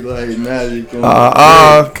Like magic.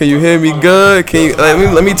 Can you hear me good? Can you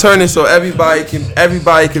let me turn it so everybody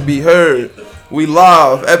can be heard. We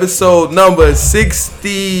live, episode number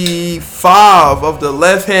 65 of the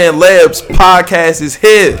Left Hand Labs podcast is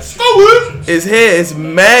here. It's here. It's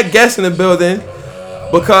mad guests in the building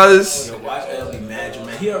because.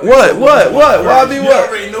 What? Why be what? You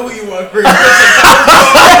already know who you want first.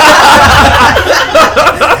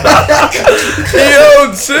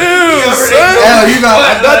 Yo, chill, son. I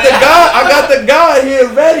got the guy here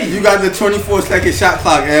ready. You got the 24-second shot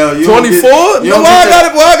clock, L. 24? No, why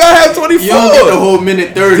I gotta have 24? You don't get the whole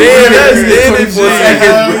minute 30. Damn, that's energy.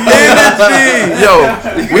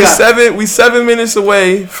 Yo, we 7 minutes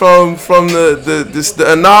away from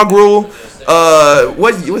the inaugural.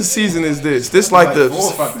 What season is this? This like the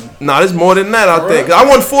this more than that. I think I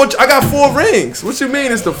won 4. I got 4 rings. What you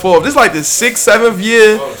mean it's the 4th? This is like the 6th, 7th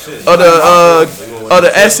year of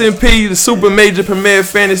the S&P, the Super Major Premier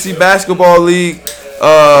Fantasy Basketball League,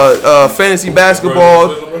 fantasy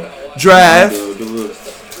basketball draft.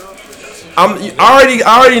 I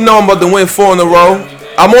already know I'm about to win 4 in a row.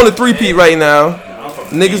 I'm on the 3-peat right now.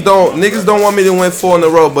 Niggas don't want me to win 4 in a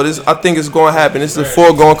row, but I think it's gonna happen. It's a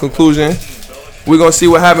foregone conclusion. We're gonna see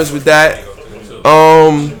what happens with that.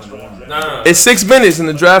 It's 6 minutes and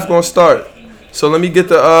the draft gonna start. So let me get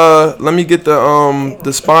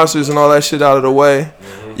the sponsors and all that shit out of the way.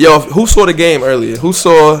 Yo, who saw the game earlier? Who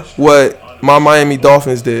saw what my Miami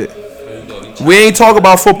Dolphins did? We ain't talk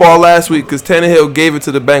about football last week because Tannehill gave it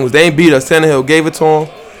to the Bengals. They ain't beat us. Tannehill gave it to them.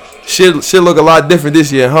 Shit look a lot different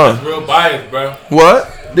this year, huh? That's real biased, bro. What?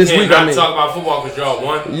 This week, I mean. Talk about football because y'all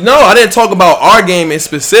won. No, I didn't talk about our game in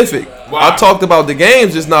specific. Why? I talked about the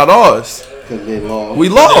games, just not ours. Because they lost. We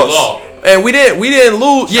lost. And we didn't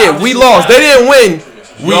lose. Yeah, we lost. They didn't win.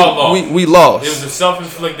 We lost. It was a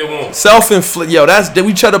self-inflicted wound. Self-inflicted. Yo,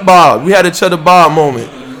 we cheddar bob. We had a cheddar bob moment.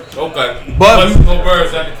 Okay. But Plexico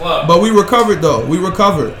Birds at the club. But we recovered though.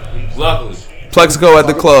 Luckily. Plexico at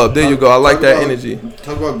the club. There you go. I like that energy.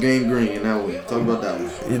 Talk about Game Green in that way. Talk about that one.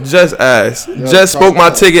 Just asked. Just spoke my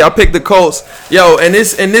ticket. I picked the Colts. Yo, and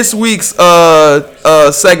this week's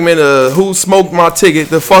segment of who smoked my ticket,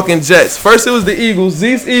 the fucking Jets. First it was the Eagles.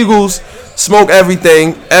 These Eagles smoke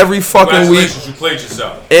everything every fucking week. Congratulations, you played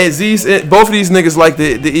yourself. And both of these niggas like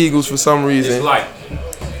the Eagles for some reason. It's like.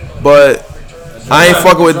 But I ain't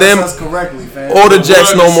fucking with them or the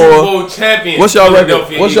Jets no more. What's y'all record?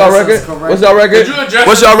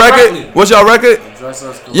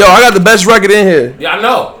 Yo, I got the best record in here. Yeah, I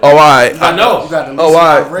know. Oh, all right. I know. Oh, all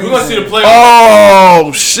right. We're going to see the playoffs.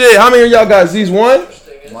 Oh, shit. How many of y'all got Z's? One?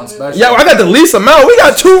 Yeah, I got the least amount. We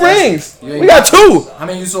got 2 rings. We got 2. How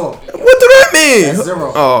many you saw? What do that mean? That's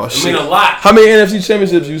 0. Oh, shit. I mean a lot. How many NFC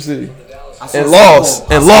championships you see? And lost.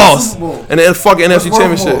 And then fucking NFC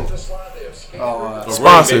championship.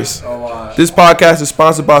 Sponsors. This podcast is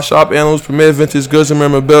sponsored by Shop Heirlooms, Premier Vintage Goods and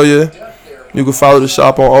Memorabilia. You can follow the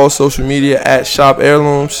shop on all social media at Shop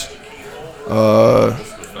Heirlooms.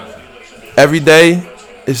 Every day,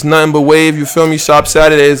 it's nothing but wave. You feel me? Shop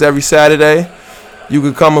Saturday is every Saturday. You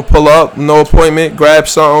can come and pull up, no appointment, grab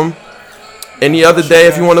something. Any other day,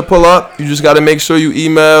 if you want to pull up, you just got to make sure you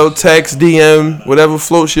email, text, DM, whatever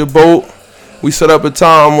floats your boat. We set up a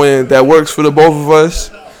time that works for the both of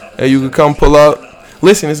us. And you can come pull up.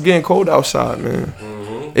 Listen, it's getting cold outside, man.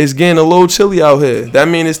 Mm-hmm. It's getting a little chilly out here. That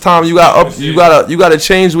means it's time you gotta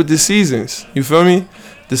change with the seasons. You feel me?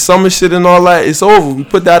 The summer shit and all that, it's over. We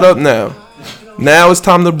put that up now. Now it's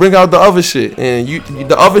time to bring out the other shit. And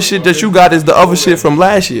the other shit that you got is the other shit from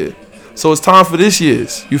last year. So it's time for this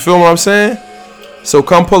year's. You feel what I'm saying? So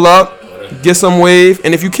come pull up, get some wave.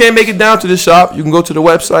 And if you can't make it down to the shop, you can go to the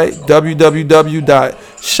website,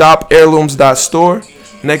 www.shopheirlooms.store.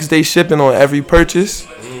 Next day shipping on every purchase.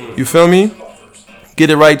 You feel me?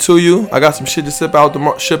 Get it right to you. I got some shit to ship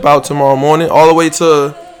out tomorrow morning. All the way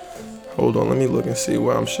to... Hold on, let me look and see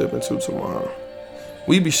where I'm shipping to tomorrow.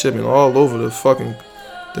 We be shipping all over the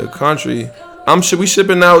country. We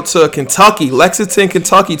shipping out to Kentucky, Lexington,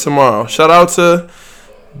 Kentucky tomorrow. Shout out to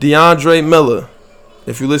DeAndre Miller.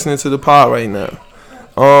 If you're listening to the pod right now.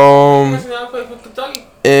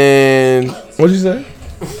 And... What'd you say?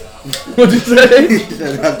 What'd you say? He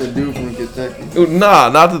said not the dude from Kentucky. Nah,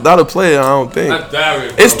 not a player, I don't think.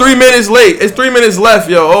 It's 3 minutes late. It's 3 minutes left,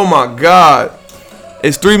 yo. Oh my God.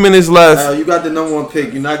 It's 3 minutes left. You got the number 1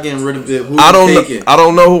 pick. You're not getting rid of it. I don't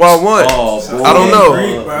know who I want. Oh, boy. I don't know.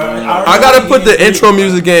 I gotta put the intro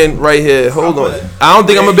music in right here. Hold on. I don't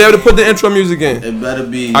think I'm gonna be able to put the intro music in. It better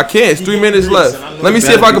be. I can't. It's 3 minutes left. Let me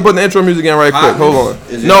see if I can put the intro music in right quick. Hold on.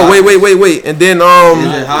 No, wait. And then Is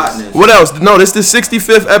it hotness? what else? No, this is the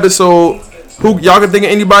 65th episode. Who y'all can think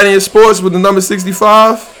of anybody in sports with the number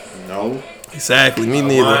 65? No. Exactly, me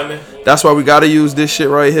neither. Lineman. That's why we gotta use this shit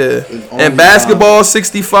right here. It's only And basketball,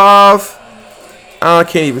 65. I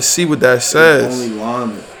can't even see what that Only says.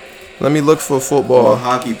 lineman. Let me look for Or a football.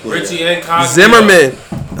 hockey player. Richie Incognito. Zimmerman.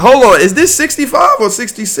 Hold on, is this 65 or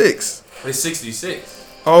 66? It's 66.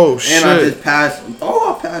 Oh And I shit! just passed.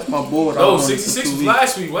 Oh, I passed my board. I No, was on it for 66 2 was weeks.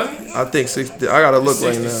 last week, wasn't it? I think 60. I gotta look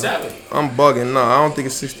right now. 67. I'm bugging. No, I don't think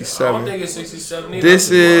it's I don't 67. think it's 67 either.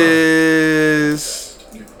 This is.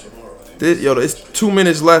 Yo, it's 2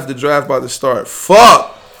 minutes left. The draft about to start.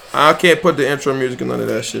 Fuck! I can't put the intro music and none of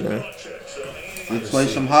that shit in. Let's play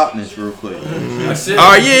some hotness real quick. That's it.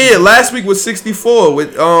 All right, yeah. Last week was 64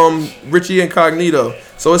 with Richie Incognito.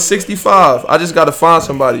 So it's 65. I just gotta find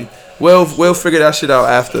somebody. We'll figure that shit out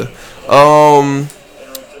after.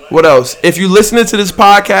 What else? If you listening to this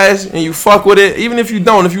podcast and you fuck with it, even if you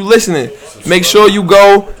don't, if you listening, make sure you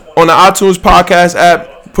go on the iTunes podcast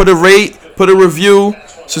app, put a rate, put a review,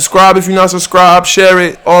 subscribe if you're not subscribed, share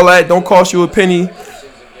it, all that. Don't cost you a penny.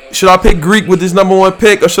 Should I pick Greek with this number 1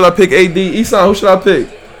 pick or should I pick AD? Isan, who should I pick?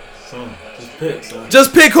 Just pick, son.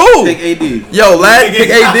 Just pick who? Pick AD. Yo, lad, pick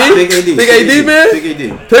AD. Pick AD. Pick AD, man. Pick AD.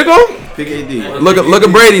 Pick him. Pick AD. Look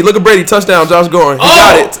at Brady. Look at Brady. Touchdown. Josh Gordon. He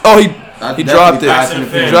got it. Oh, he dropped it. Pass He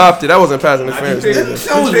interference. dropped it. That wasn't pass interference. That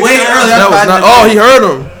That was way early. was not. Oh, he heard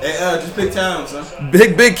him. Hey, just pick time, son.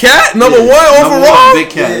 Big cat. Number 1 Number overall. one, Big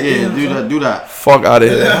cat. Yeah, do that. Fuck out of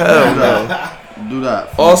here. Hell no. Do that.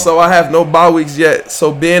 Also, I have no bye weeks yet.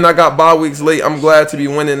 So being I got bye weeks late, I'm glad to be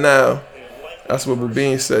winning now. That's what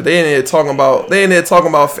Rubin said. They in there talking about. Hey,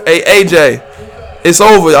 AJ, it's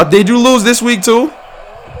over. Did you lose this week too?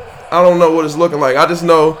 I don't know what it's looking like. I just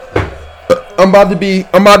know I'm about to be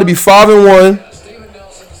 5-1.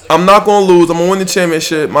 I'm not gonna lose. I'm gonna win the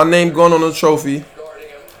championship. My name going on the trophy.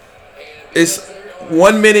 It's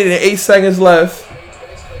 1 minute and 8 seconds left.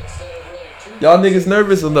 Y'all niggas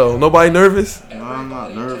nervous or no? Nobody nervous? No, I'm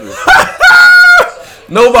not nervous.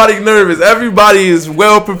 Nobody nervous. Everybody is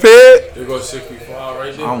well prepared. There goes 65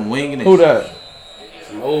 right there. I'm winging it. Who that?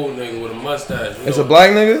 Some old nigga with a mustache. It's a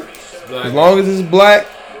black nigga. black. As long as it's black.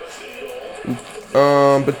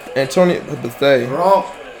 But Antonio, but they.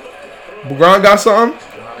 Gronk got something?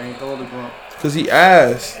 I ain't told the Gronk. Cause he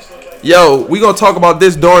asked. Yo, we gonna talk about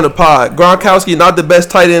this during the pod. Gronkowski not the best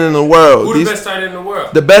tight end in the world. Who the best tight end in the world?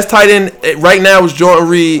 The best tight end right now is Jordan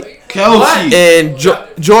Reed, Kelsey. and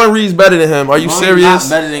Jordan Reed's better than him. Are you serious? Not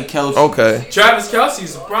better than Kelsey. Okay. Travis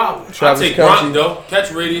Kelsey's a problem. Travis I take Kelce. Gronk though.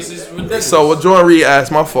 Catch radius is ridiculous. So what Jordan Reed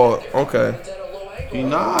asked, my fault. Okay. He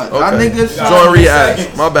not. That Okay. nigga's Jordan Reed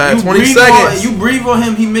asked. My bad. 20 seconds. You breathe on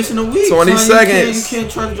him, he missing a week. 20 son. seconds. You can't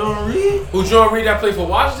trust Jordan Reed. Who Jordan Reed that played for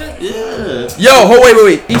Washington? Yeah. Yo,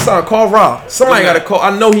 wait. Easton, call Ra. Somebody Yeah. gotta call.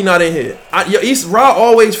 I know he not in here. Ra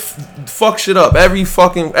always fuck shit up every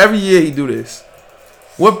year he do this.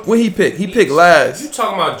 What he pick? He picked last. You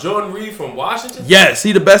talking about Jordan Reed from Washington? Yes,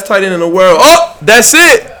 he the best tight end in the world. Oh, that's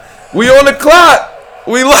it. We on the clock.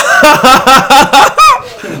 We live.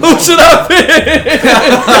 Who should I pick?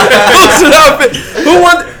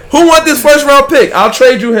 Who want this first round pick? I'll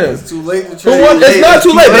trade you him. Too late to Who trade. want? It's not too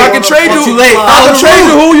late, but I can trade you. Too late. I can trade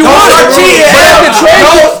you who you want. start cheating. But I can trade you.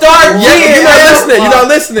 Don't start Yeah, cheating. you're not listening. You're not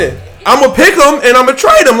listening. I'm gonna pick him and I'm gonna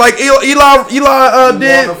trade him like Eli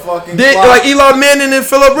did fucking like clock. Eli Manning and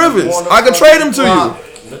Phillip Rivers. want the I can trade him to you. clock.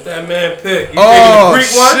 Let that man pick. You Oh picking the Greek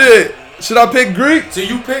one? shit! Should I pick Greek? So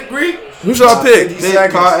you pick Greek? Who should I pick? Big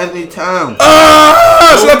Carl Anthony Towns.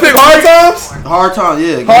 Should I pick Hard Times? Hard times,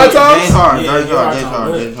 yeah. Hard times? James Harden. Yeah, James Harden.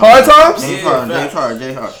 Hard James times. Harden. Hard Times? James Harden. James Harden.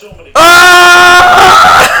 James Harden.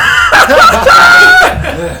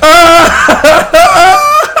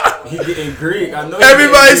 He getting Greek. I know.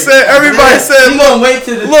 Everybody said. You Look, gonna wait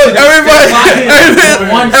till the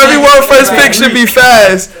everyone first pick should be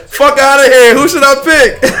fast. Fuck out of here. Who should I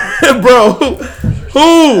pick, bro?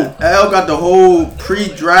 Who? L got the whole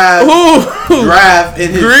pre-draft Who? draft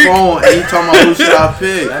in his Greek? phone, and he talking about who should I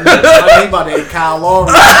pick. I ain't about to hit Kyle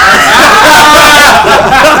Lowry.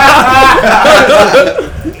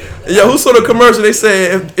 Yo, who saw the commercial? They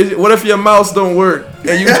say, "What if your mouse don't work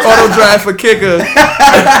and you auto draft a kicker?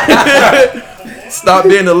 Stop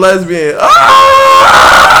being a lesbian."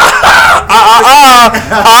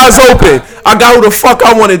 Eyes open. I got who the fuck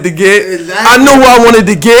I wanted to get. Exactly. I knew who I wanted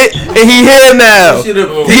to get, and he here now. Should've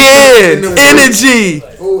picked He him in the energy.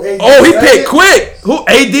 Oh, he picked quick. Who?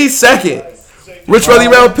 AD second. Rich Riley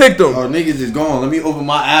Round picked him. Oh, niggas is gone. Let me open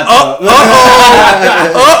my app Uh up. oh.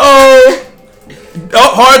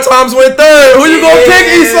 Hard Times went third. Who you gonna pick,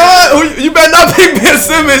 Eastside? You better not pick Ben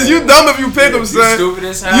Simmons. You dumb if you pick him, You son. stupid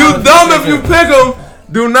as hell. You dumb if you pick him.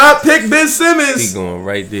 Do not pick Ben He Simmons. going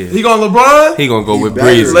right there. He going LeBron? He gonna go with better.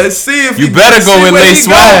 Breezy. Let's see if You he- better let's go see with where Lay he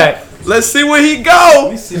Swag. go. Let's see where he go.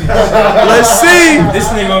 Let's see. This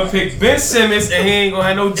nigga gonna pick Ben Simmons and he ain't gonna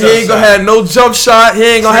have no jump He ain't gonna have no jump shot. He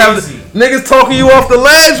ain't gonna Crazy. have niggas talking you off the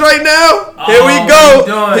ledge right now. Here we Oh, go. we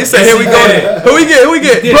done. He said, Yes, "Here we he go." did. Who we get? Who we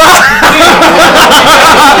get? did. Bro.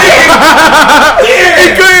 He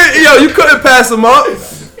couldn't. Yo, you couldn't pass him up.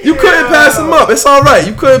 You couldn't pass him up. It's all right.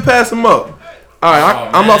 You couldn't pass him up. All right,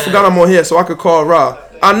 I forgot I'm on here, so I could call Ra.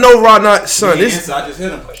 I know Ra not son. This I just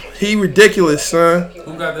hit him. he ridiculous, son.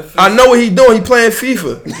 Who got the I know what he doing. He playing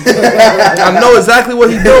FIFA. I know exactly what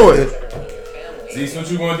he doing. Zeus,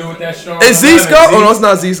 what you gonna do with that strong? Is Zisco? Oh no, it's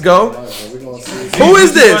not Zisco. Who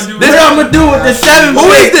is this? This what I'm gonna do with the 7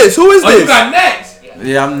 Who is this? Who is Oh, you this? got next.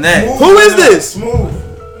 Yeah, I'm next. Who is this?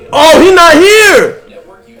 Smooth. Oh, he not here.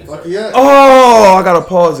 Fuck yeah. Oh, I gotta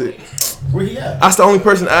pause it. Where he at? That's the only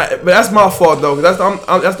person. But that's my fault though. 'Cause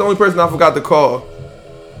that's the only person I forgot to call.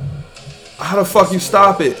 How the fuck you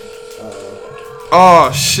stop it?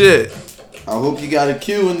 Oh shit. I hope you got a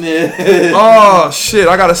Q in there. Oh shit.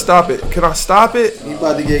 I gotta stop it. Can I stop it? He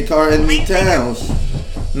about to get Carl Anthony Towns.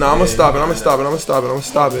 No, I'm gonna stop it. I'm gonna stop it. I'm gonna stop it. I'm gonna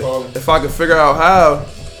stop it. If I can figure out how.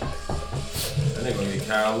 That nigga gonna get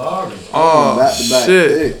Kyle Lowry. Oh Back-to-back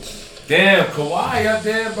shit. picks. Damn, Kawhi up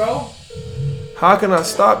there, bro. How can I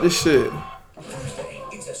stop this shit?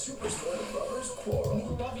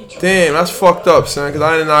 Damn, that's fucked up, son. Cause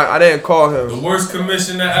I didn't call The him. worst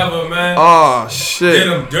commissioner ever, man. Oh Did shit.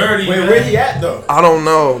 him dirty, Wait, man. where he at though? I don't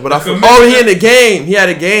know, but commissioner- oh, he in the game. He had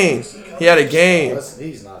a game. He had a game.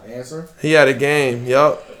 He's not answering. He had a game.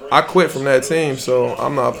 Yup. I quit from that team, so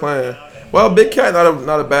I'm not playing. Well, Big Cat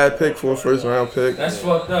not a bad pick for a first round pick. That's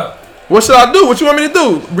fucked up. What should I do? What you want me to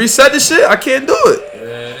do? Reset the shit? I can't do it.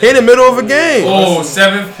 He in the middle of a game. Oh,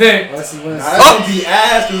 7th pick. Unless he wins. That's gonna be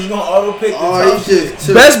ass because he's gonna auto pick the Oh, top he shit. just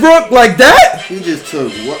took. Westbrook like that? He just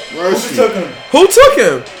took what? Who Rusty. took him? Who took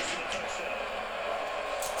him?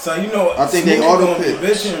 So you know, I think they Smooth auto gonna be pick.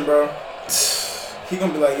 bitching, bro. He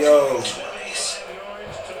gonna be like, yo.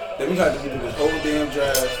 Then we got to do this whole damn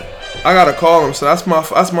draft. I gotta call him, so that's my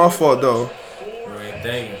fault though. Right,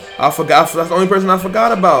 thank you. I forgot. That's the only person I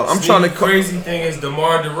forgot about. I'm trying to. Crazy thing is,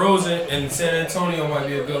 DeMar DeRozan in San Antonio might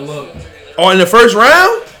be a good look. Oh, in the first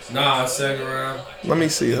round? Nah, second round. Let me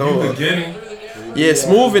see. You Hold on. beginning. Yeah,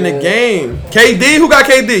 Smooth in the game. KD, who got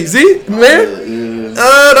KD? Z, man.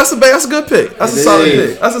 Yeah. That's a good pick. That's a It solid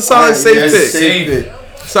is. pick. That's a solid safe Yes, pick. safe pick.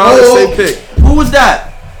 Solid Oh. safe pick. Who was that?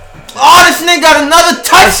 Oh, this nigga got another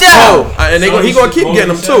touchdown. Oh, and he gonna keep getting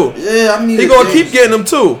them too. Yeah, I mean. He gonna keep getting them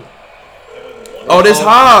too. Oh, this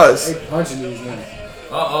Haas. They punching these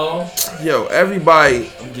niggas. Uh-oh. Yo, everybody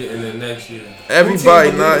I'm getting it next year. not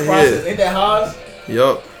here. Ain't that Haas?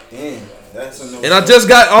 Yup. Damn, that's a no. And I just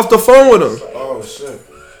got off the phone with him. Oh shit.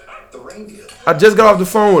 I just got off the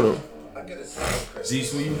phone with him.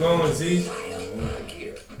 Zeus, where you going, Zeus?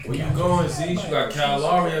 Where you going, Zeus? You got Kyle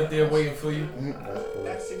Lowry up there waiting for you.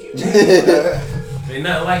 Ain't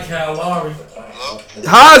nothing like Kyle Lowry.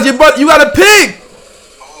 Haas, you got a pick.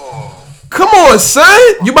 Come on, son.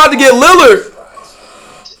 You about to get Lillard.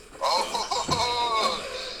 Oh,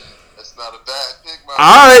 that's not a bad pick, my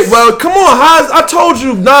All right, well, come on, Haas. I told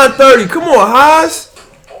you 9:30. Come on, Haas.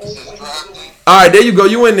 This is drafting. All right, there you go.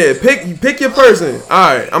 You in there. Pick your person.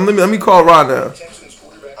 All right, let me call Rod now.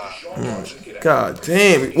 God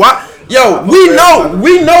damn. Why? Yo, we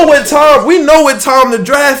know what time the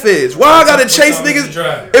draft is. Why I gotta chase What time is niggas? the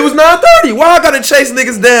draft? It was 9:30. Why I gotta chase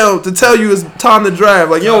niggas down to tell you it's time to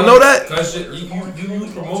draft? Like you don't know that? Cause you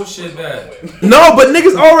promote shit bad. No, but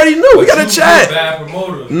niggas already knew. We But gotta you chat. a bad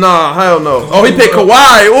promoter. Nah, hell no. Oh, he picked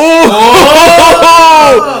Kawhi. Ooh.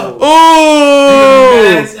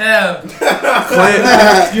 Ooh. As hell.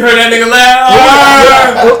 Clan- You heard that nigga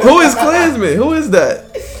laugh? Who is Klansman? Who is that?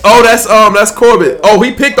 Oh, that's Corbett. Oh,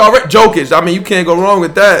 he picked already. Jokic. I mean, you can't go wrong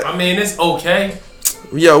with that. I mean, it's okay.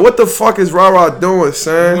 Yo, what the fuck is Ra doing, We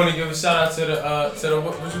son? want to give a shout out to the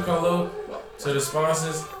what you call it? To the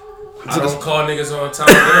sponsors. I don't call niggas on time.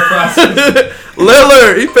 Enterprise.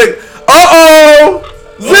 Lillard. He picked.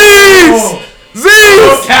 Z's.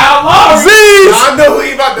 Z's. Kyle Lowry. Z's. I know who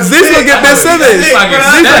he about to Z's gonna get Ben Simmons. Z's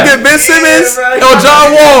gonna get Ben Simmons. Yeah, Oh, John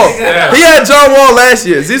Wall. Yeah. He had John Wall last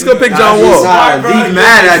year. Z's gonna pick John Wall. Nah, he's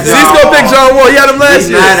mad at Z's John gonna pick Wall. John Wall. He had him last He's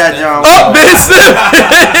year. mad at John Oh, Wall. Ben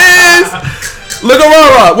Simmons. Look at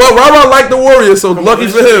Ra. Well, Ra liked the Warriors, so lucky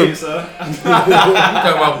for him.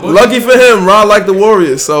 Lucky for him, Ra liked the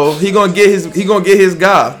Warriors, so he gonna get his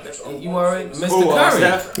guy. You already, Mr.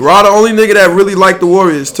 Curry. Ra the only nigga that really liked the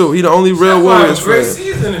Warriors too. He the only real Warriors Great fan.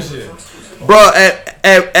 season and shit. Bro,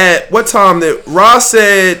 at what time that Ra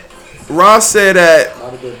said at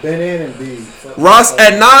I'd have been in and be. Ross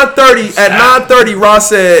at 9:30. At 9:30, Ross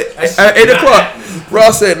said at 8 o'clock.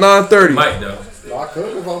 Ross said 9:30. Might though. No, I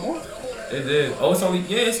could if I want. It did. Oh, it's only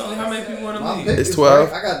how many people in the My league? pick It's is 12.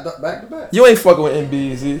 back. I got back to back. You ain't fucking with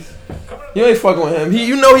MB, You ain't fucking with him. He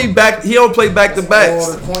don't play back to All backs.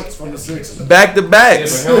 the points from the Sixers. Back to Yeah,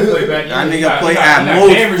 backs. but he don't play back. That He nigga got- play he got game at most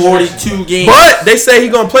restrictions. 42 games. But they say he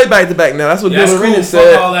gonna play back to back now. That's what Yeah, that's Gilbert cool. Arenas Fuck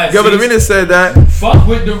all said. that, Gilbert Zeke. Arenas said that. Fuck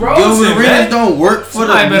with DeRozan, Gilbert Arenas man. don't work for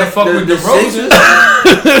Somebody better fuck with the DeRozan. Sixers.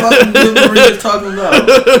 Fucking Gilbert Arenas talking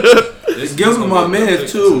about. This Give him my gonna be a man, good pick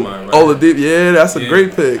too. tomorrow, right? Oladipo, yeah, that's a Yeah,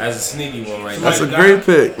 great pick. That's a sneaky one right That's a there. great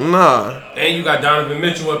pick. Nah, And you got Donovan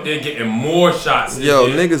Mitchell up there getting more shots. this yo,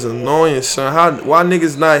 year. niggas annoying, son. Why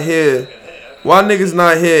niggas not here? Why niggas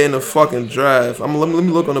not here in the fucking draft? Let me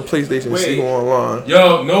look on the PlayStation and see who online.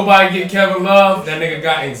 Yo, nobody get Kevin Love. That nigga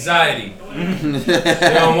got anxiety. You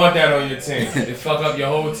don't want that on your team. It fuck up your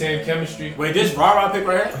whole team chemistry. Wait, this Rah pick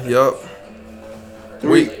right here? Yup.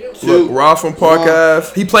 Three, Wait, two, look, Rob from Park one. Ave.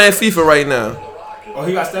 He playing FIFA right now. Oh,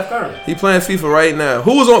 he got Steph Curry. He playing FIFA right now.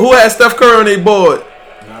 Who had Steph Curry on their board?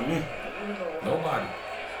 Not me. Nobody.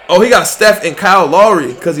 Oh, he got Steph and Kyle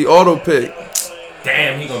Lowry because he auto picked.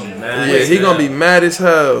 Damn, he gonna be mad. Yeah, he gonna be mad as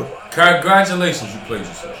hell. Congratulations, you played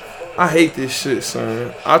yourself. I hate this shit,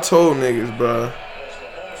 son. I told niggas, bro.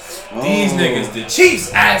 These niggas, the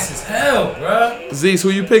Chiefs ass as hell, bruh. Zeez, who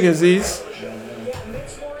you picking, Zeez?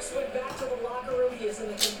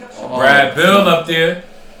 Brad Bill up there.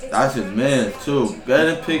 That's his man too.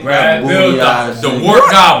 Better pick Brad that Bill, booty eyes. the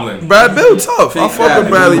work goblin. Brad Bill tough. I Pick fuck with that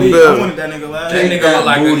Bradley booty. I Bill. wanted that nigga last. That Take nigga that look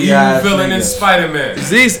like a booty evil ass villain in nigga. Spider-Man.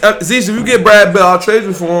 Zeez, if you get Brad Bill, I'll trade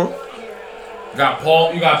you for him. Got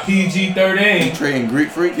Paul, you got PG-13. Trading Greek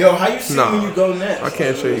freak. Yo, how you see Nah. when you go next? I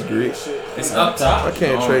can't trade Greek. It's up top. I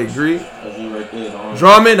can't trade Greek. That's you right there. the arm.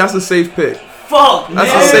 Drummond, that's a safe pick. Fuck, man.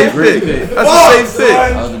 That's a safe Great pick. pick. That's Fuck, a safe pick.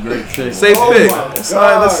 That was a great pick. Safe Oh pick. my It's all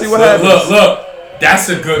right, let's see what Look, happens. look. That's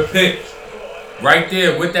a good pick. Right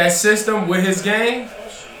there with that system, with his game.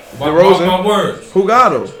 Mark DeRozan. my words. Who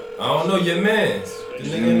got him? I don't know your mans. The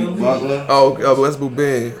nigga in the league. Butler. Oh, that's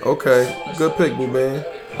Boubin. Okay, good pick, Boubin.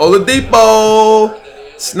 Oladipo,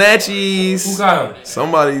 Snatchies. Who got him?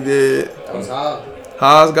 Somebody did. That was high.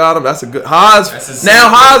 Haas got him. That's a good Haas. That's a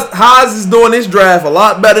Now sick Haas is doing this draft a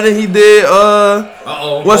lot better than he did.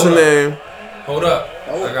 Uh-oh. What's his hold up. name? Hold up.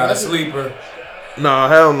 Oh, I got a sleeper. Nah,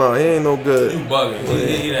 hell no. He ain't no You good. bugging.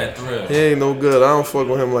 He that thrill. He ain't no good. I don't fuck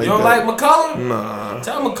with him like You don't that. like McCollum? Nah,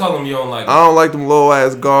 Tell McCollum you don't like him. I don't like them low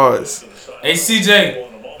ass guards. Hey, CJ.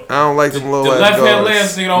 I don't like them low the ass left-hand guards.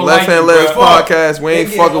 layups nigga don't Left hand like you, layups bro. podcast. We ain't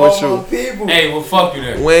fucking with you. People. Hey, well, fuck you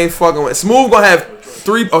then. We ain't fucking with. Smooth gonna have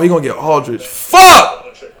 3. Oh, he gonna get Aldridge. Fuck.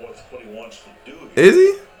 Is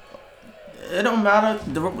he? It don't matter.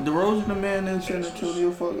 The Rose the man in center till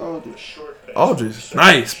you fuck Aldridge. Aldridge,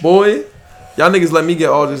 nice boy. Y'all niggas let me get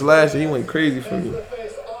Aldridge last year. He went crazy for me.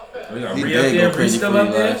 We got He Ree up did there. go Ree crazy for still you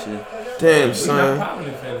up there. last year. Damn, We not son. popping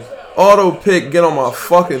in fantasy. Auto pick get on my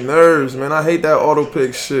fucking nerves, man. I hate that auto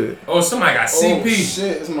pick shit. Oh, somebody got Oh, CP.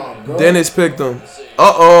 shit, it's my bro. Dennis picked him.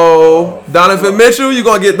 Donovan Mitchell, you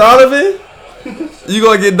gonna get Donovan? You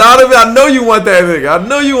gonna get Donovan? I know you want that nigga. I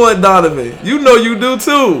know you want Donovan. You know you do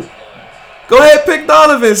too. Go ahead, pick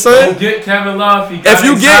Donovan, son. Don't get Kevin Love. He got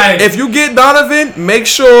If you get Donovan, make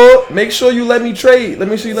sure you let me trade. Let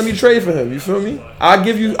me trade for him. You feel me? I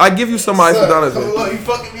give you somebody for Donovan. Look, you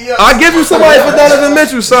fucking me up. I give you somebody for Donovan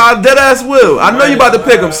Mitchell, son. I dead ass will. I know you about to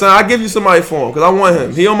pick him, son. I give you somebody for him because I want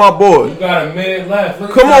him. He on my board. You got a minute left.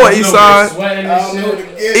 Look Come at on, him, Eastside. sweating I and don't know shit. what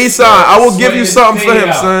to get. Eastside, I will give you Sweating something for his him,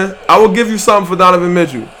 feet out. son. I will give you something for Donovan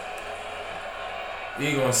Mitchell.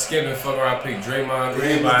 He gonna skip and fuck around, pick Draymond Damn,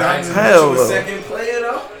 Green by Donovan accident. Hell Mitchell a no. second player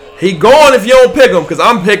though. He going if you don't pick him, cause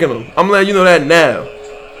I'm picking him. I'm letting you know that now.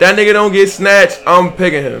 That nigga don't get snatched, I'm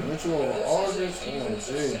picking him. Mitchell or Aldridge?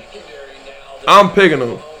 Gee. I'm picking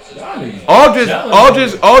him. Y'all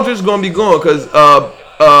niggas Aldridge gonna be going, cause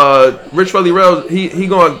Rich Riley Rails he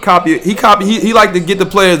gonna copy. He like to get the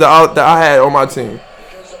players that I had on my team.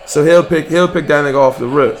 So he'll pick that nigga off the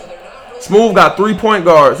rip. Smooth got 3 point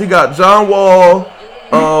guards. He got John Wall.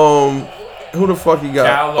 Who the fuck he got?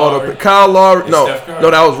 Kyle Lowry. Kyle Lowry. And No, Steph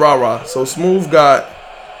Curry. that was Ra. So Smooth got.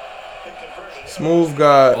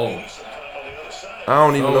 Oh, I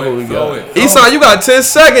don't even know who he Throw got. it. Eastside, you got 10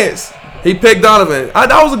 seconds. He picked Donovan.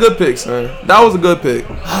 That was a good pick, son. That was a good pick.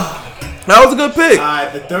 That was a good pick.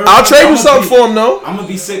 Alright, the third. I'll trade you I'ma something be- for him, though. I'm gonna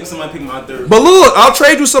be sick if somebody pick my third. But look, I'll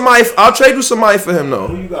trade you somebody for him, Who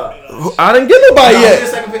though. you got? I didn't get nobody Nah, who your yet.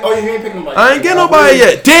 second pick? Oh, you ain't pick nobody. I ain't get nobody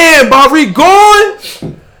yet. Damn, Bobby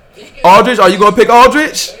gone. Aldridge, are you gonna pick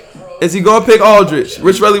Aldridge? Is he gonna pick Aldridge?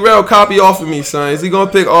 Rich Riley Rail copy off of me, son. Is he gonna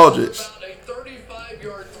pick Aldridge?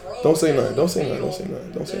 Don't say nothing. Don't say nothing. Don't say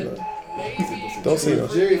nothing. Don't say nothing. Don't say no.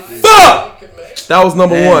 Jerry. Fuck! That was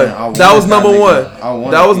number Damn, I one. wanted That was that number nigga. I one.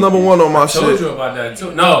 wanted That was that number nigga. one on my Told shit. you about that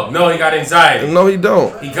too. No, he got anxiety. No, he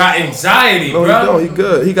don't. He got anxiety, No, he bro. don't. He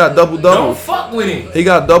good. He got double Don't double. fuck with him. He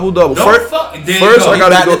got double double. Don't First, fuck. There you first go. I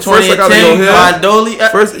gotta Back go. to First I gotta go 2010, here. Rod Doley.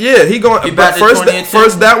 First, yeah, he going. He back to First, 2010.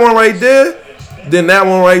 first that one right there. Then that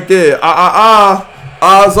one right there.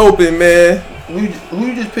 Eyes open, man. Who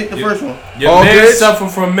you just picked the first one? Your All man bitch. suffer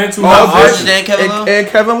from mental All health bitch. issues. And Kevin Love? And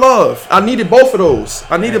Kevin Love. I needed both of those.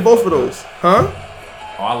 Huh?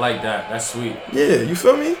 Oh, I like that. That's sweet. Yeah, you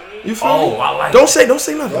feel me? You feel Oh, me? I like Don't say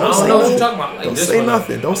nothing. I Don't don't say know what nothing. you're talking about. Like Don't this say one.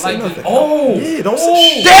 nothing. Don't I say like this. nothing. Oh. Yeah, don't Oh.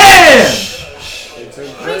 say. Damn!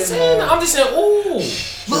 I ain't saying that. I'm just saying, ooh.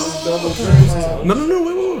 No,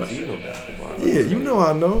 wait. Yeah, you know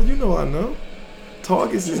I know. You know I know.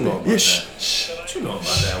 Talk is his know name. about Yeah, that. shh. What you know about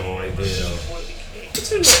that one right there, though? What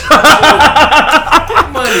you know?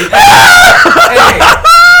 Money. Hey,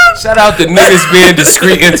 shout out to niggas being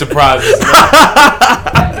discreet enterprises. Man.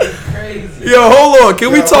 Crazy. Yo, hold on.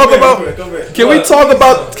 Can we talk about? Can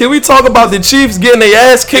we talk about the Chiefs getting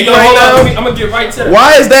their ass kicked Hey, yo, right hold on. now? I'm gonna get right to that.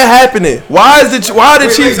 Why is that happening? Why are the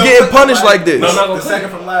Chiefs getting punished like this? No, I'm not The gonna second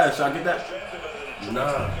from last, y'all get that?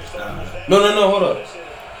 Nah. No, hold up.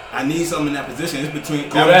 I need something in that position. It's between.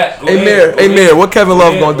 Go that. Go Hey ahead. Mayor, what Kevin Love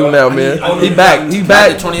ahead, gonna do bro. now, man? I He need- back. He Back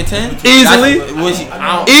to back 2010? easily.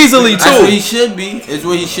 Easily That's what he too. should be. It's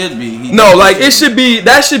what he should be. No, like it should be.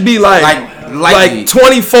 That should be like Lightly.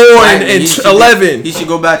 24 and He should 11. He should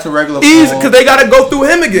go back to regular Easy, form. because they gotta go through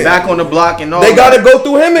him again. Back on the block and all They gotta that. go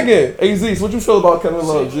through him again. Hey Zeus, what you feel about Kevin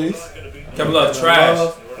Love, Zeus? Kevin Love trash.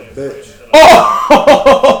 Bitch.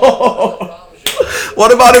 Oh!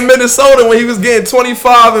 What about in Minnesota when he was getting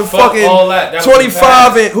 25 and Fuck fucking all that. That was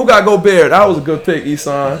 25 and who got Gobert? That was a good pick,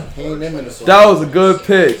 Eson. He ain't in Minnesota. That was a good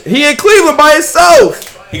pick. He in Cleveland by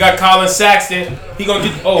himself. He got Colin Saxton. He gonna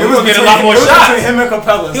get. Oh, It he was gonna get a between- lot more it was shots. between him and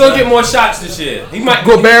Capella. He gonna get more shots this year. He might.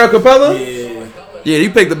 Gobert and Capella? Yeah. Yeah, he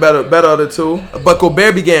picked the better of the two. But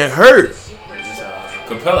Gobert be getting hurt.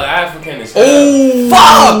 Capella African is hell. Oh,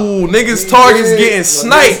 fuck! Niggas targets getting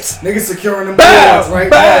sniped. Niggas securing them Bam! boards right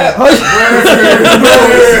Bam! now.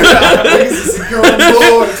 Niggas is securing the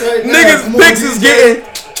boards right now. Come Niggas on, picks is DJ. getting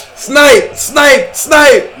sniped.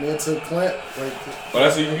 Man took Clint. Right But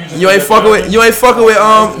that's what you just. You ain't fucking with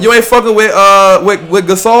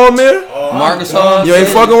Gasol, man. Marcus Hall. You ain't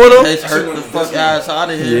fucking with him? Hurt the fuck ass out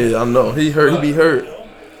of here. Yeah, I know. He hurt. He be hurt.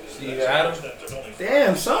 Steven Adams.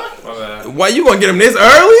 Damn, son. My bad. Why you gonna get him this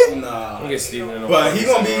early? Nah. I'm gonna get Steven in the But he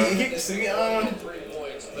gonna be.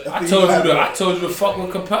 I told you to fuck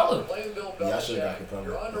with Capella. Yeah, I should have got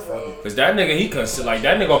Capella. Fuck it. Cause that nigga, he like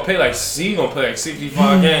that nigga gonna play like he gonna play like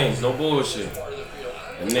 65 games. No bullshit.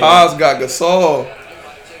 That nigga- Haas got Gasol.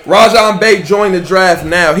 Rajon Bate joined the draft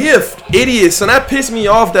now. He a idiot, son. That pissed me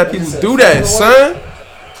off that people do that, son.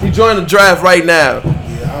 He joined the draft right now. Yeah, I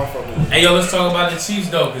don't fuck with him. Hey yo, let's talk about the Chiefs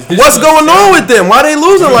though. Cause this What's was going on terrible. with them? Why they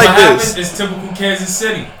losing You know like what this? happened? It's typical Kansas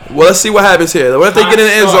City. Well, let's see what happens here. What if they get in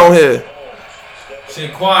the end zone here?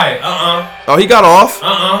 Shit quiet. Oh, he got off.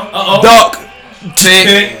 Duck.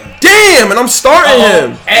 Pick. Damn, and I'm starting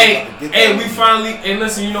him. Hey, we finally. And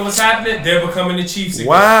listen, you know what's happening? They're becoming the Chiefs again.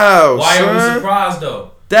 Wow, Why are we son. surprised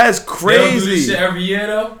though? That's They don't do this crazy. shit every year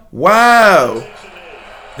though. Wow.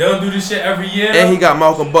 They don't do this shit every year. And he got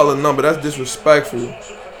Malcolm Butler number. That's disrespectful.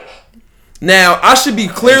 Now, I should be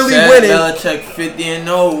clearly winning. Belichick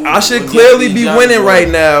 50-0. I should clearly be winning right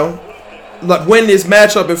now. Like, win this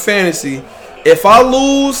matchup in fantasy. If I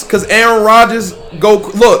lose, because Aaron Rodgers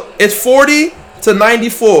look, it's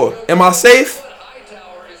 40-94. Am I safe?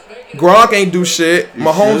 Gronk ain't do shit.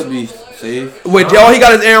 Mahomes, Should be safe. wait, all he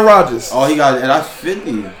got is Aaron Rodgers. Oh, he got. That's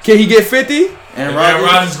 50. Can he get 50? And Aaron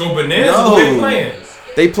Rodgers go bananas. No. Who they playing?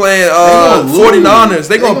 They playing gonna lose. 49ers.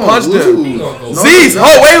 They gonna punch them. He gonna go. Zeus,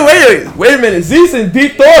 wait a minute. Zeus and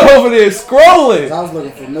Deep Thought over there scrolling. I was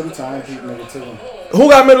looking for Middleton. I keep Middleton. Who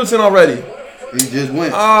got Middleton already? He just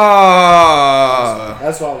went. Ah.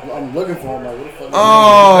 That's why I'm looking for him. Like, what the fuck? You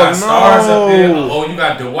got stars up there. no. Oh, you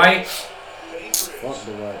got Dwight, Fuck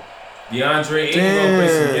the right. DeAndre Ayton gonna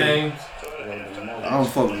play some games. I don't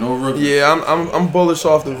fuck with no rookie. Yeah, I'm bullish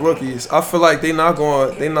off the rookies. I feel like they not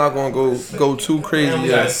going go too crazy And we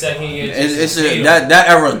got a yet. second year. It's that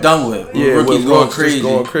era done with. Yeah, Rookies with going rooks just crazy.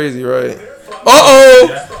 going crazy, right?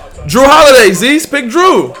 Drew Holiday, Z's pick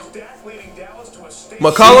Drew.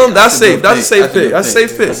 McCollum, that's safe. That's a safe pick. That's a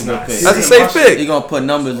safe pick. That's a safe He pick. gonna put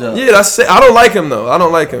numbers up. Yeah, that's. I don't like him though. I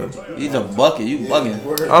don't like him. He's a bucket. You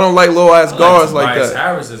bugging. I don't like low ass guards like Tobias that.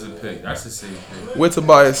 Harris is a pick. That's a safe pick. With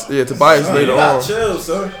Tobias, Tobias You later gotta on. chill,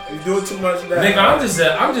 son. You doing too much of that. Nigga, I'm just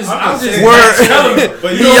Word. telling you.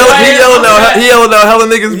 But He you yelling out hella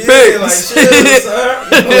niggas yeah, like picks. chill,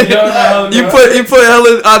 son. you put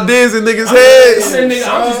hella ideas in niggas' heads. Nigga,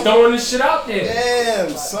 I'm just throwing this shit out there.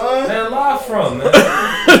 Damn, son. Man, live from, man.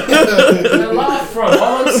 Man, live from.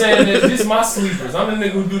 All I'm saying is, this is my sleepers. I'm the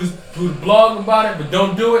nigga who blog about it, but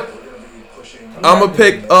don't do it. I'ma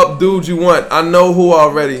pick up dudes you want. I know who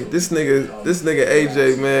already. This nigga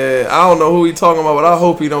AJ, man. I don't know who he talking about, but I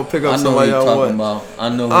hope he don't pick up I know somebody who I you talking want. about. I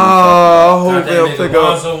know who I hope Got he don't that pick nigga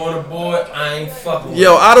up. Lonzo on the board. I ain't fucking with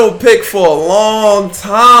Yo, him. I don't pick for a long I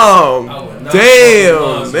time. would not Damn, fucking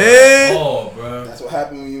Lonzo man. at all, bro. That's what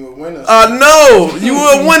happened when you were winners. I know. You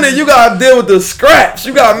a winner. You gotta deal with the scraps.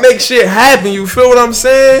 You gotta make shit happen. You feel what I'm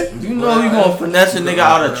saying? You know you gonna finesse a nigga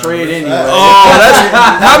out of trade anyway. Oh,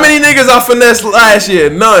 that's how many niggas I finessed last year?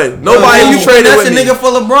 None. Nobody you traded That's with a me. nigga for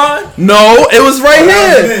LeBron. No, it was right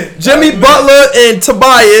here. Jimmy Butler and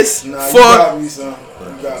Tobias Nah, you for. got me, son.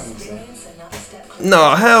 You got me, son.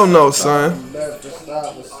 No, hell no, son. Left to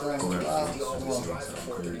stop the sun.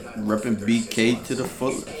 Repping BK to the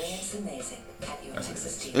fullest.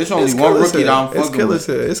 There's only It's one killers rookie that I'm here. It's fucking killers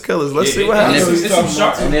with. here. It's killers. Let's see Yeah, what yeah, happens. it's some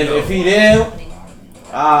sharp. And if he there,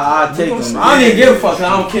 I take him. I don't even give a fuck.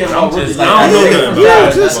 I don't care about rookies like I don't know that. nothing Yeah,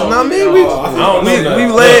 about just basketball. I mean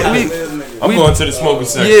I'm going to the smoking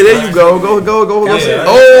section. yeah, there you go. Go. Yeah.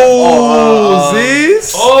 Oh,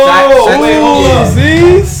 Z's. Oh,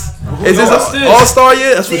 Z's. Is this What's an this? All-Star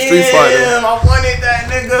year? That's for Street Fighter. Damn, I wanted that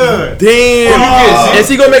nigga. Damn. Is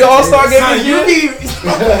he gonna make an All-Star game Son, this you year? need.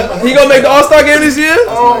 He gonna make the All-Star game this year?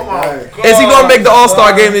 Oh my god. Is he gonna make the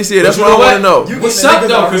All-Star game this year? That's You what I know want to know. You What's get up niggas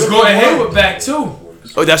though? that Because really Gordon want Hayward back too.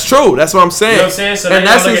 Oh, that's true. That's what I'm saying. You know what I'm saying? So And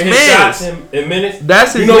now that's y'all his looking at man. shots in minutes.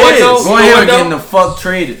 That's his You know what, man. though? Go ahead and getting the fuck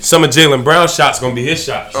traded. Some of Jaylen Brown's shots gonna be his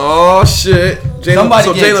shots. Oh shit. Somebody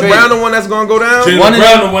So get Jaylen traded. Brown the one that's gonna go down? Jaylen One of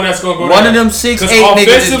Brown them- the one that's gonna go One down. of them 6'8" 'Cause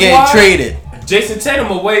niggas is getting offensive-wise, traded. Jason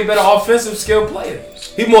Tatum a way better offensive skill player.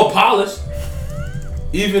 He more polished.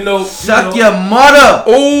 Even though Suck your mother.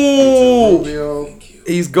 Ooh. Rubio.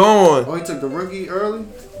 He's gone. Oh, he took the rookie early?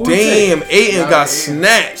 Damn, Ayton got Ayton.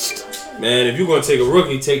 snatched. man, if you're gonna take a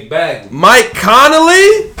rookie, take back Mike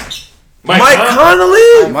Conley? Mike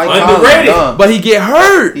Conley? Mike Underrated. Conley done. But he get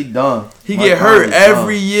hurt. He done. He Mike get hurt Conley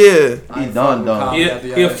every year. He done.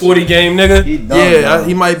 He a 40 game nigga. He done. Yeah,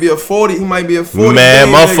 he might be a 40. He might be a 40. Man,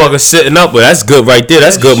 game nigga. motherfucker sitting up, but that's good right there.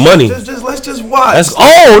 That's good money. Let's just watch. That's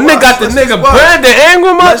nigga got the Let's nigga just watch. Brandon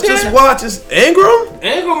Ingram up Let's there. just watch. It's Ingram.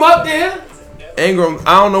 Ingram up there. Ingram.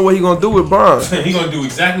 I don't know what he gonna do with Bron. He gonna do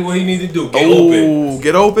exactly what he need to do. Get open. Oh,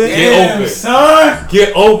 get open. Get Damn, open. son.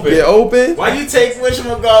 Get open. Get open. Why you take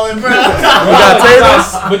whatchamacallit, bro? You got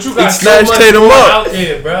Tatum. But you got He so snatched much Tatum going up. out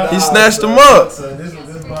there, bro. He snatched him up. So this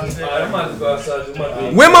is my shit. I'm about to go outside. This might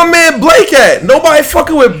be- Where my man Blake at? Nobody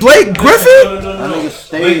fucking with Blake Griffin? No. That nigga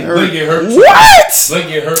stayed Blake hurt. get hurt too. What? Blake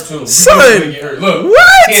get hurt too. Son. Blake get hurt. Look.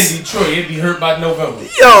 What? In Detroit, he'd be hurt by November.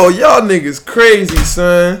 Yo, y'all niggas crazy,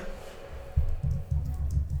 son.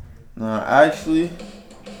 Nah, actually,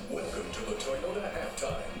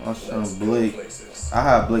 my son Blake. I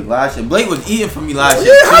had Blake last year. Blake was eating for me last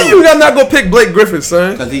year Yeah, how you not gonna pick Blake Griffin,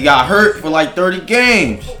 son? because he got hurt for like 30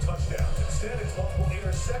 games.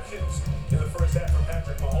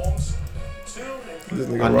 This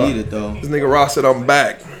I nigga, need it though. This nigga Ross said I'm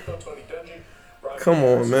back. Come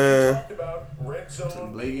on, man.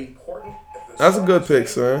 Blakey. That's a good pick,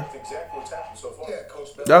 son.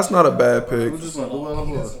 That's not a bad pick. Who just went? Who went on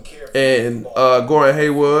board? And Gordon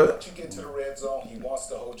Hayward.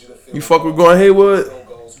 You fuck with Gordon Hayward?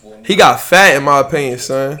 He got fat in my opinion,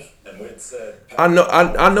 son. I know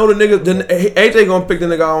the nigga. AJ gonna pick the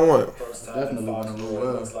nigga I want. Definitely went to real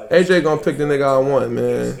well. AJ gonna pick the nigga I want,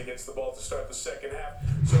 man.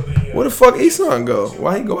 Where the fuck Eson go?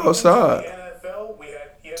 Why he go outside?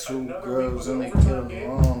 Two girls in the kid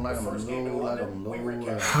alone, like I'm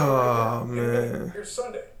low. Oh man.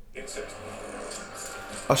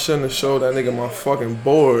 I shouldn't have showed that nigga my fucking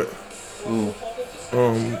board.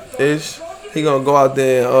 Ish. He gonna go out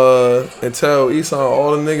there and tell Eson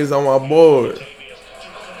all the niggas on my board.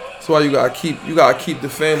 That's why you gotta keep the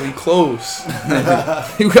family close.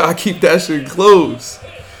 You gotta keep that shit close.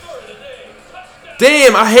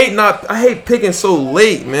 Damn, I hate picking so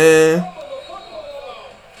late, man.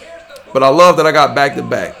 But I love that I got back to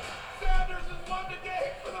back.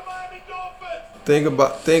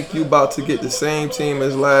 Think you about to get the same team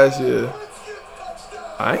as last year.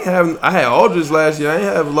 I had Aldridge last year. I ain't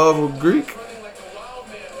have Love or Greek.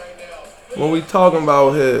 What we talking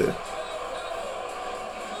about here?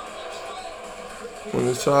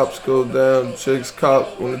 the tops go down, chicks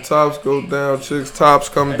cop. When the tops go down, chicks tops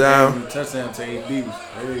come down. Touchdown to AB.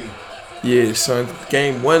 Hey. Yeah, son.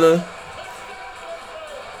 Game winner.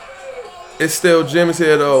 It's still Jimmy's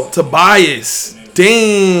here though. Tobias.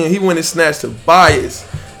 Damn, he went and snatched Tobias.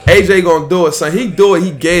 AJ gonna do it, son. He do it.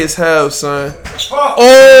 He gay as hell, son.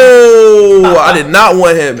 Oh, I did not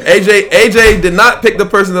want him. AJ did not pick the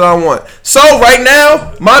person that I want. So right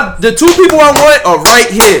now, the two people I want are right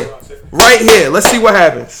here. Right here. Let's see what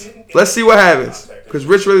happens. Let's see what happens. Cause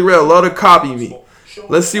Rich Really Real love to copy me.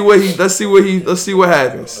 Let's see what happens.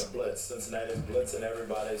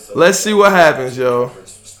 Let's see what happens, yo.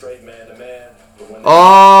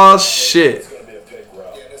 Oh shit.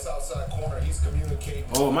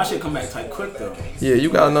 Oh, my shit come back tight quick though. Yeah, you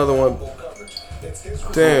got another one.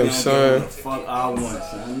 Damn, son. Fuck, I want,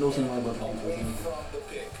 son. I know somebody about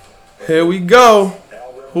to. Here we go.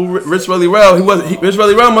 Who? Rich Really Real. Rich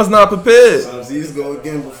Really Real must not prepared. So if he's go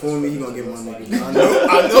again before me, he gonna get my nigga.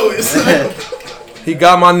 I know it. He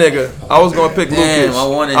got my nigga. I was gonna pick Lucas.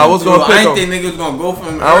 I was gonna pick him. I didn't think niggas was gonna go for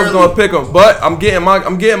him. I was gonna pick him, but I'm getting my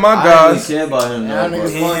guys. I didn't care about him.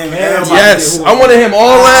 Yes, I wanted him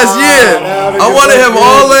all last year. I wanted him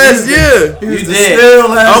all last year. You did.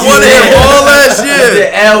 I wanted him all last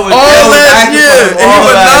year. All last year, and he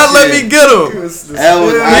would not let me get him.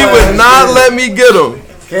 He would not let me get him.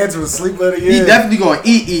 Cats was sleep of the year. He definitely gonna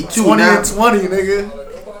eat too. 20 now. and 20, nigga.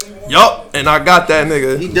 Yup, and I got that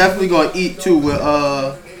nigga. He definitely gonna eat too with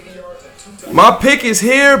My pick is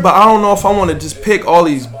here, but I don't know if I want to just pick all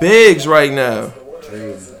these bigs right now.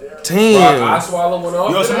 Damn. I swallow one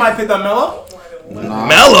off. Yo, somebody picked up Melo?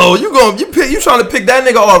 Mello, you trying to pick that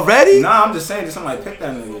nigga already? Nah, I'm just saying, just somebody picked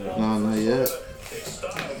that nigga. no, not yet.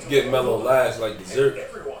 Get Mellow last like dessert.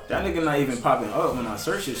 That nigga not even popping up when I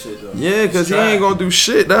search his shit though. Yeah, cause he ain't gonna do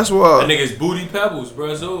shit. That's why That nigga's booty pebbles,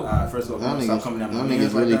 bro. So First of all, That stop coming down my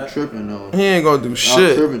nigga's niggas like really that. tripping though. he ain't gonna do Y'all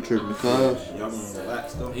shit. tripping, cuz. Y'all gonna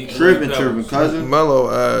relax though. he Tripping, booty pebbles. cousin.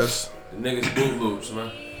 Mellow ass. The niggas boot loops,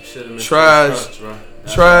 man. Shit him in Trash. front,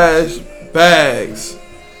 bro. Trash bags.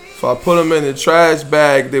 If I put them in the trash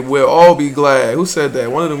bag, then we'll all be glad. Who said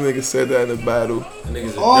that? One of them niggas said that in the battle. The niggas a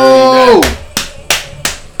dirty Oh!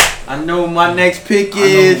 I know my next pick I know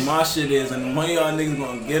is. who my shit is, and one of y'all niggas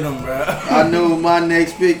gonna get him, bro. I know who my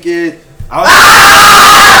next pick is.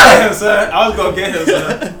 I was gonna get him,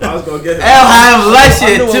 son. I was gonna get him. L had him last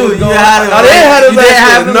year too. You had him. I didn't have him You didn't last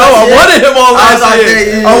have year. him No, I last year? wanted him all I was last out year.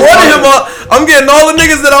 there, I wanted him all. I'm getting all the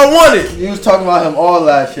niggas that I wanted. You was talking about him all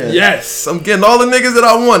last year. Yes, I'm getting all the niggas that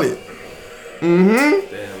I wanted. Damn, I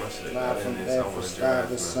should have From got in this. I Bedford, was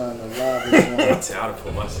Stuyvesant, son, the lobby, son. I would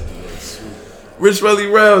put my shit in this. Rich Really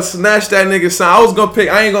Real snatched that nigga son. I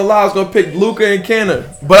ain't gonna lie, I was gonna pick Luka and Kenner.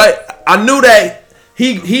 But I knew that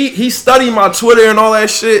he studied my Twitter and all that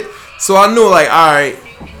shit. So I knew like, alright.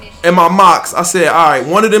 In my mocks, I said, alright,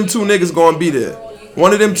 one of them two niggas gonna be there.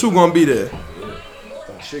 One of them two gonna be there.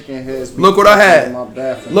 Chicken heads. Look what I had. in my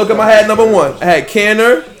bathroom. Look at my hat number one. I had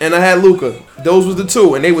Kenner and I had Luka. Those was the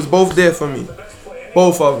two, and they was both there for me.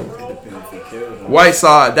 Both of them.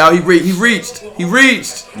 Whiteside. Now he reached.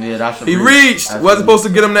 Yeah, that's He reached. Wasn't supposed to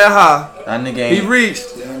get him that high. That nigga He ain't. reached.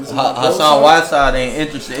 Hassan Whiteside ain't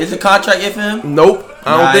interested. Is the contract here for him? Nope.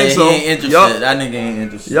 I don't think so. He ain't interested. Yup. That nigga ain't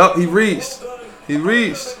interested. Yup. He reached.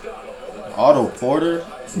 Otto Porter.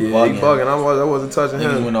 Yeah, Bugging. he bugging. I wasn't touching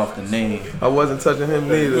Niggas him. went off the name. I wasn't touching him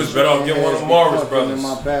He was neither. better off getting one of Marvin's Fucking in brothers.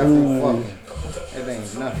 my bathroom. Fucking. It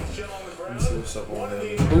ain't nothing.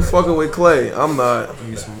 Who fucking with Clay? I'm not.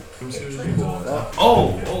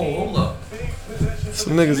 Oh, hold up.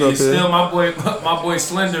 Some niggas He's up still here. my boy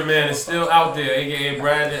Slender Man is still out there, aka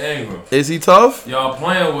Brandon Ingram. Is he tough? Y'all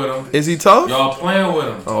playing with him. Is he tough? Y'all playing with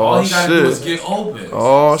him. Oh, All he gotta do shit. is get open.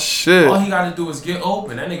 Oh shit. All he gotta do is get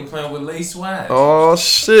open. That nigga playing with Lay Swag. Oh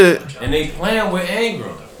shit. And they playing with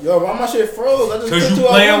Ingram. Yo, why my shit froze? I just Cause put you two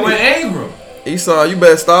playing out with there. Ingram. Esau, you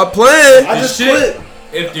better stop playing. I The just shit, quit.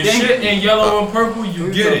 if the shit in yellow and purple,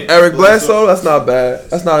 you get it. Eric Bledsoe, that's not bad.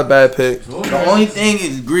 That's not a bad pick. The only thing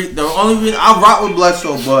is Greek. The only reason I rock with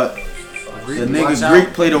Bledsoe, but the nigga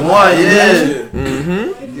Greek play the one. Yeah.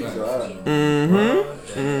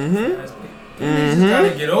 You just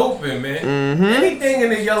gotta get open, man. Anything in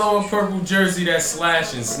the yellow and purple jersey that's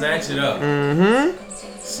slashing, snatch it up.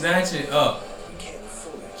 Snatch it up.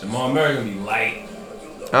 Jamal Murray gonna be light.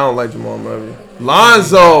 I don't like Jamal Murray.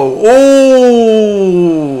 Lonzo.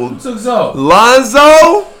 Ooh. Who took Zoe?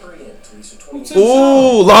 Lonzo.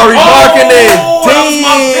 Ooh, Laurie Markkinen. that was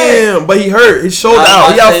my Damn. But he hurt. His shoulder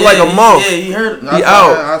out. He out for like a month. Yeah, he hurt. He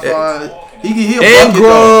out. He can heal.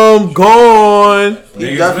 Ingram gone.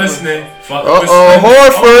 Niggas definitely- listening.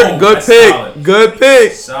 Horford. Good that's pick. solid. Good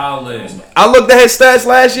pick. Solid. I looked at his stats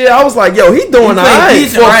last year. I was like, yo, he doing played alright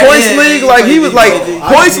decent, for right? points Yeah, league. he Like played he was like decent.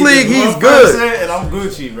 points league. He's good. And I'm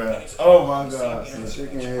Gucci, bro. Oh my god.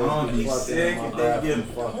 Chicken I'm head gonna be be sick fucking if in they my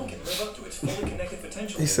get bathroom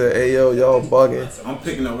fucking. He said, hey yo, y'all bugging. I'm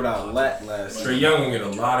picking up what I lacked last Trey year. Young gonna get a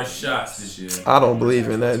lot of shots this year. I don't believe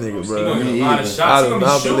in that nigga, He bro. gonna get a lot of shots. I He do gonna be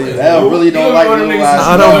not shooting. believe in Hell really don't like He no gonna ass.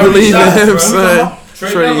 I don't shoot believe in shots, him, bro. son.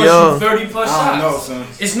 Trey Trey Young Young. gonna shoot 30 plus I don't know, shots. son.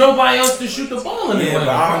 It's nobody else to shoot the ball in the Yeah, league. but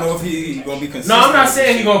I don't know if he gonna be consistent. No, I'm not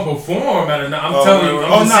saying he gonna perform at it. I'm Oh, telling you. right.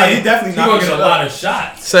 I'm Oh, just nah, saying he definitely he not gonna gonna get a shut lot up. of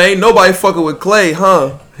shots. So ain't nobody fucking with Clay, huh?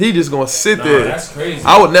 He just gonna sit Nah, there. that's crazy.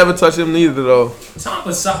 I would never touch him neither though. Top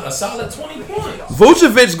a solid 20 points.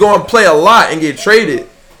 Vucevic gonna play a lot and get traded.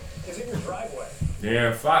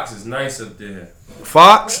 De'Aaron Fox is nice up there.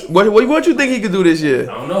 Fox, what you think he could do this year?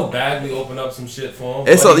 I don't know. Bagley opened up some shit for him.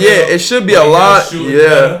 It's But he yeah, gotta- it should be but a he gotta lot. shoot Yeah,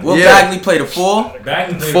 better. Will yeah. Bagley play the 4?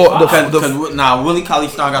 Bagley played For the- five. Because Willie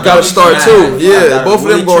Cauley-Stein got Gotta start too. Yeah, both of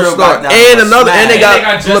them gonna start. And another, and they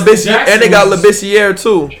got Justin Labissiere, Jackson and they got was- Labissiere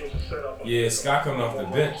too. Yeah, Scott coming off the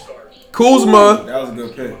bench. Kuzma, That was a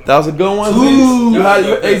good pick. that was a good one. Zeez. You had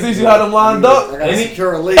you had them lined up. I gotta Any-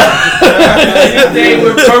 secure a lead. Anything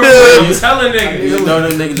with purple, I'm telling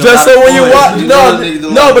niggas. Just so when you watch,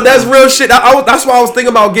 no, but that's real shit. That's why I was thinking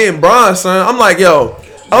about getting Bron, son. I'm like, yo,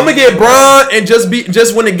 I'm gonna get Bron and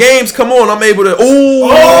just when the games come on, I'm able to. Ooh,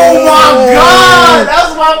 Oh my god!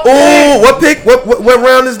 That's my pick! Ooh, what pick? What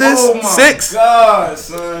round is this? Oh my 6. god,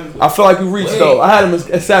 son. I feel like we reached though. I had him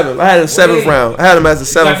at 7. I had him 7th round. I had him as the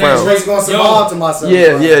 7th that round. Drake- Just gonna survive to myself.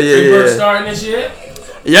 Yeah. Trey Burke starting this year?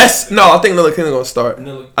 Yes. No, I think Nilla Kenny gonna start.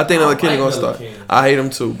 I think Nilla I Kenny like gonna Nilla start. Kenny. I hate him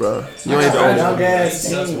too, bro. You ain't the only Young one. ass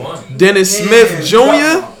That's team. one. Dennis Smith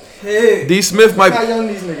Jr. Pick. D. Smith might. How young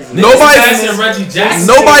these niggas is. Nobody- Jackson, Reggie Jackson.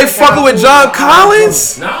 Nobody fucking with John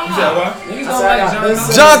Collins. Nah, niggas I don't said I like got John this-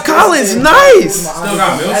 Collins. John Collins, nice. Still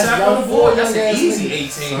got Millsap on the board. That's an easy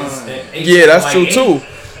 18. Yeah, that's true too.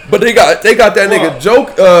 But they got that nigga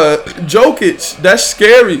Jokic. That's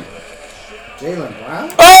scary. Jalen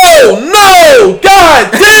Brown? Oh no!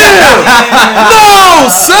 God damn! No,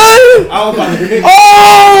 son! I was about to pick.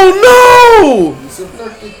 Oh no!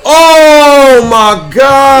 Oh my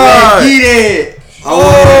God! He did.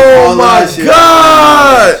 Oh my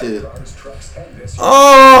God!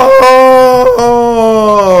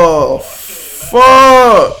 Oh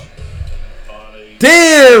fuck!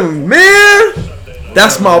 Damn, man!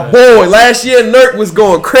 That's my boy. Last year, Nurk was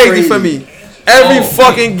going crazy for me. Every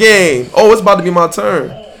fucking game. Oh, it's about to be my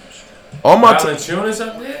turn. All my Valanciunas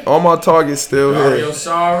up there. all my targets still Mario here.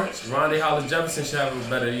 Saric, Rondae Hollis-Jefferson should have a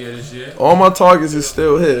better year this year. All my targets is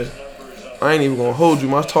still here. I ain't even gonna hold you.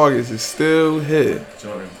 My targets is still here.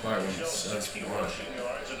 Jordan Clark was just one.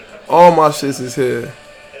 All my shits is here.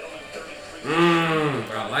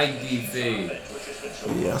 I like D-Fade.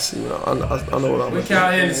 Yeah, I see. I know what I'm Where looking. Cal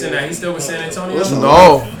Anderson at? He still with San Antonio?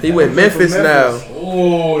 No, he went Memphis now.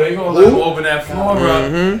 Oh, they gonna let him open that floor up.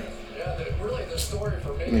 Mm-hmm.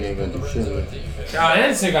 He ain't gonna do shit with it. Cal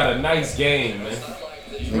Anderson got a nice game, man.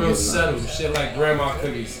 He's real settled, shit like grandma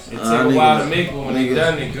cookies. It take a while to make one. When they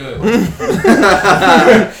done, they good.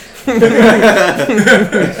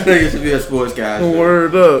 Nigga should be a sports guy.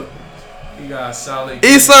 Word up. He got a solid.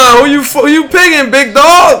 Eson, who you picking, big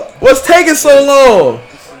dog? What's taking so long?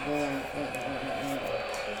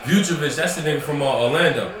 Vucevic, that's the nigga from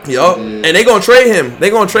Orlando. Yup. And they gonna trade him. They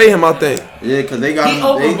gonna trade him, I think. Yeah, because they got He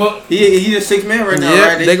open, but- him. He's a 6 man right now,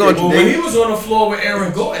 Yeah, right? they gonna- Well, when he was on the floor with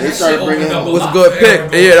Aaron Gordon, They that started shit bringing opened up him- a Was a lot good for pick. Aaron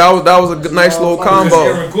Gordon. Yeah, that was a nice little Because combo.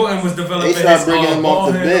 Aaron Gordon was developing They started his bringing him off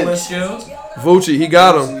ball the handling bench. skills. Vucci, he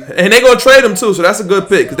got him. And they gonna trade him too, so that's a good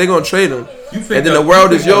pick, because they gonna trade him. You picked And then up- the world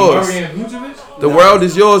you is picked up yours. Murray and Vucevic? The world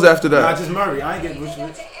is yours after Not that. just Murray. I ain't getting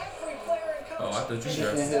Vucevic. Oh, I thought you Chicken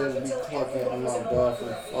drafted. head be clucking on my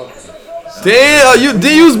bathroom fucking. Damn,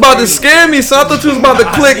 you was about to scare me, so I thought you was about to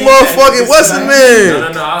click motherfucking what's his No,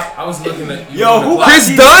 name? I was looking at you. Yo, on the who clock. Chris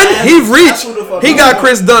Dunn? He reached. He got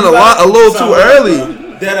Chris Dunn a little too early.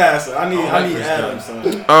 Dead ass. I need Chris Adams,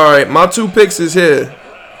 son. All right, my 2 picks is here.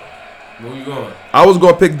 Where you going? I was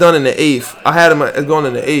gonna pick Dunn in the 8th. I had him as going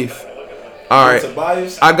in the 8th. All right,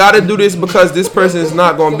 Tobias. I gotta do this because this person is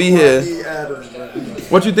not gonna be here.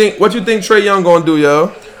 What you think? What you think Trey Young gonna do,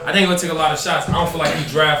 yo? I think he'll take a lot of shots. I don't feel like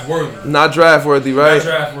he's draft worthy. Not draft worthy, Not right?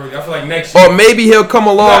 draft worthy. I feel like next year. Or maybe he'll come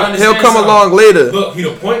along. He'll understand come something. along later. Look, he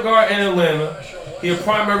the point guard in Atlanta. He a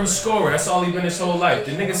primary scorer. That's all he been his whole life.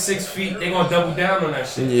 The nigga 6 feet. They gonna double down on that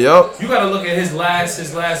shit. Yep. You gotta look at his last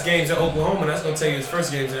games at Oklahoma. That's gonna tell you his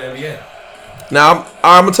first games in the NBA. Now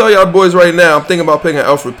I'm gonna tell y'all boys right now. I'm thinking about picking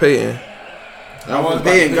Alfred Payton. I'm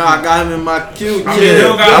paying God. I got him in my queue. I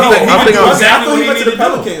think he went to the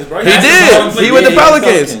Pelicans, bro. He did. He went to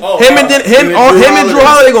Pelicans. Him and Drew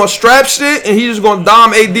Holiday gonna strap shit, and he just gonna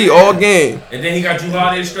dom AD all game. And then he got Drew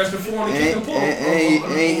Holiday stretched before and he kicked the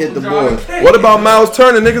ain't hit the board. What about Miles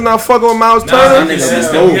Turner? Niggas not fucking with Miles Turner.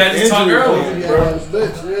 Inconsistent. We had this talk earlier.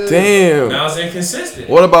 Damn. Miles inconsistent.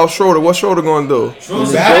 What about Schroeder? What Schroeder gonna do? I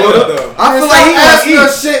feel like he ask gonna your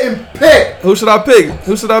eat. shit and pick. Who should I pick?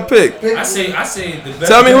 I say the best.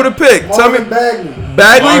 Tell me who to pick. Tell me. Marvin Bagley.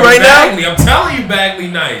 Bagley right Bagley. I'm telling you, Bagley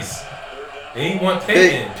nice. And he want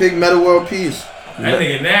picking. Pick Metal World Peace. That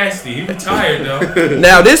nigga nasty. He retired though.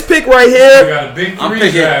 now. This pick right He here. got a big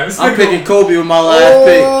 3 drive. I'm picking Kobe with my last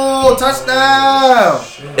pick. Oh, touchdown.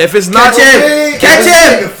 If it's not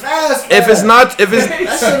Catch him. Fast. If it's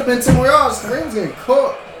That should have been 2 more yards. Kareem's getting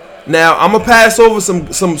cooked. now, I'm gonna pass over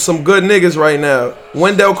some good niggas right now.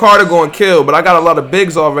 Wendell Carter gonna kill, but I got a lot of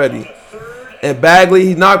bigs already. And Bagley,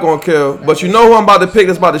 he's not gonna kill. But you know who I'm about to pick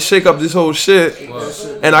that's about to shake up this whole shit.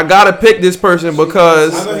 And I gotta pick this person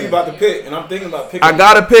because I know he's about to pick, and I'm thinking about picking. I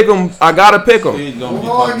gotta pick him. I gotta pick him. He's gonna be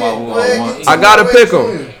talking about who I want. I gotta pick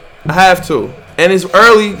him. I have to. And it's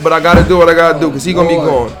early, but I gotta do what I gotta do because he gonna be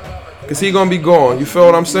gone. Because he gonna be gone. You feel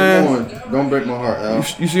what I'm saying? Don't break my heart, Al.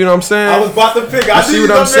 You see what I'm saying? I was about to pick. You see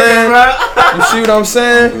what I'm saying? You see what I'm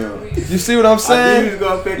saying? You see what I'm saying?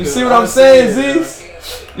 You see what I'm saying, Zeez?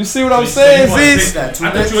 You see what I'm saying, Zeez? I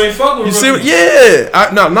thought you ain't fucking with You see what? rookies. Yeah.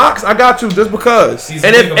 No, Knox, I got you just because. He's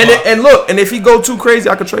And a if nigga and, box. and look, and if he go too crazy,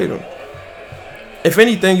 I could trade him. If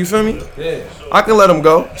anything, you feel me? Yeah. I can let him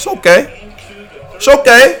go. It's okay. It's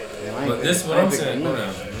okay. But this is what I'm saying. Hold on.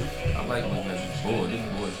 I like looking at this board. This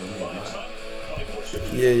board for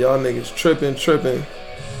me. Yeah, y'all niggas tripping.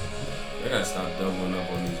 They gotta stop doubling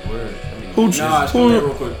up on these words. I mean, Who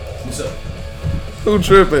real quick. what's up? who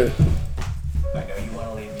tripping? I know you want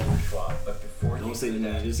to leave me with Schwab, but before Don't you say the do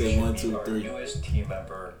name. that, Just say 1, 2, our 3. newest team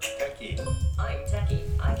member, Becky. I'm Techie.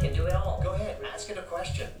 I can do it all. Go ahead, ask it a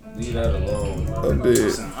question. Leave that alone. I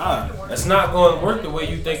did. That's not going to work the way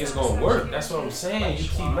you think it's going to work. That's what I'm saying. You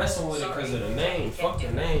keep messing with it because of the name. Fuck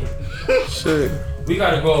the name. Shit. We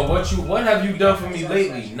got to go. What have you done for me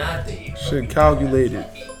lately? Nothing. Shit calculated.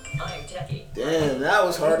 I'm Techie. Damn, that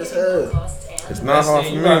was hard as hell. It's not hard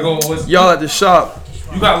for You got to go me. with what's... Y'all at the shop.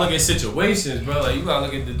 You got to look at situations, bro. Like, you got to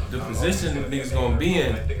look at the position that niggas going to be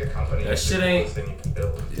in. That shit ain't...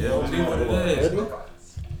 Yeah, don't be what it is.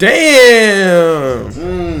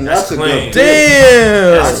 Damn. That's a clean. good.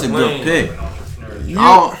 Damn. That's a good pick.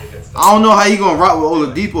 I don't know how you gonna rock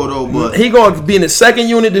with Oladipo though, but He gonna be in the second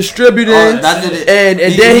unit distributing, that's it. and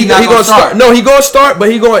then he not gonna start. No, he gonna start, but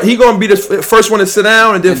he gonna be the first one to sit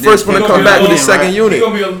down, and then first one to come back with his second He unit.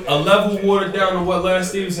 gonna be a level watered down to what Larry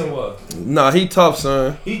Stevenson was. Nah, he tough,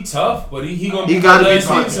 son. He tough, but he gonna be he what gotta Larry be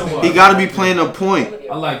Stevenson playing. was. He gotta be playing a point.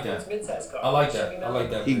 I like that. I like that. I like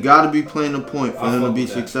that. He gotta be playing a point for I him to fuck be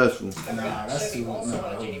with that. successful. Nah, that's too.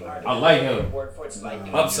 I like him.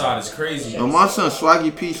 Upside is crazy. Yo, my son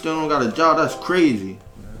Swaggy P still don't got a job. That's crazy.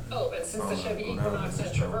 Oh, and since the Chevy Equinox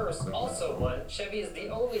and Traverse also won, Chevy is the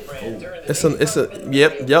only brand during the It's a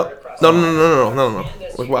yep. No.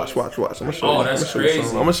 Watch. I'm gonna show you. Oh, that's crazy.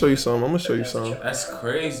 I'm gonna show you some. That's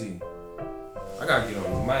crazy. I gotta get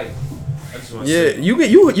on the mic. I just wanna Yeah, say.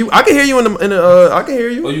 you. I can hear you in the. I can hear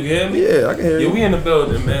you. Oh, you can hear me? Yeah, I can hear Yeah, you. we in the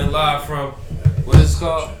building, man. Live from what is it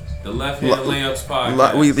called? The Left Hand Layups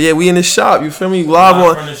podcast. We in the shop. You feel me?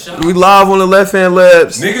 Live from the shop. on the Left Hand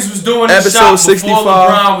Labs. Niggas was doing the Episode shop 65. before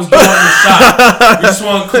LeBron was doing the shop. We just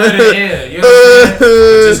want to clear the air. You know what I'm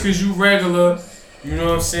saying? Just because you regular, you know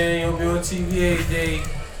what I'm saying? You'll be on TV every day.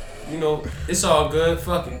 You know, it's all good.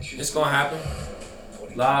 Fuck it. It's going to happen.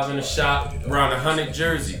 Live in the shop, around 100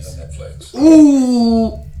 jerseys.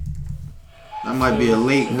 Ooh, that might be a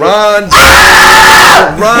late. Ron.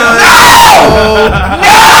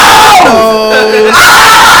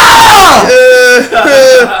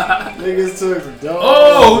 Niggas took dog.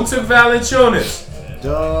 Oh, who took Valanciunas?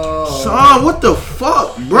 Dog. Son, what the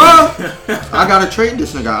fuck, bruh? I gotta trade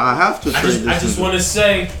this nigga. I have to trade this I just nigga. want to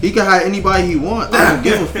say, He can have anybody he want. I don't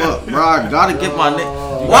give a fuck, bro. I gotta get my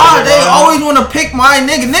nigga. Why they always wanna pick my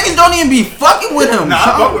nigga? Niggas don't even be fucking with him. Nah, I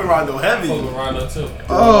son. fuck with Rondo heavy. fuck with Rondo too.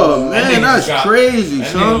 Oh man, nigga that's got- crazy, That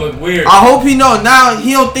nigga son. look weird. I hope he know now.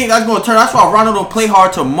 He don't think that's gonna turn. That's why Rondo don't play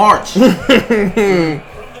hard to March.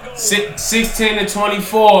 16 to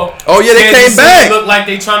 24. Oh, yeah, they Kansas came City back. Look like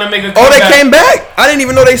they trying to make a Oh, comeback. they came back. I didn't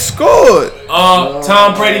even know they scored.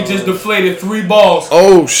 Tom Brady just deflated 3 balls.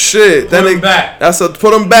 Oh shit! Put him back.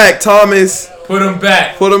 Put him back, Thomas. Put him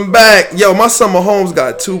back. Put him back. Yo, my son Mahomes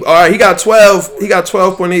got 2. All right, he got 12. He got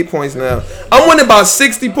 12.8 points now. I'm winning by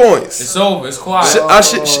 60 points. It's over. It's quiet.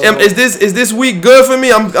 Is this week good for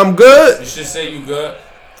me? I'm good. You should say you good.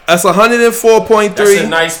 That's 104.3. That's a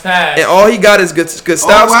nice pass. And all he got is good stops. Oh,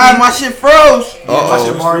 wow, my shit froze.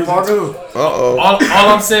 Uh-oh. All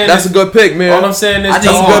I'm saying That's is, a good pick, man. all I'm saying is, I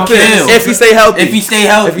think That's a he's good gonna pick. kill. If he stay healthy. If he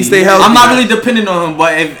stay healthy. I'm not really depending on him,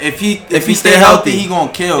 but if he stay healthy, he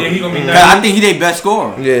gonna kill. Yeah, he gonna be 'Cause nice. I think he their best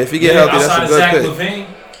scorer. Yeah, if he get healthy, that's a outside of good Zach pick. LaVine.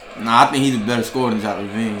 Nah, I think he's a better scorer than Zach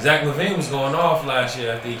LaVine. Zach LaVine was going off last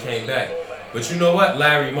year after he came back. But you know what?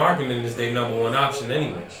 Larry Markkinen is their number 1 option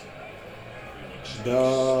anyway.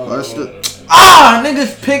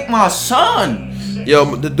 Niggas picked my son. Yo,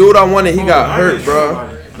 the dude I wanted, he got hurt, bro.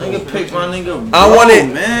 Nigga picked my nigga. I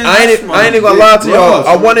wanted. Man, I ain't even gonna lie to y'all.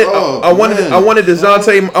 I wanted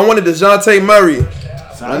DeJounte Murray. I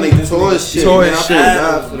nigga tore his shit. Tore man. his I shit. feel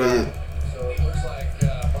bad for that.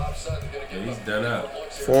 Yeah, he's done up.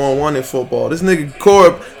 4-on-1 in football. This nigga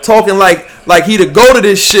Corb talking like he the go to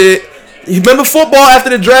this shit. You remember football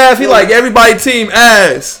after the draft? He like everybody team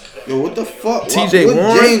ass. Yo, what the fuck? TJ what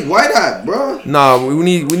Warren? James White at, bro? Nah, we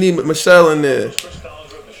need Michelle in there.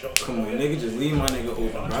 Come on, nigga, just leave my nigga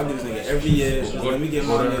open, bro. I do this nigga every year. Just let me get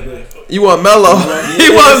my nigga. You want Melo?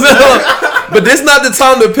 He want Melo. But this not the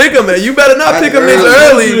time to pick him, man. You better not pick him this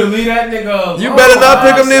early. Leave that nigga alone. You better not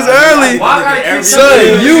pick him this early. Why I gotta keep Son,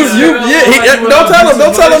 saying this?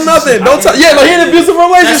 don't tell him nothing. Don't tell. Yeah, no, he in an abusive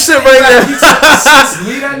relationship right now.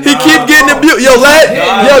 He keep getting abused. Yo,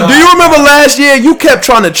 do you remember last year you kept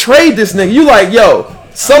trying to trade this nigga? You like, yo,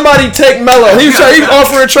 somebody take Melo. He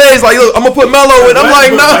offering trades like, look, I'm gonna put Melo in. I'm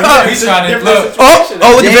like, nah. He's trying to look. Oh,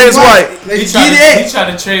 look at James White. He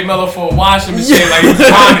tried to trade Melo for a washing machine like he's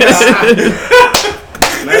honest.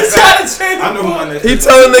 He's trying to trade him. He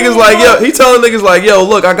telling niggas like, yo,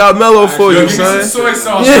 look, I got Melo for you, Give me son. some soy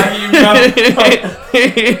sauce. I'll give you Melo.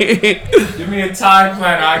 Give me a time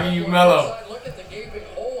planner. I'll give you Melo.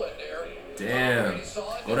 Damn.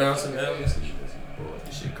 Go down some M's.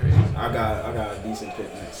 This shit crazy. I got a decent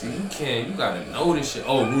pick next. See, you gotta know this shit.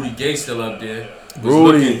 Oh, Rudy Gay still up there.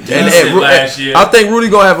 Rudy. Last year. I think Rudy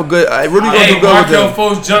gonna have a good. Rudy gonna do good with Markel him.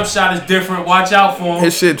 Fultz's jump shot is different. Watch out for him.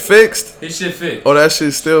 His shit fixed. His shit fixed. Oh, that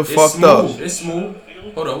shit still fucked up. It's smooth.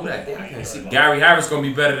 Hold on, who that? I can't see. Gary Harris gonna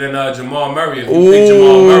be better than Jamal Murray. If you pick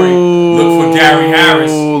Jamal Murray, look for Gary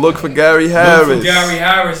Harris. Look for Gary Harris. Look for Gary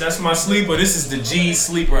Harris. That's my sleeper. This is the G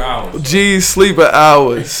sleeper hour. G sleeper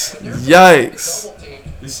hours. Yikes.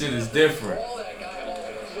 This shit is different.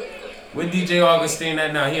 Where DJ Augustine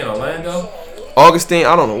at now? He in Orlando? Augustine,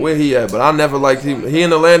 I don't know where he at, but I never liked him. He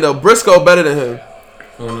in Orlando. Briscoe better than him.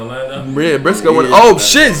 Who in Orlando? Yeah, Briscoe went. Oh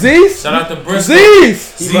shit, Zeez. Shout out to Briscoe.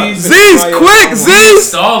 Zeez, quick, Zeez.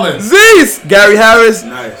 Stalling. Zeez. Gary Harris.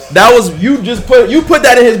 Nice. That was you put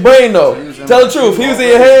that in his brain though. Tell the truth. He was in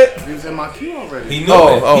your head. He was in my queue already. He knew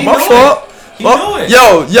it. Oh, He my knew fault. He knew it.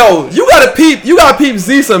 Yo, you gotta peep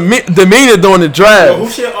Zeez demeanor during the draft.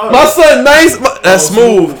 My son nice. That's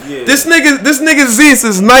smooth. Yeah. This nigga Zeus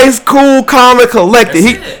is nice, cool, calm, and collected.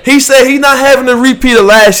 He said he's not having a repeat of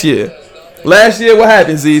last year. Last year, what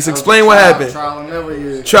happened, Zeus? Explain what happened. Trial and error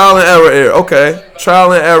year. Trial and error year. Okay.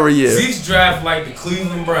 Trial and error year. Zeke's draft like the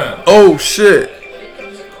Cleveland Browns. Oh shit.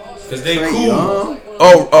 Cause they cool.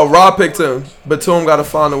 Oh, Rob picked him. Batum got to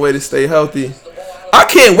find a way to stay healthy. I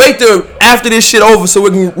can't wait till after this shit over so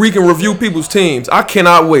we can review people's teams. I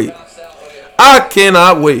cannot wait.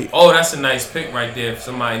 Oh, that's a nice pick right there. If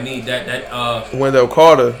somebody need that Wendell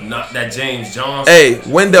Carter. not that James Johnson. Hey,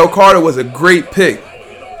 Wendell Carter was a great pick.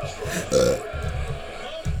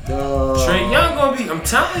 Trey Young gonna be. I'm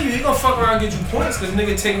telling you, he gonna fuck around and get you points because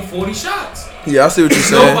nigga taking 40 shots. Yeah, I see what you're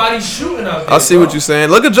saying. Nobody's shooting out there. I see what you're saying.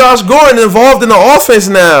 Look at Josh Gordon involved in the offense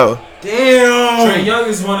now. Damn. Trey Young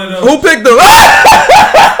is one of them. Who picked him?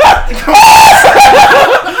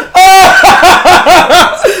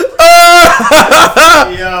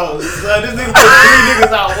 Yo, son, this nigga put 3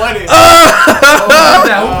 niggas out winning.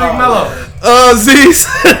 Who picked Melo? Zeus.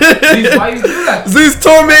 Why you do that? Zeus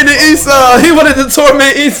tormented Esau. He wanted to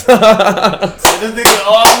torment Esau. This nigga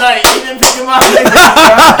all night. He didn't pick him out.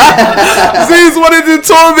 Zeus wanted to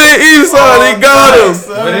torment Esau. They got him.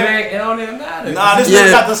 But it don't even matter. Nah, this nigga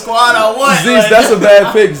got the squad I want. Zeus, that's a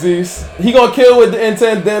bad pick, Zeus. He gonna kill with the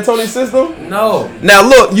D'Antoni system? No. Now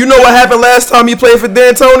look, you know what happened last time he played for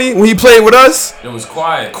D'Antoni when he played with us? It was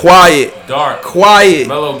quiet. Dark. Quiet.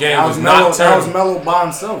 Melo game That was was not Melo. That was turned. Melo by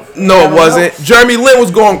himself. No, it wasn't. Jeremy Lin was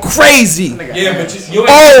going crazy. Yeah, but you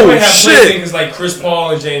Oh, ain't have shit. playmakers like Chris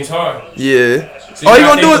Paul and James Harden. Yeah. So All you he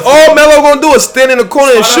got gonna do is niggas- all Melo gonna do is stand in the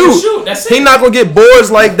corner and Spot on and shoot. shoot. That's it. He not gonna get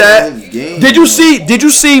boards like that. Did you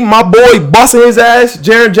see my boy busting his ass,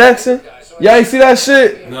 Jaren Jackson. Y'all ain't see that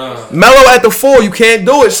shit? Nah. Melo at the 4, you can't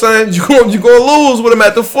do it, son. You gonna lose with him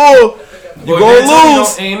at the 4. You gonna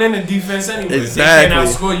lose. Ain't in the defense anyway. Exactly. They can't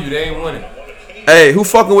outscore you. They ain't winning. Hey, who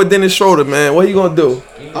fucking with Dennis Schroeder, man? What he gonna do?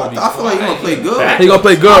 I feel like he gonna play good. He gonna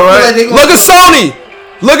play good, right? Like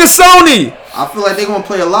Look at Sony. I feel like they gonna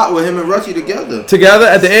play a lot with him and Rusty together. Together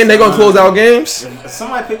at the end, they gonna close out games.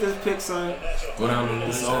 Somebody pick this pick, son. Go down to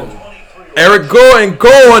this Eric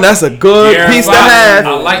Gordon, that's a good piece to have.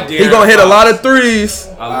 I like De'Aaron He gonna hit a Fox. lot of threes.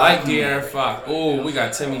 I like De'Aaron Fox. Oh, we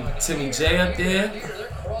got Timmy J up there.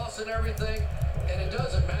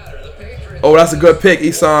 Oh, that's a good pick,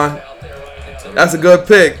 Isan. That's a good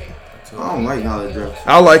pick. I don't like how they draft.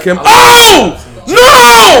 I like him. Oh!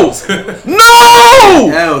 No! No!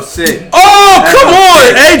 Hell, sick. Oh, come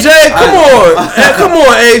on, AJ. Come on. Hey, come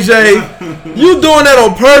on, AJ. You doing that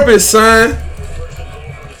on purpose, son.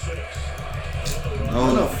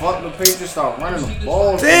 When the fuck the Patriots start running the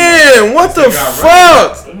ball? Damn, what the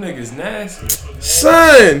fuck? Them niggas nasty.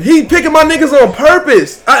 Son, he picking my niggas on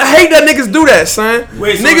purpose. I hate that niggas do that, son.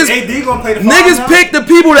 Wait, so niggas, AD gonna play the niggas five pick the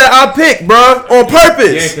people that I pick, bruh, on Yeah,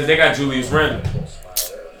 purpose. because they got Julius Randle.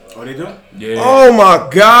 Oh, they do? Yeah. Oh my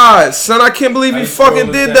God, son, I can't believe you How fucking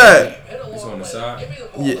scroll did is that. It's on the side.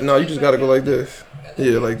 Yeah, no, you just gotta go like this.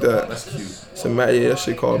 Yeah, like that. That's cute. It's a that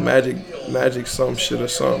shit called magic some shit or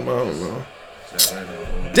something. I don't know.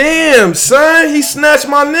 Damn, son, he snatched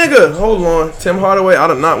my nigga. Hold on, Tim Hardaway. I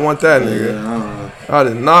did not want that nigga. Yeah, I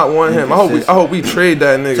did not want him. I hope we trade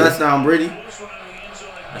that nigga. Touchdown, Brady.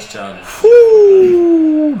 That's childish.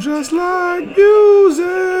 Woo, just like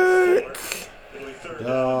music.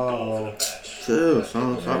 Yo. Chill,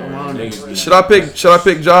 son. Stop reminding me. Should I pick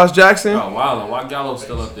Josh Jackson? Oh, wow. Why Gallo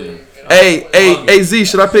still up there? Hey, Z,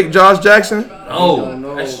 should I pick Josh Jackson?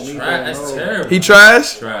 No, that's terrible. He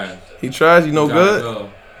trash? Trash. He trash? You no good? Go.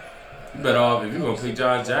 You better off, if you're going to pick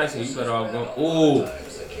Josh Jackson, you better off go. Oh,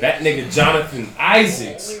 that nigga Jonathan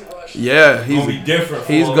Isaacs. Yeah, He's going to be different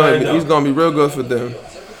for he's Orlando. gonna be real good for them.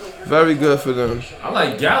 Very good for them. I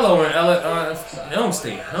like Gallo and they don't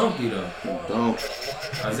stay healthy, though. Don't.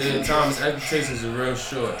 Isaiah Thomas' expectations are real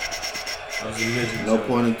short. No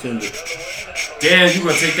point intended. Damn, you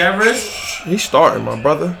going to take that risk? He's starting, my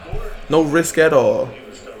brother. No risk at all.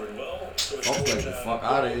 I'll play the fuck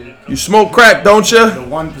out of here. You smoke crack, don't you? The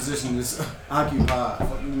one position is occupied.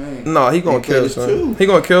 What you mean? No, he gonna kill, played son. two. He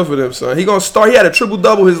gonna kill for them, son. He gonna start. He had a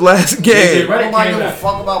triple-double his last game. Nobody give a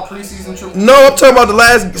fuck about preseason triple. No, I'm talking about the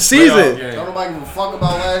last season. Don't nobody give a fuck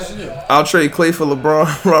about last year. I'll trade Clay for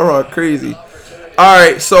LeBron. Rah, crazy. All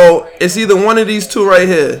right, so it's either one of these two right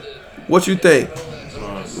here. What you think?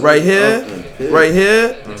 Right here, right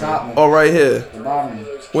here, The top one. or right here? The bottom one.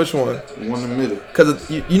 Which one? One in the middle. Because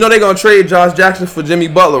you know they're going to trade Josh Jackson for Jimmy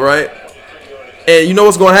Butler, right? And you know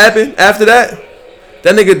what's going to happen after that?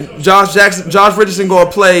 That nigga Josh Richardson going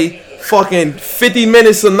to play fucking 50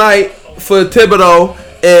 minutes a night for Thibodeau,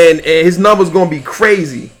 and his number's going to be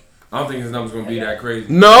crazy. I don't think his number's going to be that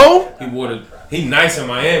crazy. No? He nice in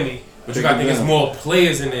Miami, but you got to think there's more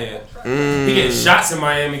players in there. He getting shots in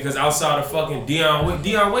Miami because outside of fucking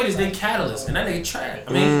Deion Waiters, they catalyst, and that nigga trash.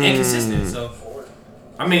 I mean, inconsistent, so...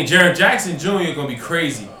 I mean, Jaren Jackson Jr. gonna be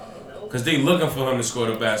crazy because they looking for him to score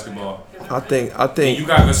the basketball. I think And you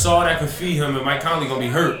got Gasol that can feed him, and Mike Conley gonna be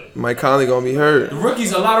hurt. Mike Conley going to be hurt. A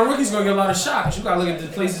lot of rookies gonna get a lot of shots. You gotta look at the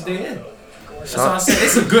places they in. That's all I said.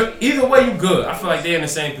 It's a good. Either way, you good. I feel like they're in the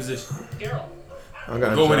same position. I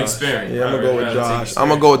got Go with Josh. experience. Yeah, I'm going to go with I'd rather Josh. take I'm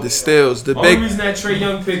going to go with the steals. The Only big. reason that Trae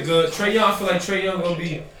Young pick good. Trae Young, I feel like Trae Young gonna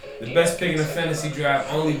be the best pick in the fantasy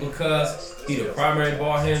draft only because he the primary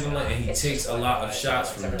ball handler and he takes a lot of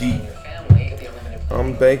shots from deep.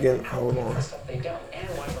 I'm banking. Hold on.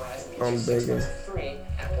 I'm banking.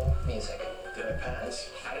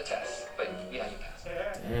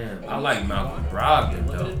 Damn, I like Malcolm Brogdon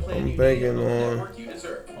though. I'm banking on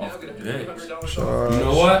Off the bench. Josh. You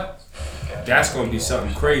know what? That's gonna be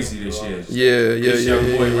something crazy this year. Yeah. This young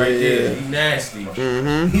boy right there, he nasty.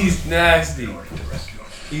 Mm-hmm. He's nasty.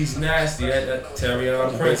 He's nasty. That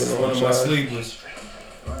Terrion Prince is one of my sleepers.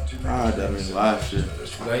 Ah, that nigga last year.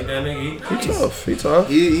 Like that nigga, He tough.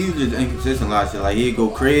 He was just inconsistent last year. Like he'd go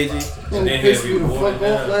crazy, Who then pissed he'll me be the fuck watered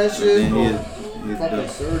off down. last but year? then he'd Fucking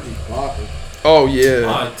Serge Ibaka. Oh, yeah.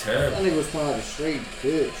 Oh, terrible. That nigga was playing like a straight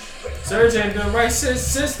bitch. Serge ain't been right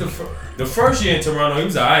since the first year in Toronto. He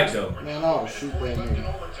was alright though. Man, I would shoot that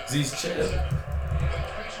nigga. Z's chill.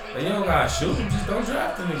 And you don't gotta shoot him, just don't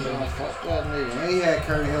draft him Man, again. fuck that nigga. And he had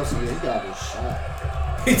Curry Hilson. He got his shot.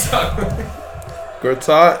 He talking.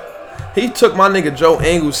 Gertot. He took my nigga Joe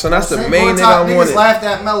Ingles, son. That's the Same main nigga Gortat, I wanted. Niggas laughed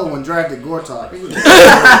at Melo when drafted Gortat.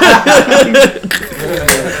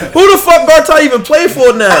 Who the fuck Gortat even play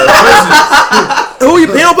for now? He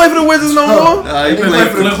don't play for the Wizards no more? He played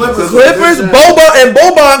for the Clippers?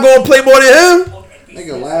 Boban gonna play more than him?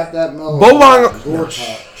 Nigga laughed at Melo. Boban.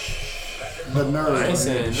 Gortat. The nerve. I ain't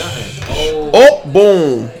saying nothing. Oh,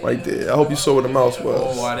 boom. Right there. I hope you saw what the mouse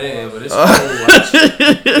was. Oh, I didn't, but it's cool.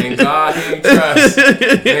 Thank God he ain't trust.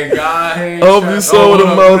 Thank God he ain't I hope trust. you saw what the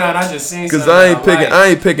mouse. I just seen Cause something I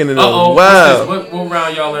ain't picking it up. Uh-oh. Wow. What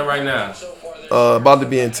round y'all in right now? About to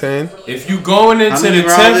be in 10. If you going into the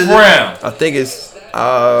rounds 10th is it? round. I think it's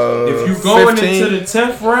If you going 15. into the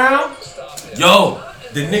 10th round, yo,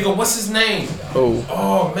 the nigga, what's his name?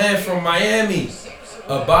 Oh man, from Miami.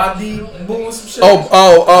 Abadi, boom, some shit. Bam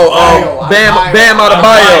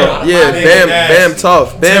Adebayo. Yeah, Bam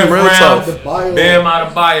tough. Bam real tough. Bam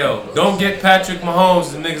Adebayo. Don't get Patrick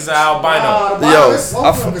Mahomes, the niggas are albino.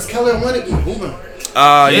 Because Kelly Olynyk be hooping. Yeah,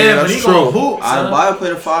 but that's he true. gonna hoop. Adebayo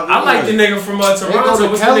played a 5 years. I like the nigga from Toronto. What's the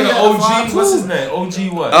Kelly nigga at OG? 5'2". What's his name? OG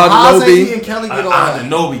what? He and Kelly get on that.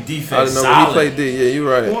 Anunoby defense. I don't know. He solid. played D. Yeah, you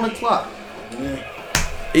right. 1 o'clock.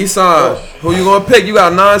 Esan, who you gonna pick? You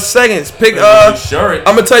got 9 seconds. Pick I'm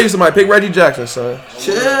gonna tell you somebody. Pick Reggie Jackson, son.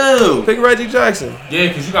 Chill. Pick Reggie Jackson. Yeah,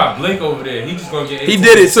 because you got Blake over there. He just gonna get. He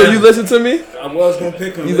did it. So you listen to me. I was gonna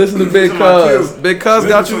pick him. You listen to Big Cuz. Big Cuz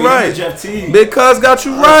got you right. Jeff T. Big Cuz got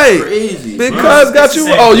you right. Crazy. Big Cuz got you.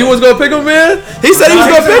 Oh, you was gonna pick him, man? He said he was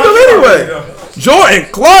gonna pick him anyway. Jordan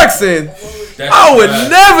Clarkson. I would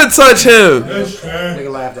never touch him. Nigga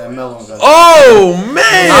laughed at Melo. Oh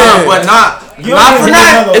man. But not for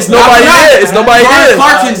that. It's nobody there. It's nobody there.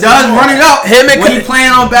 Clarkson does run it up. Him and when he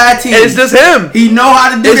playing on bad teams. It's just him. He know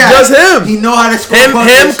how to do It's that. just him. He know how to score.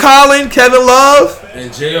 Him, Colin, Kevin Love,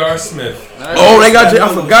 and J.R. Smith. Oh, they got.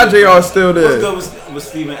 I forgot Jr. still What's there. good with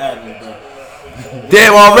Steven Adams, bro?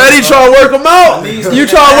 Damn, already trying to work him out. You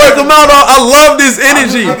trying to work him out? I love this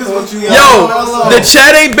energy. Yo, the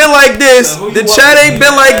chat ain't been like this. The chat ain't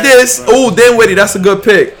been like this. Ooh, Dinwiddie, that's a good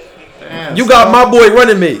pick. You got my boy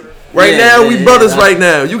running mate. Right now, we brothers right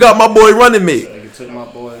now. You got my boy running mate.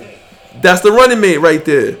 That's the running mate right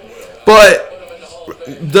there. But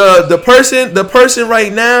the person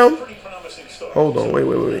right now. Hold on,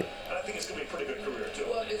 wait.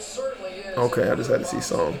 Okay, I just had to see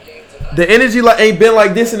something. The energy ain't been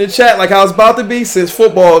like this in the chat like I was about to be since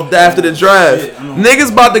football after the draft.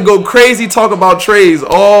 Niggas about to go crazy talk about trades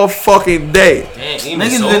all fucking day.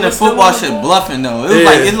 Niggas in the football shit bluffing though. It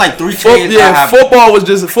was it's like 3 trades. Football was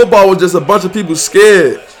just a bunch of people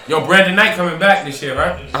scared. Yo, Brandon Knight coming back this year,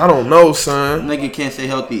 right? I don't know, son. Nigga can't stay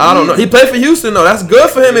healthy. I don't know. He played for Houston though. That's good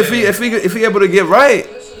for him if he able to get right.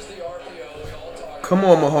 Come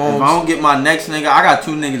on, Mahomes. If I don't get my next nigga, I got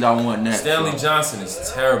 2 niggas I want next. Stanley Johnson is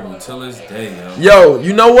terrible till this day, yo. Yo,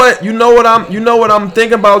 you know what I'm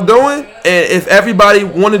thinking about doing? And if everybody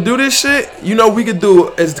want to do this shit, you know we could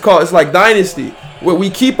do it's like Dynasty, where we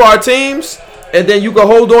keep our teams and then you can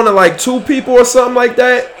hold on to like 2 people or something like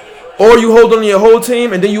that. Or you hold on to your whole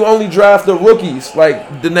team and then you only draft the rookies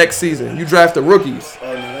like the next season. You draft the rookies.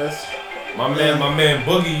 My man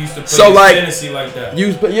Boogie used to play fantasy like that.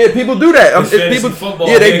 People do that. Football,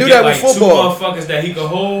 they do that with football. 2 motherfuckers that he could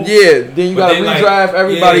hold. Yeah, then you gotta redraft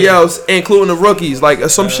everybody else, including the rookies, like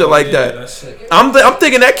some shit like that. I'm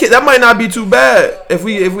thinking that might not be too bad if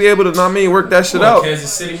we able to, work that shit out. Kansas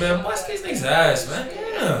City, man, bust these niggas ass, man.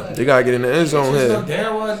 Damn. They gotta get in the end zone here. No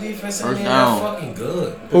damn well defense ain't that fucking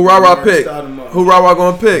good. Who Rah pick? Who Rah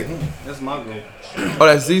gonna pick? That's my goal. Oh,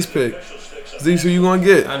 that's Z's pick. Z's, who you gonna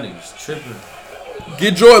get? That nigga's tripping.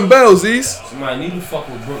 Get Jordan Bell, Z's. Somebody need to fuck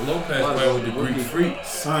with Brook Lopez playing with the Greek Freak.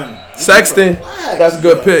 Son. Sexton. That's a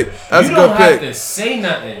good pick. That's a good pick. You don't have to say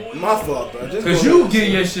nothing. My fault, bro. Cause you give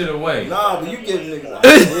your shit away. Nah, but you give niggas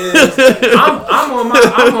ideas.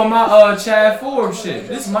 I'm on my Chad Forbes shit.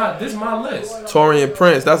 This my list. Torian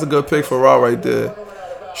Prince. That's a good pick for Raw right there.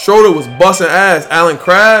 Schroeder was busting ass. Alan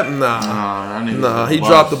Crabb? Nah. He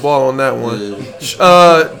dropped the ball on that one.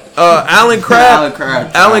 Alan Crabb.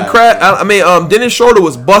 Dennis Schroeder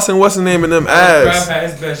was busting what's the name of them ass. Crabb had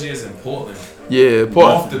his best years in Portland. Yeah, Portland.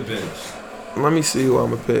 Off the bench. Let me see who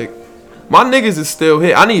I'm gonna pick. My niggas is still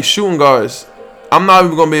here. I need shooting guards. I'm not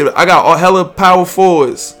even gonna be able to, I got all hella power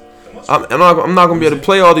forwards. I'm not gonna be able to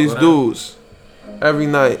play all these dudes every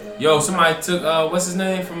night. Yo, somebody took what's his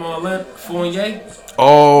name from Fournier?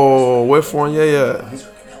 Oh, where Fournier at?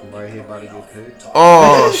 Right here about to get picked.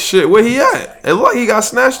 Oh shit, where he at? It look like he got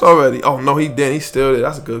snatched already. Oh no, he didn't. He's still there.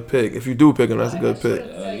 That's a good pick. If you do pick him, that's a good pick.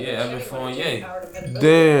 Yeah, Evan Fournier.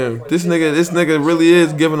 Damn, this nigga really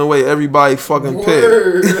is giving away every fucking pick.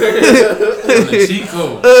 the cheat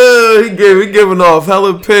code. He giving off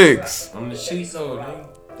hella picks. I'm the cheat code, man.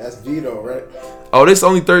 That's Vito, right? Oh, this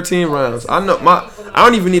only 13 rounds. I know I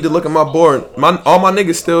don't even need to look at my board. All my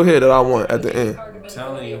niggas still here that I want at the end. I'm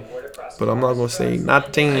telling you. But I'm not gonna say I ain't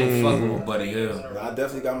nothing. fucking with Buddy Hill. I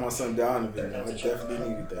definitely got my son down a bit. I definitely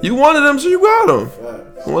needed that. You wanted him, so you got him.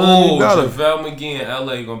 Fact. You wanted him, you got him. JaVale McGee in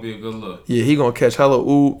LA gonna be a good look. Yeah, he gonna catch hella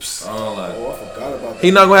oops. I don't like it. Oh, I forgot about that.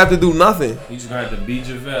 He not gonna have to do nothing. He's just gonna have to beat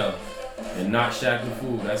JaVale and not Shaq the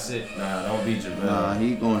Fool. That's it. Nah, don't beat JaVale. Nah,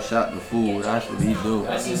 he gonna shot the fool. That's what he do.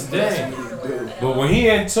 That's his thing. But when he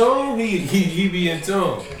in tune, he be in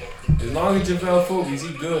tune. As long as JaVale focus,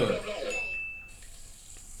 he good.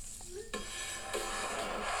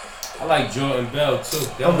 I like Jordan Bell too.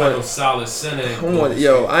 They don't have no solid center.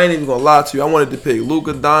 I ain't even gonna lie to you. I wanted to pick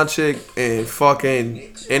Luka Doncic and fucking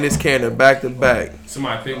Enes Kanter back to back.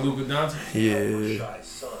 Somebody pick Luka Doncic? Yeah.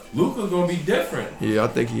 Luka gonna be different. Yeah, I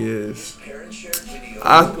think he is.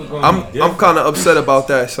 I'm kind of upset about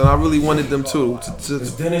that, son. I really wanted them to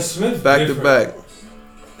Dennis Smith back different. to back.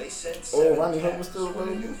 Oh, Rodney Hood was still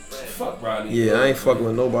available? Fuck Rodney. Yeah, I ain't fucking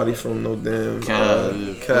with nobody from no damn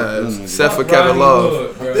Cavs. Cavs. Except for Fuck Kevin Rodney Love.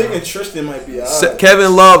 Hood, bro. I'm thinking Tristan might be alright.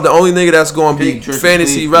 Kevin Love, the only nigga that's gonna be Pick Tristan,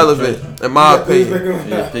 fantasy please, relevant, in my opinion.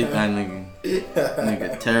 Yeah, pick that nigga.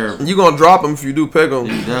 Nigga terrible. You gonna drop him if you do pick him.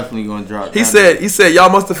 You definitely gonna drop. He that said y'all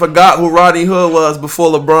must have forgot who Rodney Hood was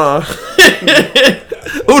before LeBron.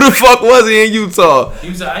 Who the fuck was he in Utah? He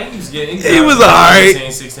was alright. He was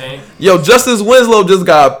alright. 16. Yo, Justice Winslow just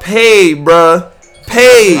got paid, bruh.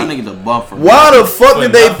 Paid. That nigga the bumper. Why the fuck For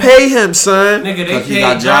did they nothing. pay him, son? Nigga, they Because he paid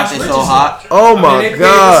got Josh drafted Richardson. so hot. Oh I my mean, they paid,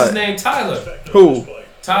 god. what's his name? Tyler. Who?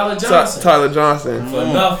 Tyler Johnson. Tyler Johnson. For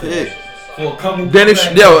nothing. Pick. For a couple. Dennis,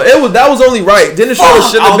 back- yo, that was only right. Dennis Schroeder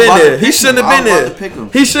shouldn't have been there. He shouldn't have been I was about to pick there.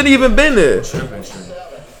 him. He shouldn't even been there. Tripping.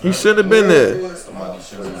 He shouldn't have been there. Somebody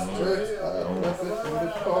should have known.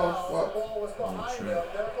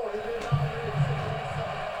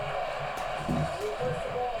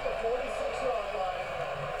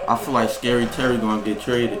 I feel like Scary Terry gonna get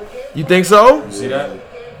traded. You think so? You see that?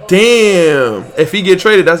 Damn. If he get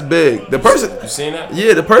traded, that's big. The person, You seen that?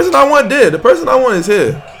 yeah, the person I want did. The person I want is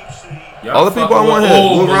here. Y'all All the people I fucking want with- here.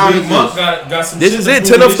 Oh, What round Big is Monk this? got some This shit is to it. prove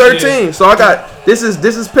 10 of this year. 13. So I got this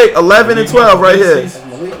is pick 11 and 12 right here.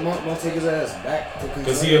 Malik Monk gonna take his ass back to Kentucky.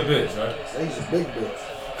 Cause he a bitch, right? He's a big bitch.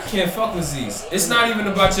 I can't fuck with Zeke. It's not even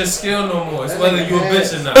about your skill no more. It's whether you a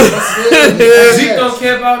bitch or not. Zeke Zeke don't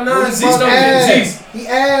care about none. Zeke don't get Zeke. He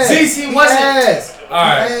ass. Zeke, he wasn't. Ass.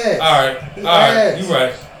 Alright, He ass. alright, He alright. ass. You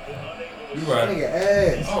right. You right. Nigga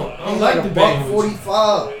ass. I don't He's like like the a bang. buck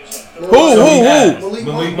 45. Who?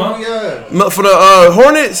 Malik Monk. Yeah. For the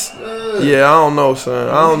Hornets? Yeah, I don't know, son.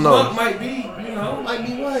 I don't know. Monk might be, you know. Might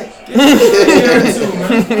be what? Get there too,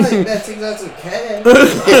 man. Like that takes out to cash.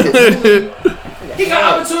 He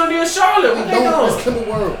got opportunity in Charlotte. What they It's doing?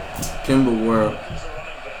 Kimber World. Kimber World.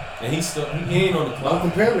 And he ain't on the I'm clock.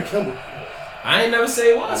 comparing to Kimber. I ain't never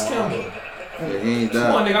say it was Campbell. Yeah, he ain't Come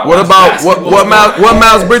on, that. nigga. I What watch about basketball, what man.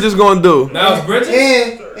 Miles Bridges gonna do? Miles Bridges?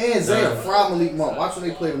 And Zay fry Malik Monk. Watch when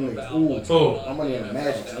they play them niggas. Ooh. Who? My money on the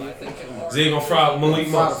Magic. Nigga. Zay gonna fry Malik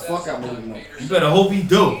Fry the Monk. fuck out Malik Monk. You better hope he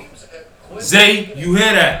do. Zay, you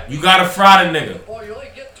hear that? You gotta fry the nigga.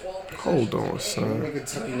 Hold on, son.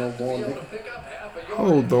 Nigga Tucky no ball, nigga.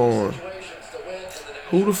 Hold on.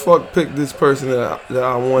 Who the fuck picked this person that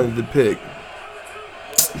I wanted to pick?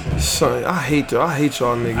 Son, I hate y'all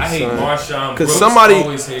niggas, I hate son. Marshawn Cause Brooks. somebody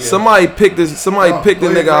Always hate him. picked this. Somebody picked the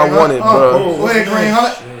Go ahead, nigga I Green wanted, Hunt. bro. Go ahead, Green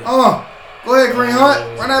Hunt. Go ahead, Green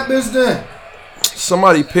Hunt. Run that bitch then.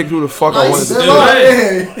 Somebody picked who the fuck I wanted to still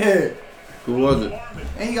pick. Yeah. Who was it?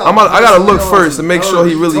 I gotta look first to make sure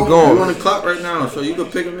he really You on gone. the clock right now, so you can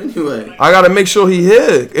pick him anyway. I gotta make sure he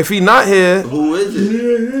here. If he not here, Who is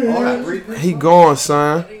it? he gone,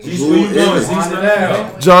 son. He's where you going? He's not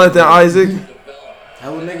there. Jonathan Isaac,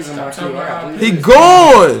 Hell niggas in my crew. I got he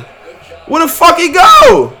gone. Where the fuck he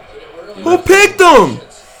go? Who picked him?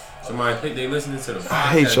 Somebody think they listening to the podcast. I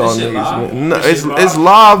hate y'all This shit niggas, live? man. No, This shit it's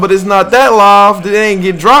live, but it's not that live. It ain't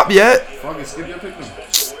get dropped yet. Fucking skip your pick them.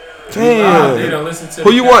 They Damn. don't listen to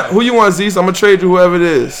Who the you want? Who you want, Zeus? I'm gonna trade you whoever it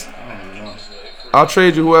is. I'll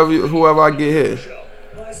trade you whoever I get here.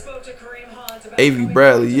 Avery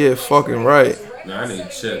Bradley, yeah, fucking right. Nah, I need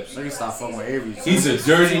chips. Niggas stop fucking with Avery. He's a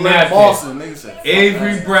dirty She left napkin. Boston. Nigga said, fuck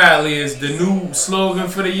Avery that. Bradley is the new slogan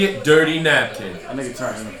for the year. Dirty napkin. That nigga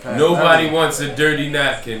turned in the past. Nobody wants a dirty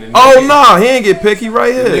napkin. And Oh nigga- nah, he ain't get picked. He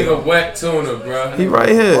right The here. nigga wet tuna, bro. He right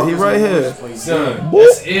here. He right here. Son,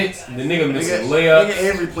 that's it. The nigga missing Nigga layup.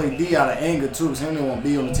 Avery played D out of anger too, cause he didn't want to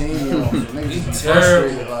be on the team. You know, so niggas He just terrible.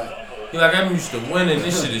 frustrated. Like, He like, I'm used to winning.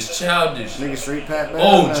 This shit is childish. Nigga street pat back.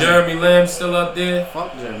 Oh, Jeremy Lamb still up there?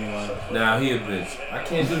 Fuck Jeremy Lamb. Nah, he a bitch. I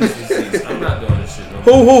can't do this disease. I'm not doing this shit no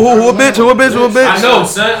more. Who a bitch? Who a bitch? I know,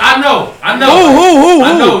 son. I know. Who?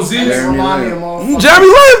 I know, Z. Jeremy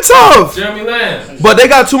Lamb tough. Jeremy Lamb. But they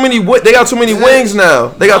got too many wings now.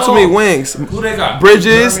 They got too many wings. Who they got?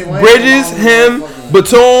 Bridges, him,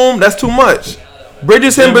 Batum. That's too much.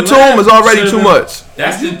 Bridges, him, Batum is already too much.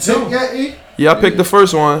 That's the two. Yeah, I picked the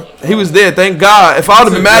first one. He was there. Thank God. If I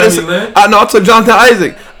would have been mad as I took Jonathan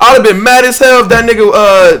Isaac. I'd have been mad as hell if that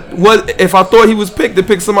nigga if I thought he was picked to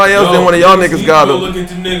pick somebody else, then one of y'all niggas got him. Look at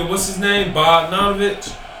the nigga. What's his name?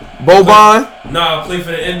 Bogdanovich. Boban? Nah, played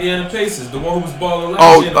for the Indiana Pacers. The one who was balling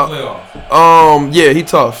last year in the playoffs. Yeah, he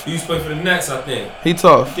tough. He used to play for the Nets, I think. He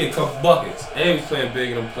tough. He get a couple buckets. And he was playing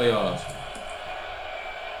big in them playoffs.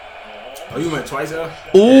 Oh, you went twice, though?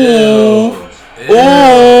 Ooh. Yeah.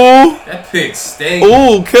 Ooh. That pick stinks.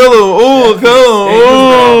 Ooh, kill him. Ooh, kill him.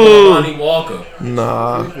 Ooh. Lonnie Walker.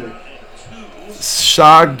 Nah.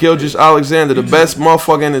 Shai Gilgeous-Alexander, the best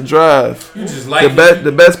motherfucker in the draft. You just like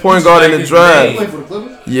the best point guard in the draft.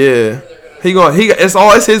 Yeah.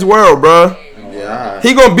 It's his world, bro. Yeah.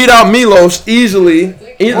 He gonna beat out Milos easily.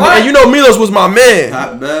 And you know Milos was my man.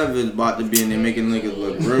 Pat Bev is about to be in there making niggas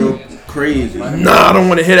look real crazy. Nah, I don't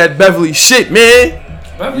want to hear that Beverly shit, man.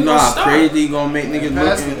 You know how crazy he gonna make niggas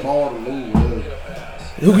look?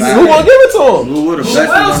 Who gonna give it to him? Lou Wood, the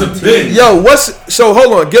best. Yo,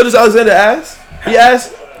 hold on. Gilgeous-Alexander asked? He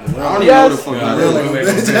asked? I don't even know the fuck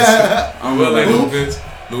I'm Will like Lou bitch.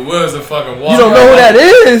 Lou Wood's a fucking walker. You don't know who that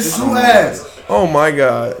is? Who asked? Oh my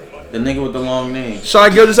god. The nigga with the long name. Shai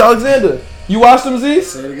Gilgeous-Alexander. You watched him, Z?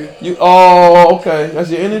 Say it again. Okay. That's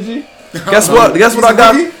your energy? Guess what I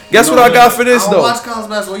got? Guess what I got for this though? Watch college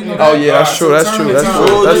basketball, you know Oh yeah, that's true. He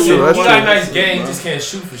got nice game, just can't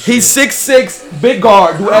shoot for shit. He's 6'6", big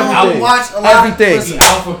guard, do everything. Everything.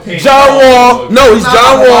 Alpha John Wall. No, he's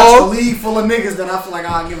John Wall. A league full of niggas that I feel like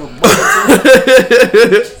I'll give a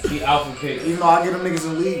bucket to. He alpha pick. Even though I give them niggas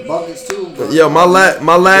in league buckets too. But Yo, my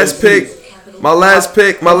last two picks.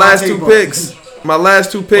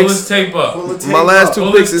 Pull his tape up. My last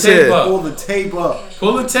two picks is here. Pull the tape up.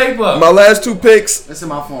 Pull the tape up. My last two picks. That's in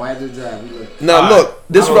my phone. I did drive. Now look,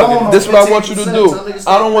 this is what I want you to do.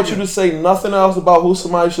 I don't want you to say nothing else about who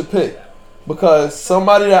somebody should pick, because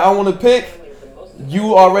somebody that I want to pick,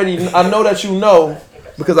 I know that you know,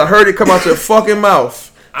 because I heard it come out your fucking mouth.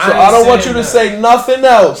 So I don't want you to say nothing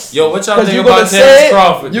else. Yo, what y'all think about Terrence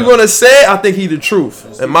Crawford? You're gonna say, I think he the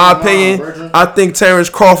truth. In my opinion, I think Terrence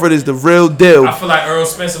Crawford is the real deal. I feel like Earl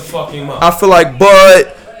Spencer fucked him up. I feel like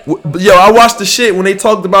Bud. Yo, I watched the shit when they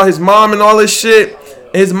talked about his mom and all this shit.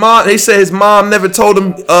 His mom, they said his mom never told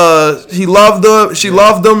him he loved her, she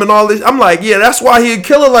loved him and all this. I'm like, yeah, that's why he'd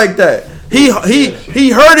kill her like that. He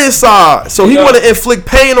hurt his side, so he want to inflict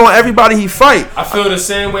pain on everybody he fight. I feel the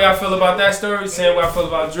same way I feel about that story, same way I feel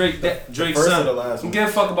about Drake's son. I don't give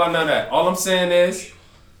a fuck about none of that. All I'm saying is,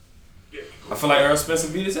 I feel like Earl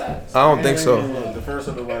Spencer beat his ass. I don't think so. The first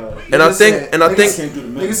of the And I think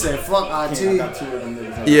niggas said fuck IT.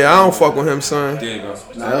 Yeah, I don't fuck with him, son. There you go.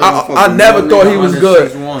 I never thought he was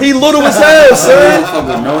good. He little as hell,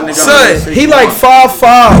 son. Son, he like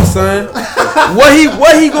 5'5", son.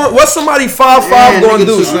 What somebody 5'5" gonna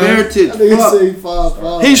do,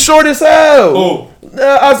 son? He's short as hell.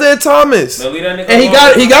 Isaiah Thomas. And he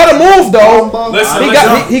got to move though.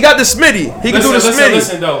 He got the Smitty. He can do the Smitty.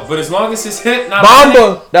 Listen though, but as long as his hit not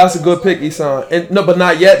Bamba, that's a good pick, Eson. But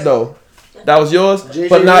not yet though. That was yours,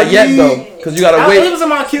 but not yet though, because you gotta wait.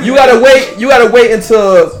 You gotta wait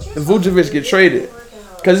until Vucevic get traded,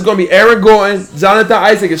 because it's gonna be Aaron Gordon. Jonathan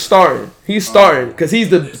Isaac is starting. He's starting because he's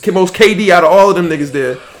the most KD out of all of them niggas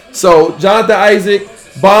there. So Jonathan Isaac,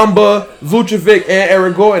 Bamba, Vucevic, and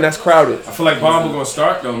Aaron Gordon. That's crowded. I feel like Bamba gonna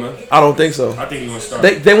start though, man. I don't think so. I think he's gonna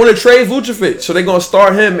start. They want to trade Vucevic, so they're gonna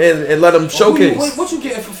start him and let him showcase. What you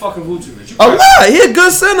getting for fucking Vucevic? A lot. He a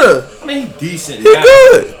good center. I mean, he decent. He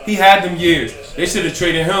good. He had them years. They should have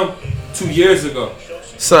traded him 2 years ago.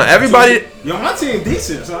 Son, everybody. Yo, my team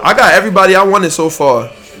decent, son. I got everybody I wanted so far.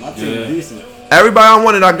 My team decent. Everybody I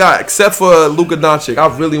wanted, I got, except for Luka Doncic. I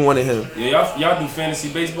really wanted him. Yeah, y'all do fantasy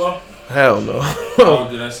baseball? Hell no. I don't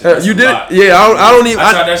do that shit. You did it? Yeah, I don't even.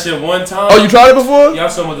 I tried that shit one time. Oh, you tried it before? Y'all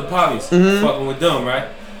some of the poppies. Fucking with them, right?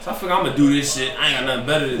 So I figure I'm gonna do this shit. I ain't got nothing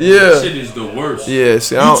better to do. Yeah. This shit is the worst. Yeah,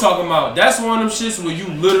 see, You talking about? That's one of them shits where you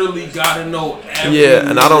literally gotta know every. Yeah,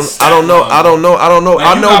 and I don't know. Like, I you know.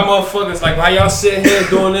 got motherfuckers like, why y'all sitting here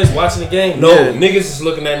doing this, watching the game? No, Yeah. niggas is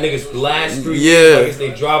looking at niggas last 3 Yeah. years like it's they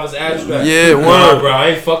driver's abstract. Yeah, nah, word. bro, I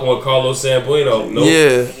ain't fucking with Carlos Sambueno. Nope.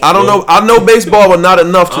 Yeah, I don't know. I know baseball, but not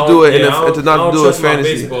enough to do it, Yeah, and to not do it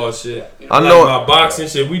fantasy. Baseball shit. I Like know. my boxing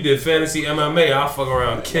shit. We did fantasy MMA. I fuck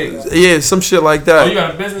around kicks. Yeah, some shit like Oh, that. you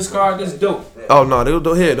got a business card? That's dope. Oh no,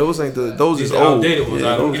 those ain't those These is the old. outdated ones.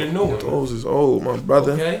 I don't those, get a new one. those is old, my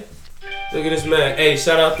brother. Okay. Look at this man. Hey,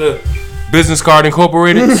 shout out to Business Card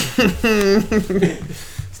Incorporated.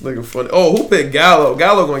 It's looking funny. Oh, who picked Gallo?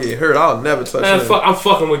 Gallo gonna get hurt. I'll never touch Man, him. I'm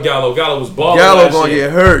fucking with Gallo. Gallo was balling. Gallo last gonna year.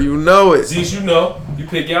 get hurt. You know it. Zeus, you know. You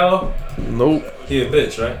pick Gallo? Nope. He a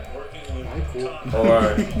bitch, right?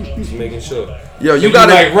 Alright. Just making sure. Yo, So you got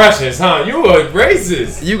like Russians, huh? You a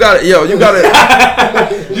racist. You got it. Yo, you got it.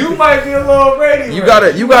 You might be a little Brady. You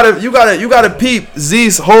gotta peep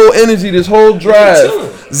Z's whole energy this whole drive.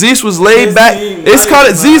 Zeus was laid back. It's kind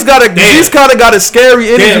of Z's got a scary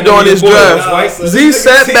energy during this drive. Z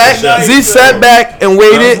sat back and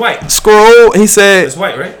waited. Scroll. He said, It's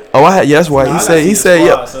white, right? "Oh, I had that's white." He said,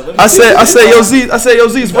 "Yeah." I said, "Yo,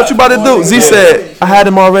 Z, what you about to do?" Z said, "I had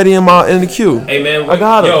him already in the queue." Hey man, I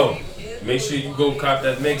got him. Yo, make sure you go cop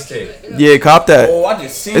that mixtape. Yeah, cop that. Oh, I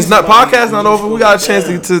just seen It's not podcast not over. We got a chance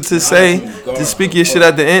to speak your shit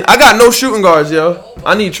at the end. I got no shooting guards, yo.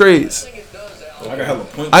 I need trades. I got hella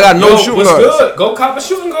points. I got no Yo, shooting what's guards. good? Go cop a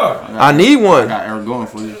shooting guard. I need I one. got Eric going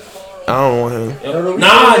for you. I don't want him.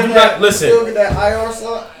 Nah, you got listen. Still get that IR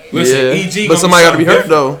slot? Listen, Yeah, EG but gonna somebody got to be something hurt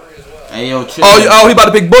though. Hey yo, chill. Oh, he about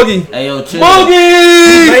to pick Boogie. Hey yo, chill.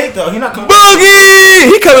 Boogie, Late though. He not coming.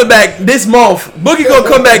 Boogie. He coming back this month. Boogie gonna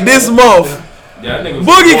come back this month. Yeah, that nigga was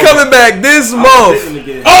Boogie balling. coming back this month.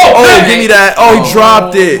 Oh, give me that. Oh, he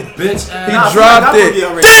dropped it. Bitch He ass. dropped Boogie it.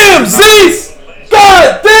 already. Damn, Zeus!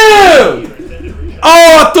 God damn!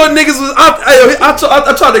 Oh, I thought niggas was.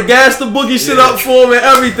 I tried to gas the Boogie shit up for him and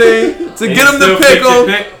everything to And get he him to still pick picked your him.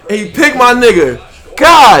 pick? And he picked my nigga.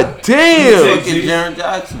 God damn! Look at Jaren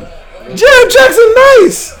Jackson. Jared Jackson,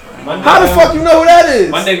 nice. How the fuck you know who that is?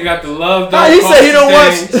 My nigga got the love. He said he don't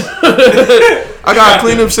watch. things. I gotta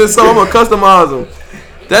clean them shit, so I'm gonna customize them.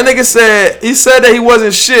 That nigga said that he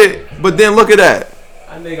wasn't shit, but then look at that.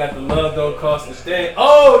 That nigga got the love don't cost a thing.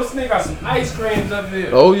 Oh, this nigga got some ice creams up here.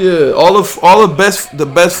 Oh yeah, all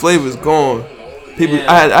the best flavors gone. People,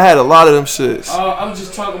 Yeah. I had a lot of them shits. I'm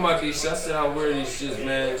just talking about these shit. I said I wear these shits,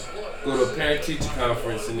 man. Go to a parent-teacher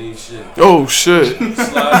conference and these shit. Oh shit.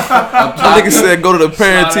 That nigga said go to the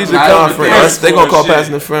parent-teacher Slide up conference. the They gonna call shit. pass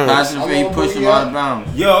interference. Passive he pushed him out of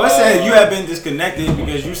bounds. Yo, it said you have been disconnected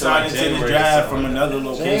because you signed into the January drive something. from another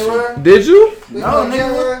location. January? Did you? No,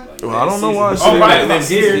 nigga. Well, I don't know why. I Oh, said right, that. and then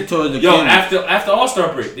here. He told the Yo, kid. after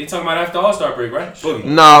All-Star break. They talking about after All-Star break, right? Boogie.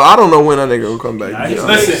 Nah, I don't know when that nigga will come back. Nah, he's Yeah.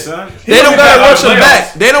 Listen. listen, son. They don't gotta rush him playoffs.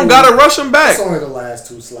 back. They don't gotta rush him back. It's only the last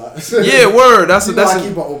two slots. Yeah, word. That's You know I a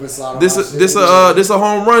keep an open slot on this my a shit. this a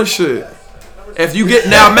home run shit. If you get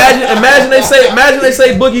now, imagine they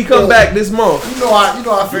say Boogie come back this month. You know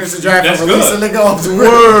I finished the draft That's and releasing good. nigga off the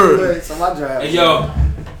Word. So my draft. Hey, yo.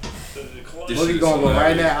 This Boogie shit gonna go is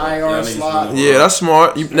right in that hilarious. IR Y'all niggas slot. really- Yeah, that's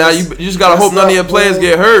smart. You just gotta hope none of your players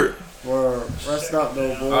get hurt. Word. Rest up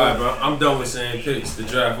though, boy. Alright, bro. I'm done with saying picks. The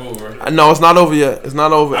draft over. No, it's not over yet. It's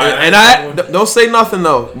not over. Alright, And don't say nothing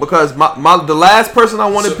though, because the last person I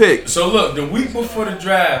want to pick. So look, the week before the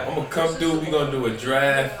draft, I'm gonna come through. We gonna do a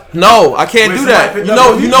draft. No, I can't Wait, do somebody that. picked You up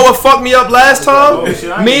know Boogie? what fucked me up last time? Oh, shit,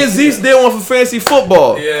 I Me didn't and see Zeus did one for fantasy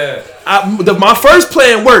football. Yeah. My first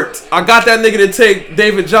plan worked. I got that nigga to take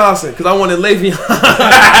David Johnson because I wanted Le'Veon.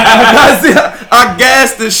 I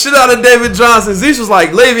gassed the shit out of David Johnson. Zeus was like,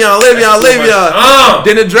 Le'Veon.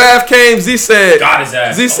 Then the draft came. Z said, Got his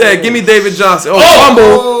ass. Z said, give me David Johnson. Oh,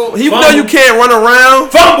 Fumble. He know you can't run around.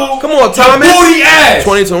 Fumble. Come on, Thomas. Booty ass.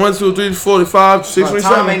 20 to 1, 2, 3, 45, 6, Tom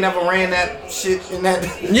 27. ain't never ran that shit in that.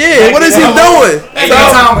 Yeah, what is he doing? Hey,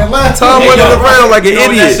 Tom and left. Tom running around like an You know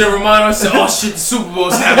what that idiot. shit remind us? Oh shit, the Super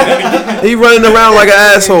Bowl's happening. He running around like an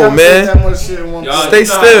asshole, man. That much shit in one Y'all, Stay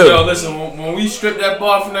still. Yo, listen, when we stripped that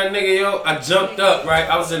ball from that nigga, yo, I jumped up, right?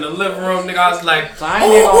 I was in the living room, nigga. I was like, So I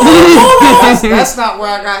ain't even gonna that's not where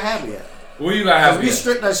I got happy at. where you got Cause happy we at?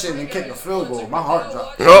 stripped that shit and kicked a field goal. My heart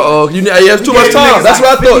dropped. Uh-oh. It's too much time. That's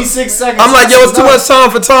what I thought. 56 seconds. I'm like, yo, it's too much time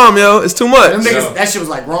for Tom, yo. It's too much. Them niggas, that shit was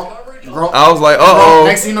like, grump. I was like, uh-oh.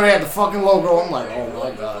 Next thing you know, they had the fucking logo. I'm like, oh my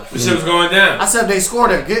my God. The shit was going down. I said they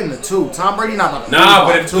scored, they're getting the 2. Tom Brady not about to Nah,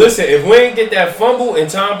 but listen, if we ain't get that fumble and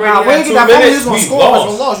Tom Brady we had ain't 2 get that fumble, minutes, he's gonna we score. He's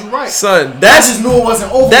gonna lost. lose. You right. Son, I that's just knew it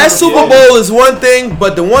wasn't over. that Super Bowl is one thing,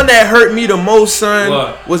 but the one that hurt me the most, son,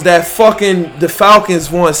 What? was that fucking the Falcons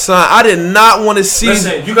one, son. I did not want to see.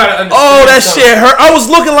 Listen, you gotta understand. Oh, that something. shit hurt. I was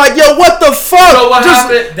looking like, yo, what the fuck? You know what Just-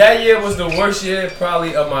 happened? That year was the worst year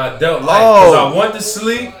probably of my adult life. Oh. Because I went to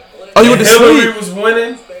sleep. Oh, you and went to Hillary sleep? was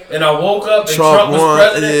winning. And I woke up and Trump Trump was won,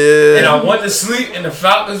 president. yeah. And I went to sleep and the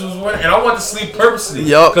Falcons was winning. And I went to sleep purposely.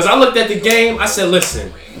 Yup. Because I looked at the game. I said,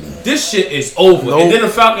 listen, this shit is over. Nope. And then the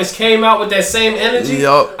Falcons came out with that same energy.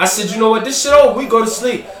 Yup. I said, you know what? This shit over. We go to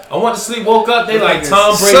sleep. I went to sleep, woke up. They like,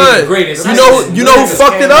 Tom Brady Son, the greatest. you I know said, who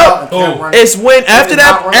fucked it up? It's when after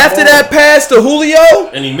that pass to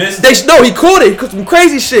Julio, and he missed they he caught it, some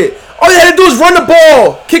crazy shit. All you had to do is run the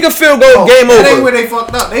ball, kick a field goal, game That ain't over. where they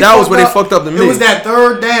fucked up. That was where they fucked up to me. It was that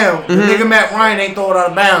 3rd down. The nigga Matt Ryan ain't throw it out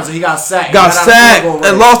of bounds, and he got sacked. Got sacked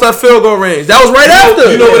and lost that field goal range. That was right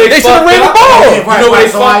after. You know where they should have fucked ran the up? ball. You know where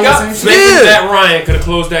they so fucked I up? ain't Maybe Yeah. Matt Ryan could have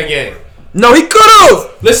closed that game. No, he could have.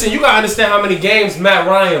 Listen, you gotta understand how many games Matt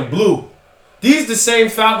Ryan blew. These the same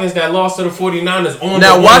Falcons that lost to the 49ers on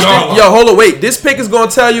Now the watch 1 yard it. line. Yo, hold on, wait. This pick is gonna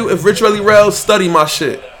tell you if Rich Relly Rel study my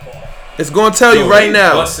shit. It's gonna tell you right they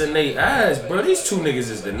now. Busting they ass, bro. These 2 niggas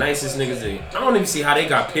is the nicest niggas. I don't even see how they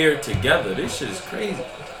got paired together. This shit is crazy.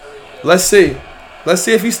 Let's see. Let's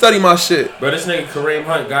see if he study my shit. Bro, this nigga Kareem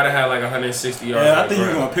Hunt gotta have like 160 yards. Yeah, on I the think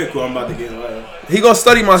you're ground. gonna pick who I'm about to get. Right. He gonna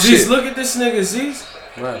study my Zeez, shit. look at this nigga, Zeez.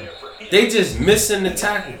 Right. They just missing the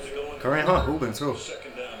tackle. Kareem Hunt, hooping too.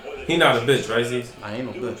 He not a bitch, right, Zeez? I ain't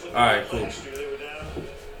no bitch. Alright, cool.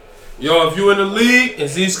 Yo, if you in the league and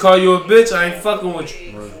Zeez call you a bitch, I ain't fucking with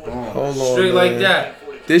you. Hold on, Straight like man. that.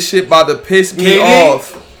 This shit about to piss me KD?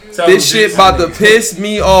 off. Tell This him, shit Zeez. about to piss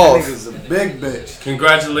me That off. nigga's a big bitch.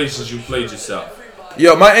 Congratulations, you played yourself.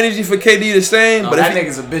 Yo, my energy for KD the same, but that if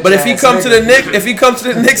nigga's a bitch. but if he come to the Knicks,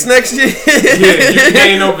 next year,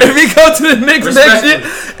 ain't no bitch. if he come to the Knicks next year,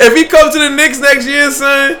 Respectfully. if he come to the Knicks next year,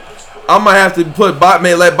 son, I might have to let Listen,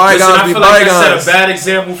 bygones I be feel like I bygones. set a bad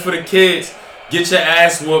example for the kids. Get your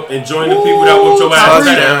ass whooped and join the people that whooped your ass.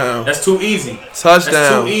 Touchdown. That's too easy. Touchdown.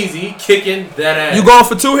 That's too easy. He kicking that ass. You going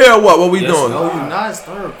for 2 here or what? What we Yes, doing? No, you not. It's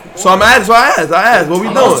 3rd. So I asked. What we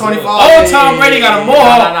I know it's doing? 25. Oh, Tom Brady got a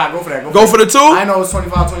mohawk. Nah, go for that. Go for the 2? I know it's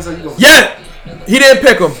 25, 20, so you go for Yeah. He didn't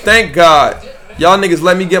pick him. Thank God. Y'all niggas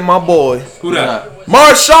let me get my boy. Who that?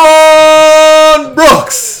 Marshawn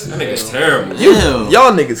Brooks. That nigga's terrible.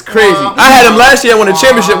 Y'all niggas crazy. I had him last year. I won a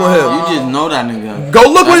championship with him. You just know that nigga. Go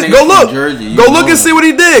look That what. nigga Go from look. Jersey, you Go know look and him. see what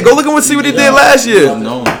he did. Go look and see what he did last year.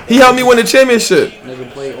 No. He helped me win the championship. Nigga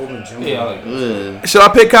play Open Junior. Yeah, I like Ugh. Should I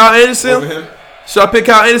pick Kyle Anderson? Over him. Should I pick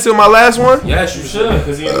Kyle Anderson with my last one? Yes, you should,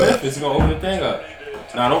 because he in Memphis. He gonna open the thing up.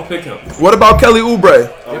 Nah, don't pick him. What about Kelly Oubre?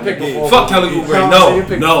 Fuck Kelly Oubre. No.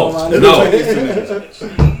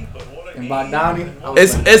 And Bogdani.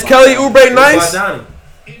 Is Kelly Oubre nice? Donnie.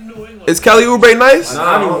 Is Kelly Oubre nice?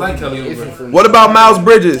 Nah, I don't like Kelly Oubre. What about Miles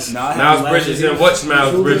Bridges? Miles Bridges and what's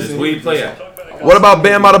Miles Bridges? Where you play at? What about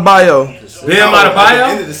Bam Adebayo? Bam At the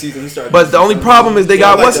end Adebayo? of the season, he started. But the only problem is they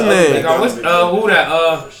got what's the They name? got what's who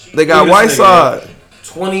that? They got who this nigga? Whiteside,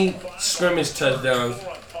 20 scrimmage touchdowns.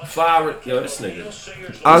 5. Yo, this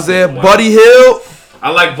nigga. Isaiah Buddy Hill. I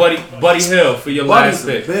like Buddy Hill for your last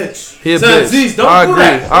pick. Bitch. He a Son, bitch. Zeez, don't I do agree.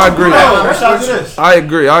 that. I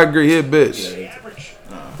agree. I agree. He a bitch.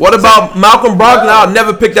 What about Malcolm Brogdon? I'll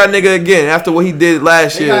never pick that nigga again after what he did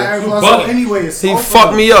last They got year. Eric bugging. Bledsoe anyway. It's He so fucked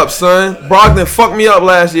fun. me up, son. Brogdon fucked me up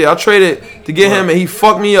last year. I traded to get him, and he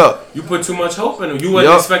fucked me up. You put too much hope in him. You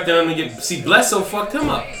wasn't Yup. expecting him to get. See, Bledsoe fucked him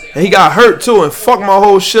up. And he got hurt too, and fucked my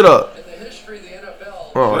whole shit up.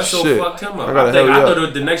 Oh Bledsoe shit! fucked him up. I gotta I hurry up.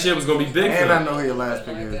 thought the next year was gonna be big for And I him. know who your last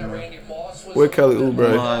pick is, man. Where Kelly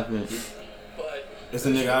Oubre? It's the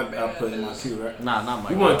nigga I put in my queue, right? Nah, not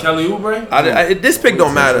Mike. You want Kelly Oubre? This pick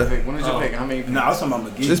don't matter. When did you pick? How many? Nah, I was talking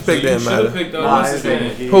about McGee. This pick You didn't should have matter. picked Nah, what's his it's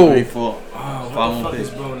name? McGee. Who? Oh, what Follow the fuck pick. is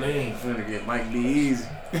bro name? I'm gonna get Mike B easy.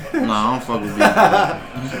 Nah, I don't fuck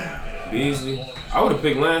with Beasley. I would have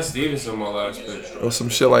picked Lance Stevenson my last pick. Or some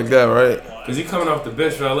shit like that, right? Cause he coming off the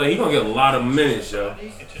bench for LA. He gonna get a lot of minutes, yo.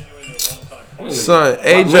 Son,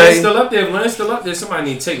 Lance AJ. still up there. If Lance still up there,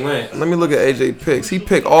 somebody need to take Lance. Let me look at AJ picks. He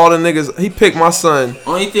picked all the niggas. He picked my son.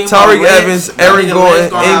 Only thing Tyreek about Lance, Evans, that Aaron nigga Gordon,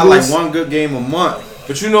 Lance gonna have Ingles. like one good game a month.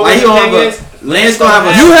 But you know Like, what he the gonna thing have is? Lance gonna have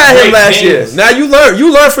a. You had him great last year. games. Now you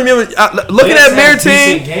learn from him. Looking Lance at Mirror has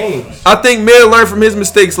decent team, games. I think Mirror learned from his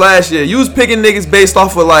mistakes last year. You was picking niggas based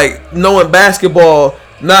off of like knowing basketball,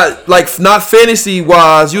 not fantasy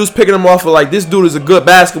wise. You was picking them off of like this dude is a good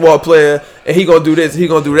basketball player and he gonna do this, he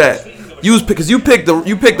gonna do that. Because you picked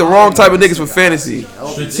the wrong type of niggas for fantasy.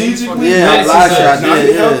 Strategically, Yeah, last year I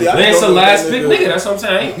did. Yeah. Lance a last pick nigga. That's what I'm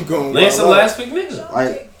saying. Lance a last pick nigga.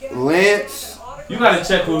 Like Lance. You gotta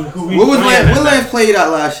check who he. What was Lance? What Lance played at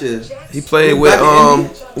last year? He played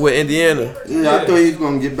with Indiana. Yeah, I thought he was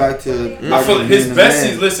gonna get back to. I feel like his best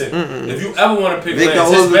season. Listen, if you ever want to pick Victor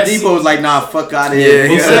Lance, his best Oladipo was like, nah, fuck out of here. Yeah,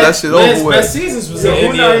 he said that shit over Lance's with. best seasons was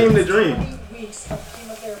in Who not even Indiana. the dream?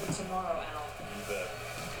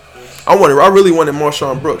 I really wanted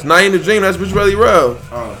Marshawn Brooks. Not in the dream. That's what's really real.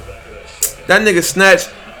 That nigga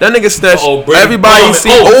snatched. Brady Everybody Bowman.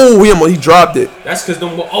 seen. He dropped it. That's because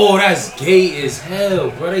them. Oh, that's gay as hell,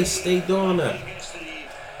 bro. They stay doing that.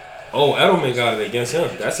 Oh, Edelman got it against him.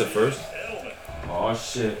 That's a first. Oh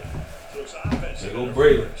shit. There go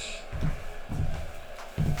Brady.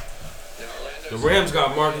 The Rams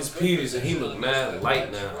got Marcus Peters and he look mad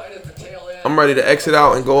light now. I'm ready to exit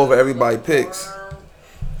out and go over everybody picks.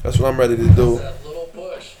 That's what I'm ready to do.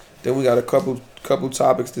 Then we got a couple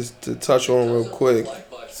topics to touch on real quick.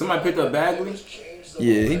 Somebody picked up Bagley.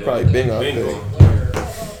 Yeah, he probably been out Bingo.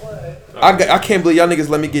 there. I can't believe y'all niggas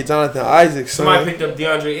let me get Jonathan Isaac. Somebody Son. picked up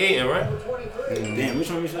DeAndre Ayton, right? Damn, which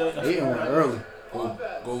one you said? He went early.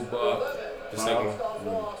 Go Bob. The second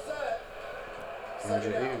one.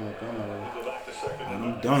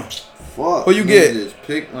 I'm done. Fuck. Who you get? Just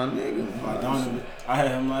pick my nigga. I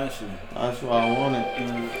had him last year. That's what I wanted.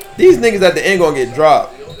 These niggas at the end gonna get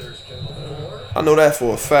dropped. I know that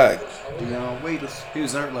for a fact. He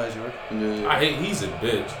was hurt last year. I hate. He's a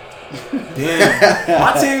bitch. Damn.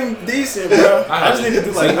 My team decent, bro. I just need to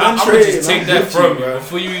do like one I'm gonna trade. just take that from you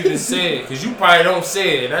before you even say it, cause you probably don't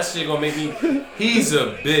say it. That shit gonna make me. He's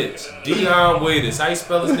a bitch. Deion Waiters. How you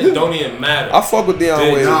spell his name? Don't even matter. I fuck with Deion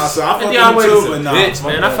Bitch. Waiters. Nah, so I fuck And with Deion him Waiters too, a but nah. bitch,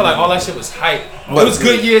 man. I feel like all that shit was hype. But It was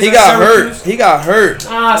good years. He at got Syracuse. hurt. He got hurt.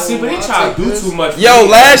 See, but he tried to do too much. Yo,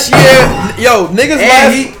 last year, niggas And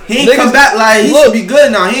laughed. he ain't come back like he should be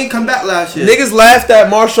good now. He ain't come back last year. Niggas laughed at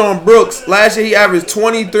Marshawn Brooks. Last year he averaged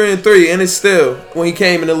 23-3, and it's still when he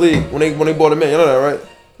came in the league when they bought him in. You know that, right?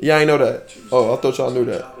 Yeah, I ain't know that. Oh, I thought y'all knew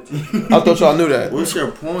that. I thought y'all knew that. What's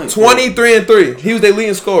your point? 23-3. He was their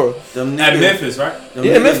leading scorer. Them At niggas- Memphis, right? them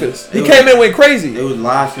Yeah, niggas- Memphis. He it came was- in went crazy. It was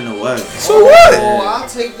last in the West. So what? Oh, I'll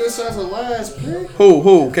take this as a last pick.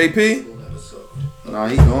 Who? KP? Nah,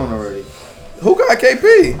 he gone already. Who got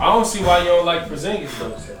KP? I don't see why you don't like Porzingis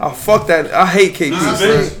though. Oh, fuck that. I hate KP. He's a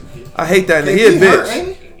bitch. I hate that nigga. He a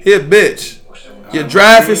bitch. He a bitch. Your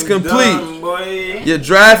draft is complete. Your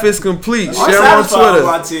draft is complete. Share on Twitter.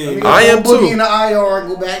 I am Boogie in too. the IR,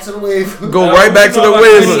 go back to the wave. Go right back to the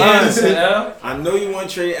Wizards. I know you want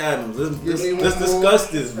Trey Adams. Let's discuss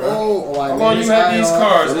this, bro. How long you had these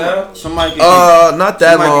cards now? Somebody can Not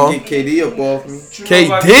that long. get KD up off me.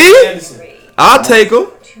 KD? I'll take him.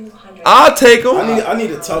 I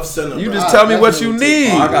need a tough center. You bro. just tell me what you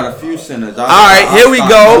need. I got a few centers. All right, here we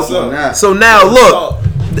go. So now look,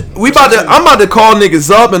 I'm about to call niggas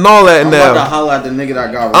up and all that I'm about to now. holler at the nigga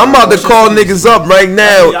that got. I'm about to call niggas up right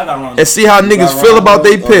now and see how niggas feel about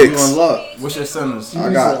their picks. What's your centers?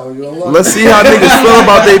 I got. Let's see how niggas feel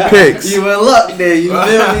about their picks. You in luck there. You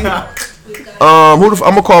feel me? I'm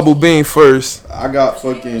gonna call Boobine first. I got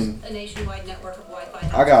fucking.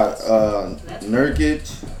 I got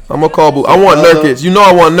Nurkic. I'm gonna call Boo. I want Nurkic. You know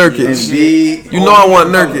I want Nurkic. Embiid. You know I want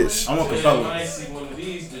Nurkic. I want Capella.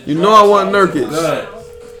 You know I want Nurkic.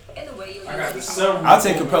 I'll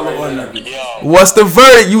take Capella or Nurkic. What's the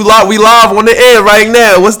verdict? We live on the air right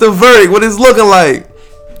now. What's the verdict? What is looking like?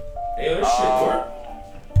 Hey, this shit work.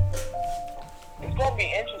 It's gonna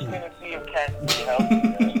be interesting to see if Cat can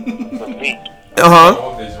help for me.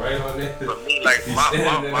 Oh, bitch, right on there. For me, like my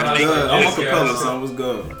thing Good. I want is Capella, son. What's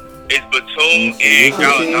good? Batum and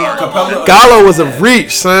Gallinari. Capella. Gallo was a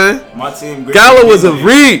reach, son. My team. great. Gallo was a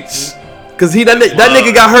reach. Cause that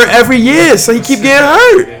nigga got hurt every year, so he keep getting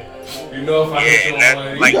hurt. You know if I Yeah, get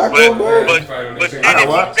that's like, got but Gobert. then if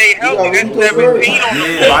he stay healthy, that's 17 on the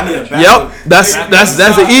Yeah, but I need a backup. Yep, that's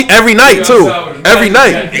every night too. Every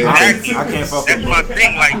night. Exactly. I can't fuck That's with my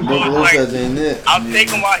thing. Like, Brook so Lopez it's like ain't it. I'll take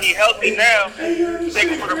him while he healthy now. Take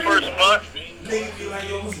him for the first month.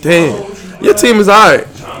 Damn, your team is alright.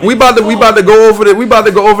 We about to go over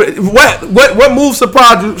it. What move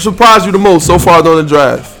surprised you the most so far during the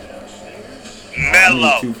draft?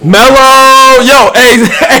 Melo, yo, hey,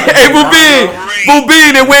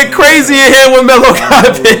 Boobine, it went crazy in here when Melo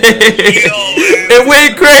got picked. It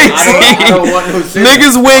went crazy.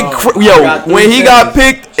 Niggas went when he got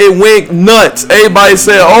picked, it went nuts. Everybody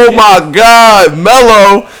said, "Oh my God,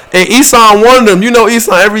 Melo!" And Eson wanted him. You know,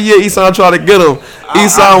 Eson every year. Eson try to get him.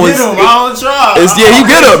 Eson was. I don't try. You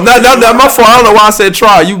get him. Not my fault. I don't know why I said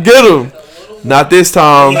try. You get him. Not this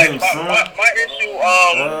time. Like, my issue,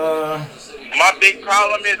 my big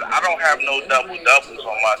problem is I don't have no double doubles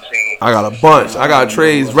on my team. I got a bunch. I got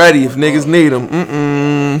trades ready if niggas need them.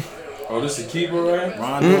 Oh, this a keeper, right?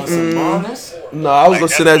 Ron doing some bonus. No, I was gonna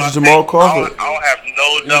send that to Jamal Crawford. I don't have no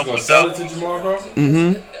You double gonna sell it doubles. to Jamal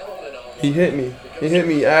Crawford? He hit me.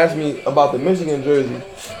 He asked me about the Michigan jersey.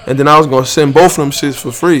 And then I was gonna send both of them shits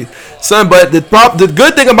for free. Son, but the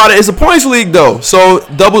good thing about it is a points league though. So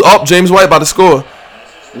double up, James White about to score.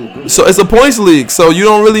 So it's a points league. So you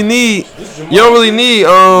don't really need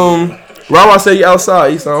Rawa say you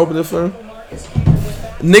outside. Easton, open it for him.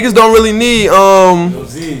 Niggas don't really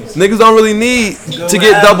need to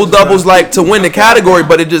get double doubles like to win the category,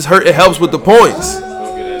 but it helps with the points.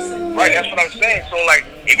 Right, that's what I'm saying. So like,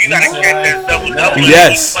 if you gotta catch that double double,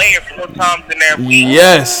 Yes. playing 4 times in that week.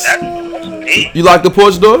 Yes. That's big. You lock the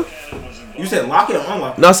porch door? You said lock it or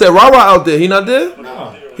unlock it? No, I said Rawa out there. He not there?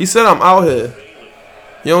 No. He said I'm out here.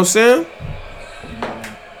 You know what I'm saying?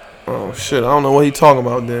 Oh shit, I don't know what he talking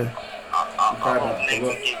about then.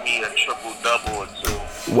 Nigga, give me a triple double or 2.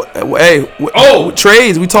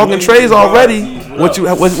 Trades. We talking trades already.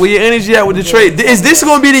 Where your energy at with the trade? Is this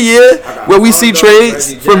gonna be the year where we see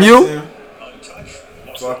trades from you?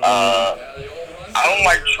 I don't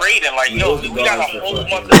like trading. Like, yo, we got a whole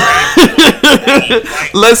month of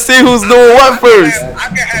like, Let's see who's doing what first. I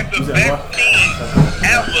can have the best team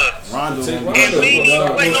ever and we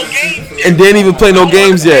ain't play no games yet. And didn't even play no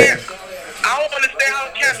games yet. I don't understand how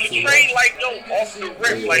cats can trade like, yo, off the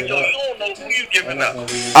rip. Like, yo, you don't know who you giving up.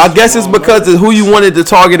 I guess it's because of who you wanted to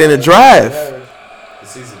target in the draft.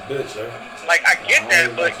 He's a bitch, right? Like, I get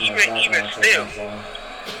that, but even still,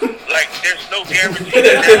 like, there's no guarantee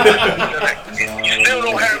that you still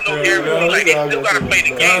don't have no guarantee. Like, they still gotta play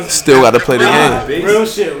the game. Still got to play the game. Real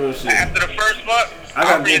shit. After the first month, I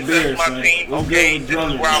got I good reassess beers, my son. team. I'm Okay, good with this is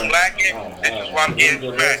drumming, where I'm man. lacking. This is where I'm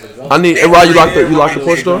getting smashed. I need. Hey, Rod, you lock the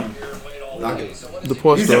porch door? The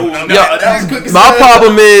porch door. Yeah. My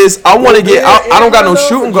problem is I want to get. I don't got no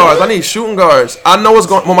shooting guards. I need shooting guards. I know what's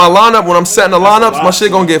going. When my lineup, when I'm setting the lineups, my shit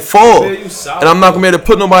gonna get full, and I'm not gonna be able to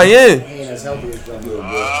put nobody in.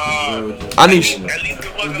 I need. At least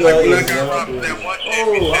it wasn't like when I got robbed of that one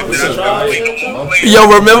championship that I couldn't no more players. Yo,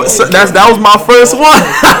 remember that was my first one.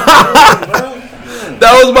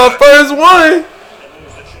 That was my first one.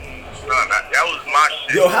 That was my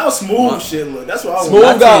shit. Yo, how smooth shit look? That's what I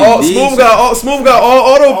want. Smooth got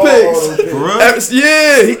all auto picks.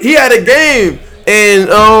 Yeah, he had a game,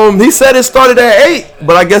 and he said it started at 8.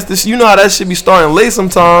 But I guess this, you know how that should be starting late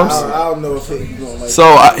sometimes. I don't know if he gonna like.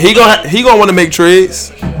 So he gonna want to make trades.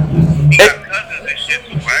 He got cousins and shit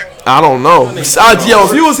too, right? I don't know. Yo,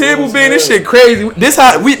 if you was here, being this shit crazy. This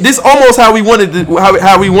almost how we wanted to,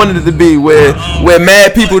 how we wanted it to be, where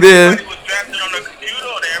mad people there. Everybody was drafted on the computer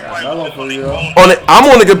or everybody was on their phone? I'm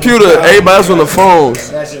on the computer. Everybody else on the phones.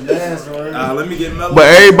 That's your man's word. Let me get mellow. But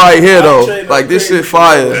everybody here though, like this shit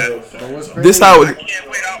fire. This how I can't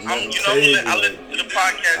wait. I listen to the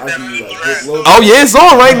podcast that we draft. Oh yeah, it's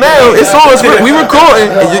on right now. It's on. We recording.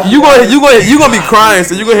 You gonna be crying.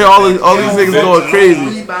 So you gonna hear all these niggas going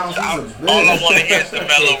crazy. All I want to hear is the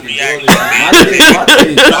mellow reaction.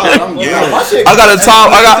 I got a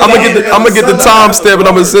time. I'm gonna get the time stamp and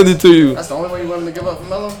I'm gonna send it to you. That's the only way you wanted to give up for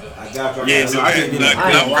Melo? Yeah, so I'm ready for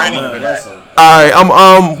that. All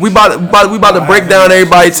right, we about to break down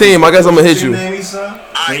everybody's team. I guess I'm gonna hit you.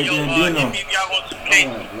 Alright, yo, maybe y'all want some cake.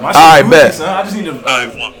 Alright, bet. I just need to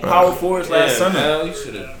power forwards last Sunday. You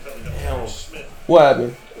should have. What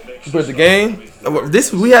happened? You put the game.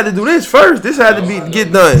 We had to do this first. This had to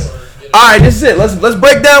get done. All right, this is it. Let's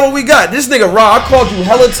break down what we got. This nigga Rob, I called you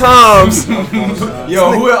hella times.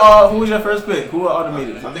 Yo, who was your first pick? Who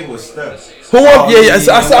automated? I think it was Steph. Who up? Yeah. I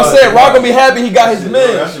said Rob gonna be happy he got his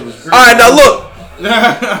man. All right, now look.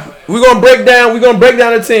 We're gonna break down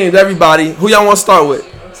the teams. Everybody, who y'all want to start with?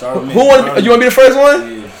 Start with me. You want to be the first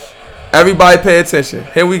one? Yeah. Everybody, pay attention.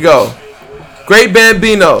 Here we go. Great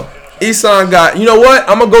Bambino. Isan got. You know what?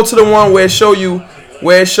 I'm gonna go to the one where it show you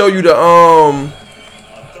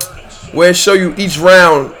each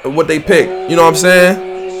round what they pick. You know what I'm saying?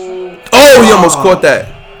 Oh, he almost caught that.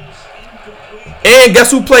 And guess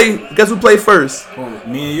who played first?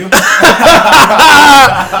 Me and you.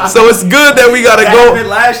 So it's good that we gotta go.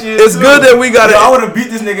 It's good that we gotta. I would have beat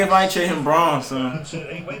this nigga if I ain't trade him Braun, son. You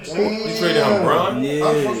traded him, bro?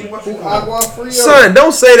 Yeah. Son,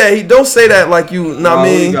 don't say that. Don't say that like you. Know what I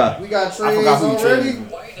mean? We got trades I forgot who you already. traded.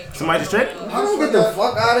 Somebody just traded? I don't get the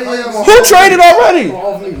fuck out of here. Who traded already?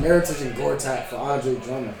 Hopefully Meritage and Gortat for Andre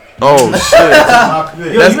Drummond. Oh shit.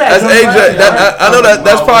 That's AJ. I know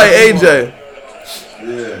that's probably AJ.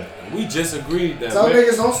 We We just agreed that. Some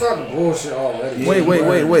niggas don't start the bullshit already.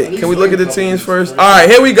 Wait. Can we look at the teams first? All right,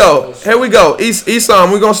 here we go.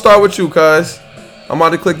 Esam, we're going to start with you, cuz. I'm about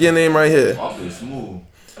to click your name right here. All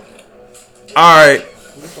right.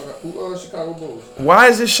 Chicago Bulls. Why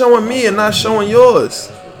is it showing me and not showing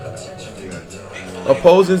yours?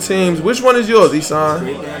 Opposing teams. Which one is yours, Esam?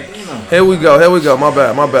 Here we go. My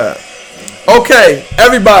bad. Okay,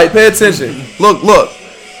 everybody, pay attention. Look.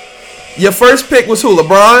 Your first pick was who?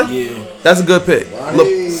 LeBron? Yeah. That's a good pick.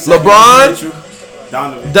 LeBron.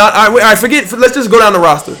 Donovan. All right, forget. Let's just go down the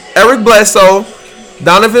roster. Eric Bledsoe,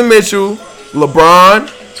 Donovan Mitchell, LeBron,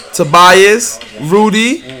 Tobias,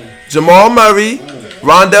 Rudy, Jamal Murray,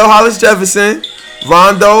 Rondell Hollis Jefferson,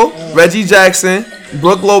 Rondo, Reggie Jackson,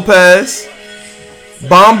 Brook Lopez,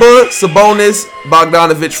 Bamba, Sabonis,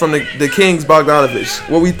 Bogdanovich from the Kings. Bogdanovich.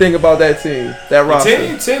 What we think about that team? That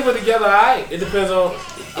roster. Team put together, alright. It depends on.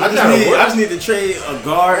 I just need to trade a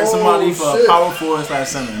guard and somebody for a power forward /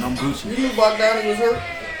 center, and I'm Gucci. You knew Bogdanovich was hurt?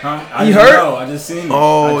 Huh? He hurt? No, I just seen him.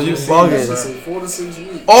 Oh, you bugging. 4 to 6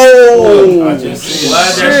 weeks. Oh, I just seen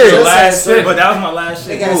him. Last pick. But that was my last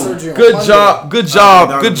shit. Good job,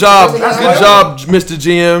 Mr.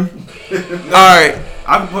 GM. All right.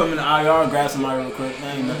 I can put him in the IR, grab somebody real quick.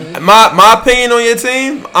 My opinion on your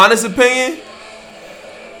team, honest opinion.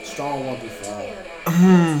 Strong 1 through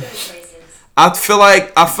 5. I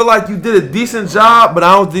feel like you did a decent job, but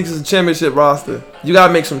I don't think it's a championship roster. You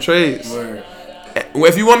gotta make some trades. Word.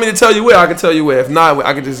 If you want me to tell you where, I can tell you where. If not,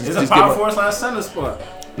 I can just. It's a power forward / center spot.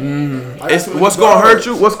 What's gonna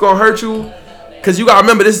hurt you? Cause you gotta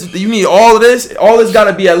remember this. You need all of this. All this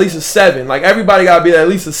gotta be at least a 7. Like everybody gotta be at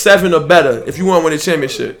least a 7 or better if you want to win a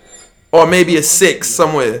championship, or maybe a 6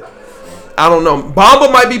 somewhere. I don't know.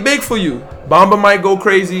 Bamba might be big for you. Bamba might go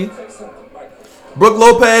crazy. Brook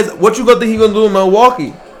Lopez, what you gonna think he gonna do in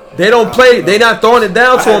Milwaukee? They don't play. They not throwing it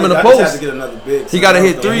down to him in the post. He gotta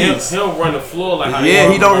hit threes. He don't run the floor like how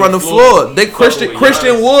he don't run the floor. They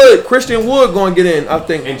Christian Wood going to get in, I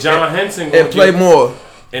think. And John Henson and play more.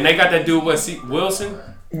 And they got that dude Wilson.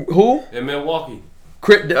 Who? In Milwaukee.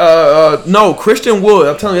 No, Christian Wood.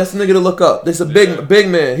 I'm telling you, that's the nigga to look up. This is a big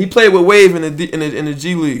man. He played with Wave in the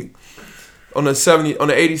G League on the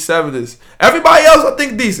 87ers. Everybody else, I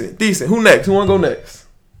think decent. Who next? Who wanna go next?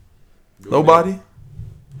 Nobody.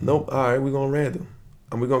 Nope. All right, we're going random.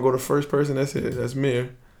 And we're going to go to the first person that's here. That's Mir.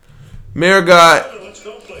 Mir got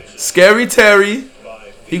Scary Terry.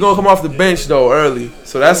 He going to come off the bench, though, early.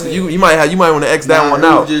 So that's you might want to X that one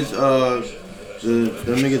out. Just, the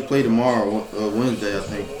niggas play tomorrow, Wednesday, I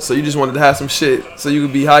think. So you just wanted to have some shit so you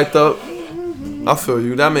could be hyped up? I feel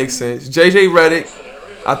you. That makes sense. JJ Redick,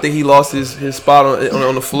 I think he lost his spot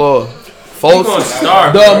on the floor. Fultz,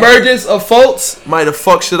 the emergence of Fultz might have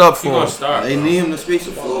fucked shit up for him. They need him to space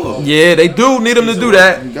the floor. Yeah, they do need him to do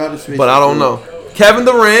that. But I don't know. Kevin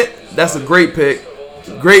Durant, that's a great pick.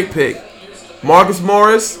 Marcus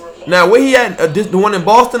Morris. Now, where he at? The one in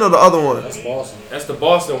Boston or the other one? That's Boston. That's the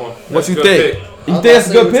Boston one. What you think? You think that's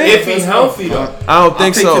a good pick? If he's healthy, though. I don't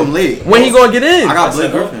think so. When he gonna get in? I got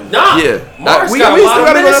Blake Griffin. Nah. Yeah. Morris got a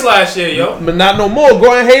lot of minutes last year, yo. But not no more.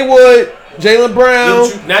 Gordon Hayward. Jaylen Brown.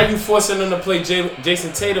 Now you forcing them to play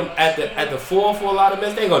Jason Tatum at the 4 for a lot of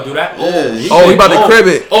minutes. They ain't gonna do that. Yeah, he about to crib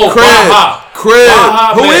it. Crib.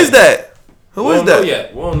 Who is that? We don't know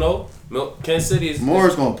yet. We don't know. Kansas City is.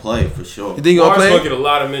 Moore's gonna play for sure. You think he gonna play? Moore's gonna get a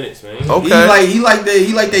lot of minutes, man. Okay. He like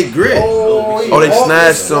they grit. They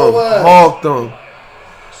snatched him, hawked him.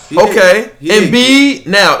 Okay. Embiid.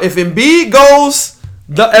 Now, if Embiid goes.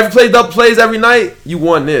 Plays every night, you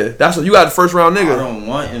won there. That's what you got, the first round nigga. I don't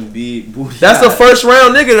want Embiid. That's the first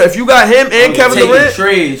round nigga. If you got him and Kevin Durant,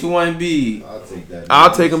 trades. Who want Embiid? I'll take that.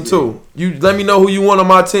 I'll take him too. You let me know who you want on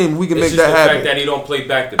my team. We can make that happen. The fact that he don't play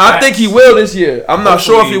back to back. I think he will this year. I'm not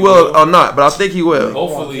sure if he will or not, but I think he will.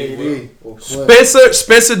 Hopefully he will.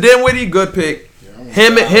 Spencer Dinwiddie, good pick.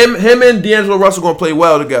 Him and D'Angelo Russell gonna play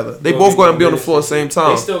well together. They both gonna be on the floor at the same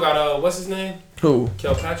time. They still got what's his name? Who?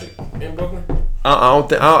 Kilpatrick in Brooklyn. I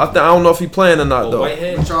don't know if he playing or not though.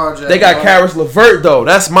 Whitehead. They got Karis LeVert though.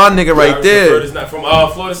 That's my nigga right there. LeVert is not from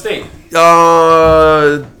Florida State.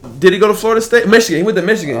 Did he go to Florida State? Michigan. He went to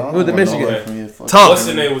Michigan. Tough. What's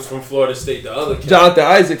his name was from Florida State? The other kid. Jonathan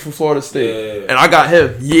Isaac from Florida State. Yeah. And I got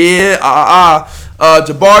him.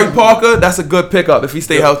 Jabari Parker. That's a good pickup if he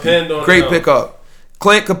stay healthy. Great pickup.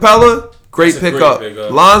 Clint Capella. Great pickup.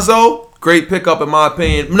 Lonzo. Great pickup in my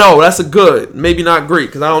opinion. No, that's a good. Maybe not great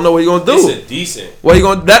because I don't know what he's gonna do. It's a decent. What he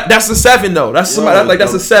gonna? That's a 7 though. That's somebody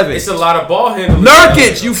that's a 7. It's a lot of ball handling.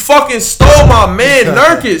 Nurkic, you fucking stole my man,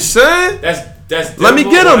 Nurkic, son. Let me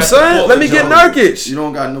get him, son. Let me get Nurkic. You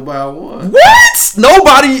don't got nobody I want. What?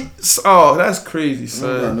 Nobody. Oh, that's crazy,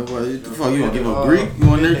 son. Nobody. What the fuck? You gonna give up Greek? You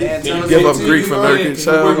want Nurkic? Give up Greek for Nurkic?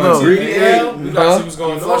 Hell no. You got to see what's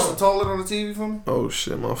going on. Flush the toilet on the TV for me? Oh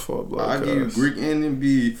shit, my fault, bro. I give you Greek and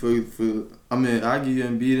Embiid for. I mean, I give you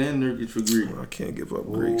Embiid and Nurkic for Greek. I can't give up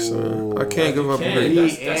Greek, son. I can't give up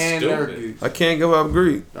Greek. That's stupid. I can't give up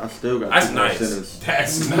Greek. I still got. That's nice.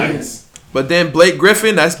 That's nice. But then Blake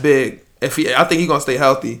Griffin, that's big. I think he's gonna stay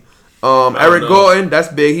healthy. Eric Gordon, that's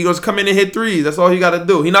big. He gonna come in and hit threes. That's all he got to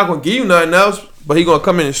do. He not gonna give you nothing else, but he gonna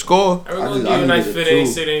come in and score. Eric gonna give you a nice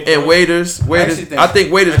fit. And Waiters, I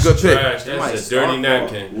think Waiters a good pick. That's a dirty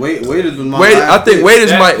napkin. Waiters was my. I think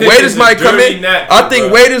Waiters might come in. I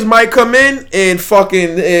think Waiters might come in and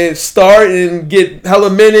fucking start and get hella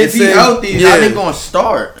minutes. If he healthy, how they gonna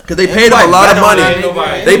start? Because they paid him a lot of money.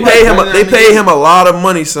 They pay him a lot of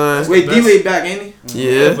money, son. Wait, D-Wade back, ain't he?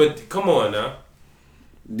 Yeah. But come on now.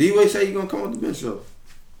 D-Wade said he gonna come on the bench though.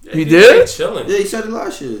 Yeah, he did? Chilling. Yeah, he said it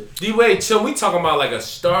last year. D-Wade chill. We talking about like a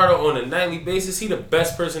starter on a nightly basis. He the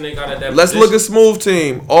best person they got at that Let's position. look at Smooth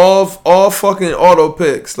team. All fucking auto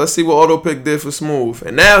picks. Let's see what auto pick did for Smooth.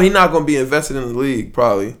 And now he's not gonna be invested in the league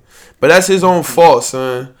probably, but that's his own fault,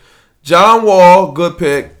 son. John Wall, good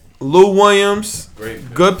pick. Lou Williams,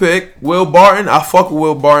 good pick. Will Barton, I fuck with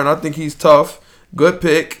Will Barton. I think he's tough. Good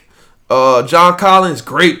pick. John Collins,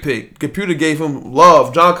 great pick. Computer gave him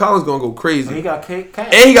love. John Collins gonna go crazy. And he got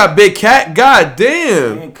Cat. And he got Big Cat. God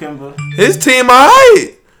damn. And Kimba. His team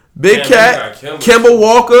alright. Big Cat, Kemba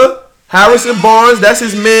Walker, Harrison Barnes. That's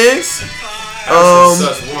his mans.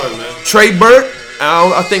 Trey Burke.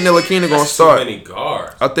 I think Ntilikina gonna start. So many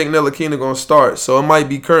guards. I think Ntilikina gonna start. So it might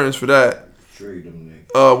be curtains for that.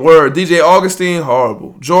 Word. DJ Augustine,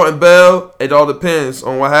 horrible. Jordan Bell. It all depends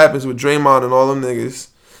on what happens with Draymond and all them niggas.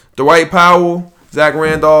 Dwight Powell, Zach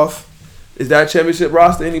Randolph. Is that championship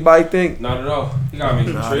roster? Anybody think? Not at all. You gotta make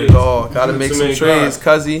some Not trades. at all. Gotta make some trades,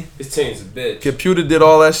 cuzzy. His team's a bitch. Computer did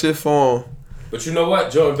all that shit for him. But you know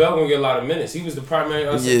what? Jordan Bell gonna get a lot of minutes. He was the primary.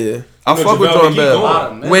 Yeah, I fuck with Jordan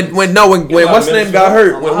Bell. When what's the name got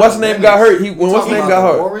hurt? When what's the name got hurt? When what's the name got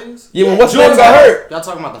hurt? Yeah, when what's the name got hurt? Y'all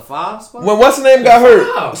talking about the 5 spot? When what's the name got hurt?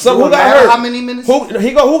 Who got hurt? How many minutes? Who got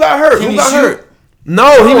hurt? Who got hurt?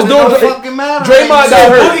 No, he was doing Draymond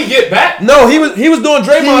got hurt. Did he get back? No, he was doing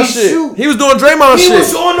Draymond shit. He was doing Draymond shit. He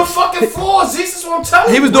was on the fucking floor. This is what I'm telling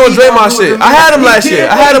you. He was doing Draymond shit. I had him last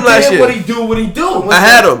year. What he do? I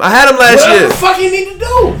had him last year. What the fuck he need to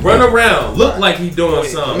do? Run around, look like he doing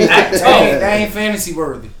something. Act tough. That ain't fantasy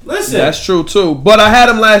worthy. Listen, that's true too. But I had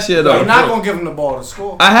him last year though. You're not gonna give him the ball to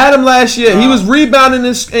score. I had him last year. He was rebounding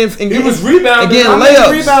and getting layups. How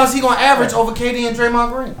many rebounds he gonna average over KD and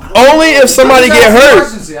Draymond Green? Only if somebody get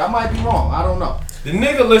hurt. I might be wrong. I don't know. The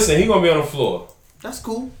nigga, listen, he gonna be on the floor. That's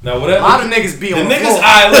cool. Now whatever. A lot of niggas be on the floor.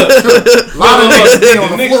 Look. A lot of niggas be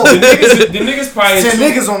on the floor. The niggas probably 10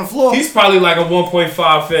 niggas on the floor. He's probably like a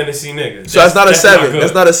 1.5 fantasy nigga. So that's not a 7.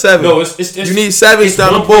 That's not a 7. No, it's you need 7s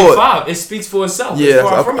down the board. 1.5. It speaks for itself. Yeah,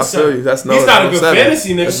 I feel you. That's he's not a good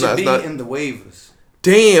fantasy nigga. Should be in the waivers.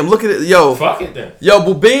 Damn, look at it, yo. Fuck it then. Yo,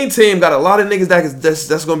 Bubine team got a lot of niggas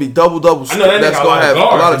that's gonna be double. I know that that's nigga gonna have a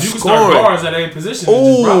lot of you can scoring. start guards at every position.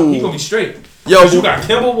 Just rock. He gonna be straight. Yo, you got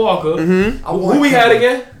Kemba Walker. Who we had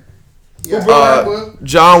again?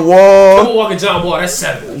 John Wall. Kemba Walker, John Wall. That's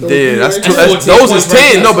 7. Yeah, that's 2. Those is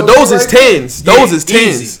 10. No, but those is 10s. Those is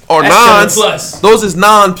 10s or 9s. Those is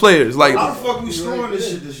non-players. Like how the fuck we scoring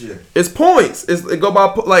this shit this year? It's points. It go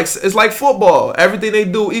by like it's like football. Everything they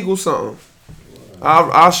do equals something.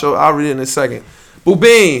 I'll read it in a second.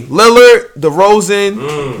 Bubine, Lillard,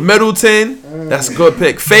 DeRozan, Middleton. That's a good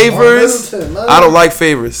pick. Favors. I don't like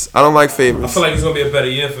Favors. I feel like it's gonna be a better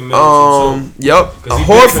year for Middleton. Yep.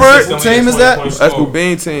 Horford. What team is that? That's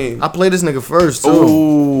Bubine team. I played this nigga first too.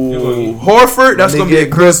 Ooh. Horford. That's gonna be a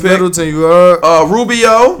Chris Middleton. You heard?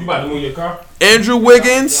 Rubio. You about to move your car? Andrew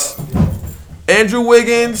Wiggins.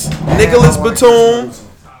 Nicholas Batum.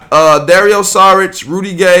 Dario Saric,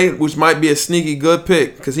 Rudy Gay, which might be a sneaky good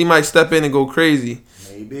pick because he might step in and go crazy.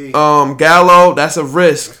 Maybe. Gallo, that's a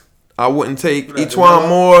risk. I wouldn't take Etuan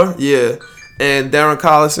Moore, yeah, and Darren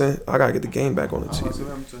Collison. I gotta get the game back on the TV.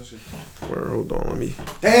 Hold on, let me.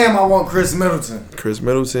 Damn, I want Chris Middleton. Chris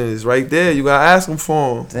Middleton is right there. You gotta ask him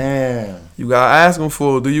for him. Damn. You gotta ask him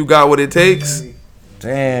for him. Do you got what it takes?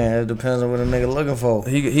 Damn, it depends on what a nigga looking for.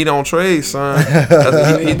 He don't trade, son.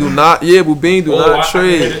 he do not. Yeah, Bubine do not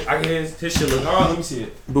trade. I can hear his shit look hard. Let me see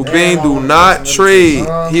it. Bubine do not trade.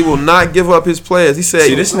 He will not give up his players. He said,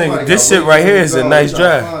 "See this nigga, this shit right here is a nice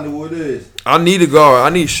draft. I need a guard. I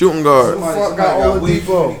need shooting guard. Fuck got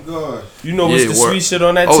Oladipo. You know what's the word. sweet shit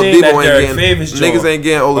on that team? That Derek Favors joint. Niggas ain't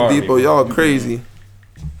getting Oladipo. Y'all crazy.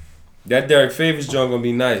 That Derek Favors joint gonna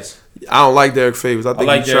be nice. I don't like Derek Favors. I think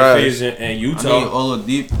like he Derek trash. Favors and Utah. I mean,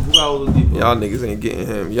 Oladipo. Who got Oladipo? Y'all niggas ain't getting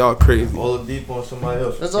him. Y'all crazy. Oladipo on somebody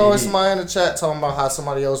else. There's always somebody in the chat talking about how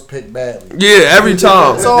somebody else picked badly. Yeah, every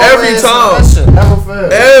time. It's always Every time. that shit never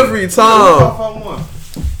fails. Every time.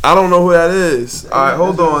 I don't know who that is. All right,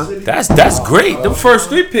 hold on. That's great. Them first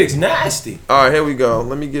 3 picks nasty. All right, here we go.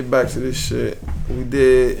 Let me get back to this shit. We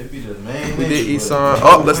did Isan.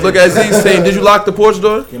 Oh, let's look at Z's team. Did you lock the porch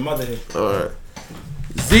door? Your mother here. All right.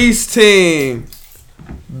 Z's team.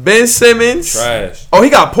 Ben Simmons. Trash. Oh, he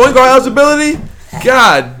got point guard eligibility?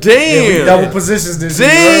 God damn. Double positions this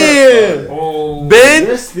year. Damn. Oh. Ben,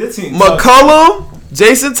 Your team McCollum,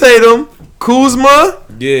 Jason Tatum, Kuzma,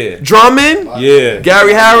 Yeah. Drummond, Yeah.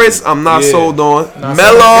 Gary Harris, I'm not Yeah. sold on.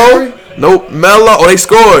 Melo, nope. Melo, oh, they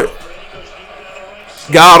scored.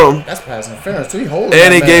 Got him. That's pass interference too. He holding And that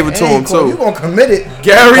they man. gave it to him, too. You gonna commit it?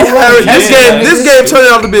 Gary Harris, this game turned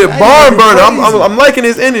out to be a barn burner. crazy. I'm liking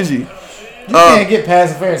his energy. You can't get pass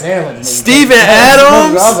interference and let Steven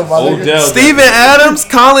Adams, Odell. Steven Adams,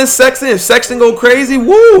 Colin Sexton. If Sexton go crazy,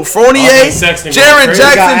 woo. Fournier, Sexton go Jaren crazy.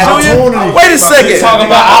 Jackson Jr. Wait a second. Talking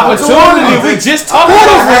about opportunity. We just talking about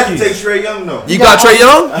have to rookies. take Trae Young though. You got Trae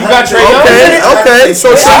Young? You got Trae Young? Okay.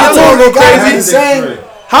 So Trae Young go crazy.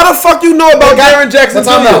 How the fuck you know about Jaren Jackson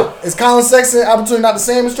Jr.? Is Colin Sexton opportunity not the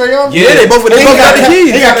same as Trae Young? Yeah, they both got the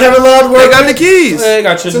keys. He got Kevin Love. They got the keys. They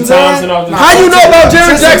got Tristan Sometimes- Thompson off the How you know about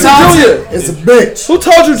Jaren Jackson Jr.? It's a bitch. Who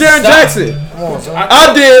told you Jaren Jackson? Come on, son.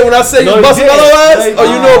 I did when I said No, you he busting didn't. Melo ass. Oh,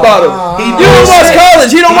 you know about him. You don't watch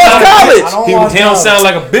college. He don't watch college. He don't sound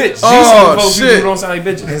like a bitch. Oh, People shit. who don't sound like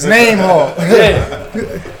bitches. His name hard. Yeah.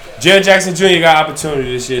 Jaren Jackson Jr. got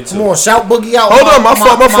opportunity this year too. Come on, shout Boogie out. Hold on, my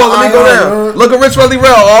fault. Let me go down. Look at Rich Riley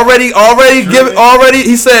Rell. Already.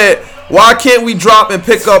 He said, why can't we drop and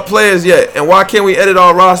pick up players yet? And why can't we edit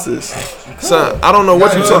our rosters? Son, I don't know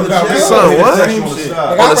what you talking about. Son, what?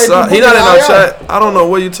 On the side. He not in our chat. I don't know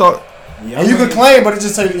what you talk. And you can claim, but it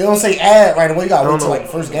just it don't say ad right away. You gotta wait till like the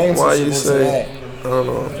first game. Why so you it say? ad. I don't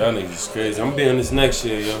know. Y'all niggas is crazy. I'm being this next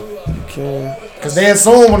year, yo. Cause they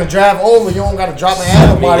assume when the draft over, you don't gotta drop an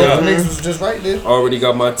ad nobody. The niggas was just right there. Already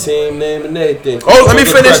got my team name and everything. Oh, let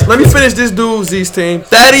me finish this dude's Z's team.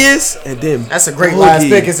 Thaddeus and then That's a great Boogie. last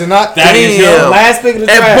pick, is it not? Thaddeus Damn. Young. Last pick of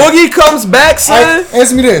the And draft. Boogie comes back, son.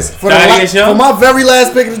 Answer me this. For Thaddeus Young? my very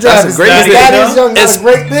last pick of the draft, That's a is great Thaddeus pick. Young not It's- a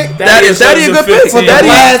great pick? Daddy a good pick. For the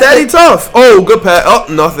Daddy tough. Oh, good pass. Oh,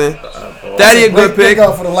 nothing. Daddy a good pick.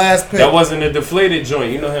 Up for the last pick. That wasn't a deflated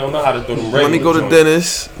joint. You know he don't know how to throw them regular Let me go to joints.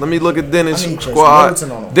 Dennis. Let me look at Dennis I need Chris squad.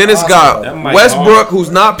 Middleton on him. Dennis That got might Westbrook, who's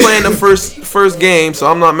not playing the first game, so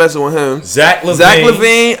I'm not messing with him. Zach Zach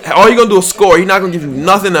LaVine, all you gonna do is score. He's not gonna give you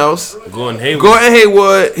nothing else. Gordon Hayward. Gordon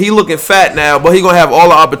Hayward, he looking fat now, but he gonna have all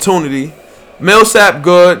the opportunity. Millsap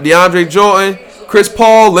good. DeAndre Jordan, Chris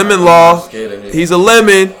Paul, Lemon Law. He's a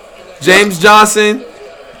lemon. James Johnson.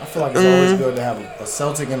 I feel like it's always good to have a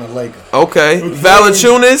Celtic and a Laker. Okay.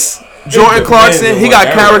 Valanciunas, Jordan Clarkson. He got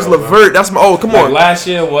Karis LeVert. That's my come Like on. last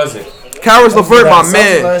year wasn't. Karis LeVert, my Celtics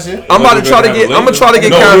man. last year. I'm about to try to get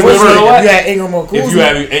Karis No, LeVert. You had Ingram or If Kuzma. you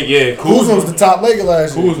have Kuzma Kuzma was the top Laker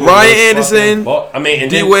last year. Kuzma Ryan was Anderson, fucking I mean, and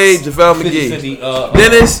D then Wade, JaVale 50, McGee.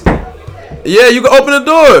 Dennis. Yeah, you can open the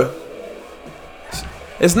door.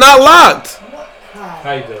 It's not locked.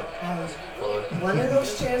 How you doing? One of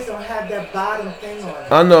those chairs don't have that bottom thing on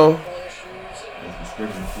it. I know.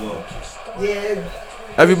 Yeah,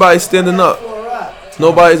 Everybody's standing up. floor up.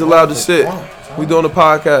 Nobody's allowed to sit. We doing a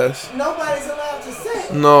podcast. Nobody's allowed to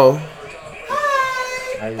sit. No.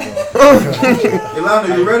 How you doing?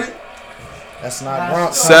 Yolanda, you ready? That's not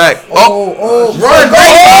Gronk. Sack. Oh, Run.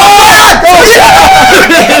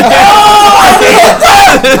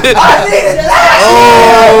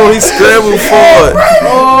 Oh, he scrambled forward.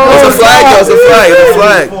 It's a flag, though. It's a flag. It's a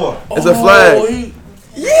flag. It's a flag.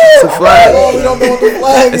 It's a flag. Oh, we don't know what the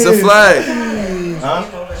flag It's is. a flag.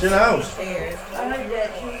 Huh? It's in the house.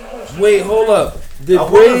 Wait, hold up. Did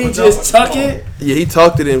Brady just tuck it? Yeah, he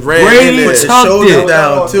tucked it and ran Brady in there. tucked Shoulders it.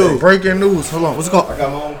 down too. Breaking news. Hold on. What's it called? I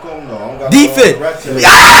got my own comb though. I don't got Defense. my own rat tail.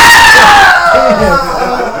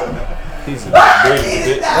 He's a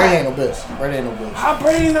Brady bitch. Brady ain't no bitch. Brady ain't no bitch. How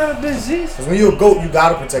Brady not a bitch? He's Because when you're a GOAT, you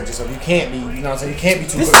gotta protect yourself. You can't be, you know what I'm saying? You can't be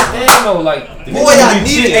too this good. thing though, like the Boy, nigga I be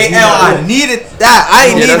needed shit. I needed that. I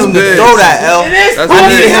ain't Yeah, need that's him big. to throw that, L. It is. That's I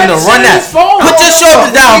big. needed him to run that. Put your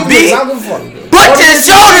shoulders down, B. I don't give a fuck. Put your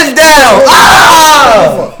shoulders down.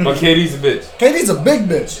 Ah! But KD's a bitch. KD's a big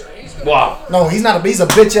bitch. Wow. No, he's not a. He's a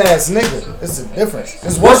bitch ass nigga. It's a difference.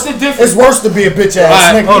 It's What's worse. the difference? It's worse to be a bitch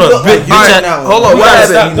ass nigga. Hold on. Hold on. What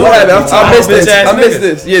happened? What happened? I missed this. I missed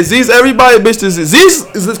this. Yeah, Z's. Everybody bitch this. Z's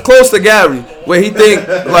is close to Gary, where he think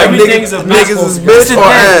like niggas is bitch or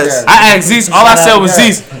ass. I asked Zeus. All I said was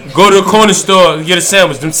Zeus. Go to the corner store and get a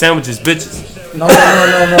sandwich. Them sandwiches, bitches. No. He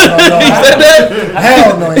said that.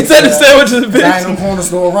 Hell no. He said the sandwich is a I bitch. ain't no corner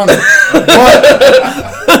store runner.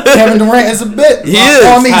 But Kevin Durant is a bitch. He is.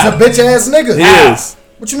 I mean, he's a bitch ass nigga. He is.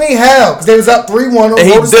 What you mean how? Because they was up 3-1 on And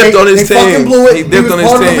he Golden dipped State. on his They team. fucking blew it. He dipped was on his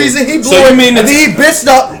part of team. the reason he blew So you it. mean and then he bitched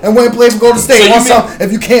up and went and played for Golden State. So you on mean- some,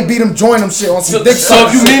 if you can't beat him, join him shit on some dick So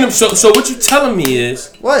if you mean him, so what you telling me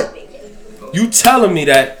is What? you telling me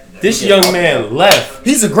that this young man left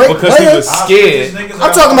He's a great because player. he was scared.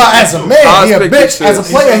 I'm talking about as a man. He a pick bitch. this As a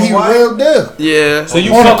shit. player, he real deal. Yeah. So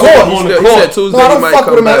you On the fuck court. with him on He the said court. Tuesday No, I he don't might fuck come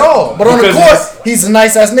with him back. at all. But on the Because court, he's- he's a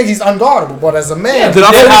nice ass nigga. He's unguardable. But as a man, Did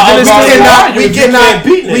I Then how finish unguardable this are team? you if you can't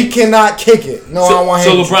beat we niggas? cannot kick it. No, I don't want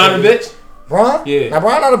So him. LeBron a bitch? Bron? Yeah. Now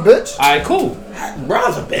Bron not a bitch. Alright, cool.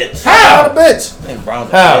 Brown's a bitch. Not a bitch.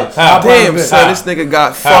 Brown's a How? bitch. How? Damn, Brown a son, bitch. this nigga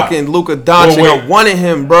got How? fucking Luka Doncic. Wait. I wanted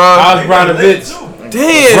him, bro. How's Bron a bitch?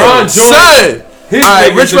 Damn, Bron son. His All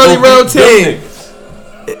right, niggas Rich to Ruddy go Road beat them team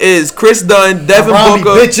niggas. is Chris Dunn, Devin Bron be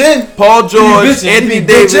Booker, bitching. Paul George, bitching. Anthony He be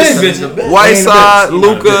Davis, bitching. Whiteside, He not a bitch.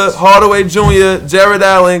 Luka, Hardaway Jr., Jared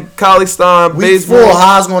Allen, Kylie Stein, Week 4, Bazemore,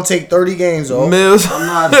 Haas gonna take 30 games off. Mills, I'm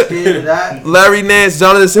not scared of that. Larry Nance,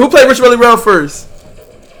 Jonathan. Who played Rich Ruddy Round first?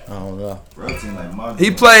 I don't know.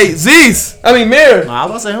 He played Zeus. I mean Mir. Nah, I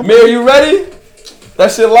was saying him. Mir, you ready?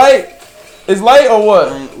 That shit light? It's light or what?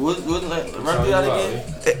 Run through that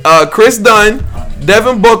again. Chris Dunn,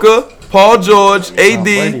 Devin Booker, Paul George,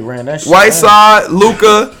 Brady AD, ran that shit. Whiteside,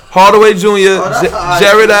 Luka, Hardaway Jr., that's all right.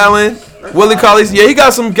 Jared Allen, Willie Collins. Yeah, he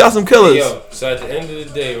got some killers. Yo, so at the end of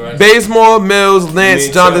the day, right? Bazemore, Mills, Lance,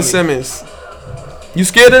 mean, Jonathan tell me. Simmons. You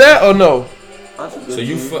scared of that or no? So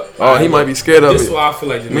you fuck. Oh, he might be scared of This is it. why I feel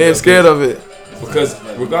like the nigga Man, scared of it. Because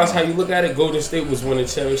regardless how you look at it, Golden State was winning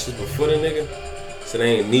championships before the nigga, so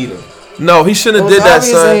they ain't need him. No, he shouldn't have It was did that,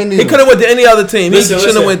 obvious they son. ain't He need could have went to any other team. He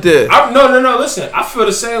shouldn't have went there. No. Listen, I feel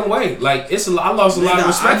the same way. Like I lost a lot of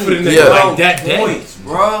respect for the nigga. Yeah. Like that day. Points,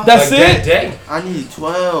 bro. That's Like it. that day. I need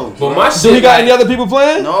 12. But bro. my Do shit. he got any other people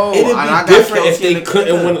playing? No, It'd and I got be different if Kelsey they in the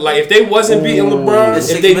couldn't clip. win. Like if they wasn't beating LeBron, It's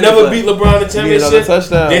if 6 they minutes never left. beat LeBron in the You need another championship,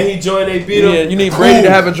 touchdown. then he joined. They beat him. Yeah, you need Brady to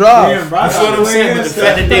have a drive. You feel what I'm saying? But the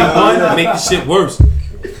fact that they won make the shit worse.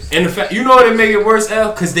 And the fact, you know what make it worse,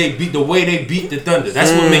 L? Because they beat the way they beat the Thunder.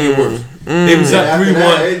 That's what make it worse. They was up After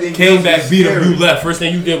that, 3-1, everything came else back, is beat them. scary. You left. First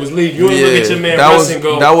thing you did was leave. You ain't look at your man that Russ was and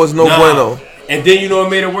go. that was no nah. bueno. And then you know what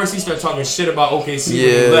made it worse? He started talking shit about OKC when Yeah,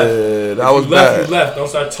 you left. that If was you left, bad. you left. Don't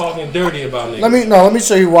start talking dirty about niggas. Let me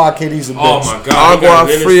show you why KD's a bitch. Oh my God.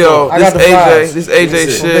 Agua Frio. I This got the fries. AJ. This AJ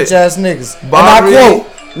Listen. Some shit. bitch ass niggas. Bob and I Reed.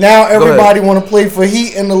 quote, now everybody want to play for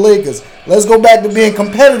Heat and the Lakers. Let's go back to being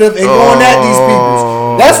competitive and going at these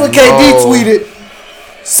people. That's what KD no. tweeted.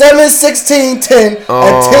 7/16/10 at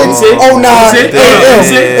 10:09 That's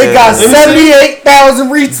a.m. it. It got Let me see. 78,000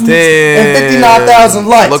 retweets and 59,000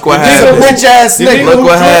 likes. Look what He's a happened. bitch ass The nigga nigga. Look who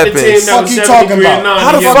what quit the happens. team that Fuck was you talking 73 and about? 9,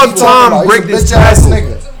 How the he fuck got- Tom He's a break this bitch ass tackle?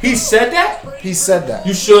 nigga. He said that? He said that.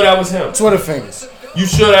 You sure that was him? Twitter fingers. You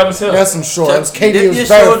sure that was him? That's some short. It was KD. Dip It was your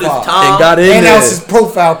shoulders, verified. Tom. And got in And that there. was his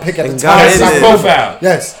profile pic at the And time. got That's in his there. profile.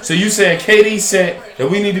 Yes. So you saying KD said that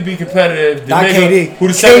we need to be competitive. The Not nigga KD. Who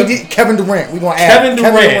the second? Kevin Durant. We gonna add Kevin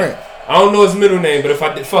Durant. I don't know his middle name, but if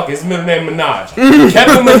I did, fuck, his middle name Minaj.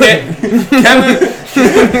 Kevin Minaj.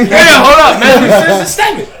 Kevin. Yeah, hold up, man. Let me finish the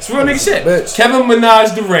statement. It's real nigga shit. Bitch. Kevin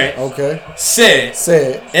Minaj Durant Okay.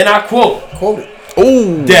 said, and I quote, Quote it.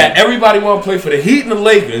 Ooh. that everybody want to play for the Heat and the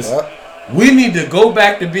Lakers. Yep. We need to go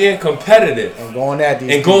back to being competitive. And going at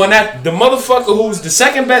these. And going at the motherfucker who's the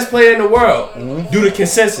second best player in the world do the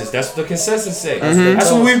consensus. That's what the consensus say. That's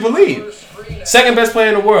what we believe. Second best player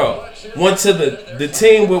in the world went to the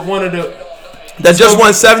team with one of the That just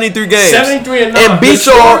won 73 games. 73 and 9. And beat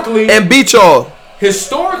y'all. And beat y'all.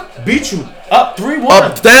 Historic beat you up 3-1.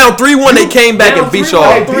 Up down 3-1. They came back Down and beat 3-1.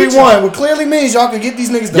 y'all. 3-1, which clearly means y'all can get these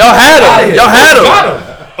niggas. Y'all had him. Y'all had him. Got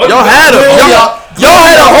him. Oh, Y'all had him. Y'all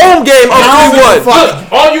had a home game up 3-1.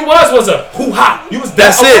 Look, all you was a hoo-ha. You was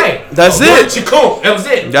That's okay. it. That's Go it. to Chacon. That was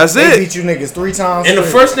it. That's They it. beat you niggas 3 times. And the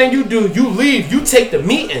straight. first thing you do, you leave. You take the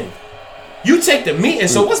meeting. You take the meeting.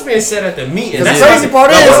 So what's being said at the meeting? The crazy part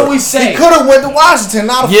is, what we say? he could have went to Washington.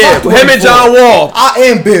 Not a Yeah, fuck him and John Wall.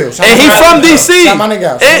 And Bill. And he from DC. Shout my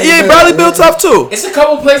nigga out. And yeah, Bradley Bill tough too. It's a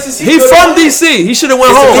couple places He from DC. He should have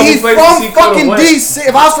went home. He from fucking DC.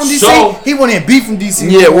 If I was from DC, he wouldn't be from DC.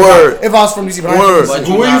 Yeah, word. If I was from DC, but word.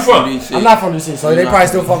 Where you from? I'm not from DC, so they probably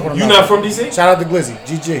still fuck with him. You not from DC? Shout out to Glizzy,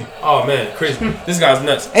 GG. Oh man, crazy. This guy's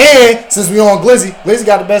nuts. And since we on Glizzy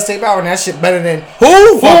got the best tape out, and that shit better than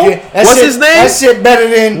who? What's his name? That shit better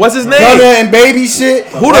than what's his name? Gunna and Baby shit.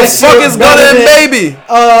 Who the fuck is Gunna and Baby?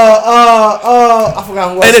 I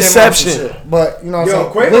forgot who else. Interception. But you know what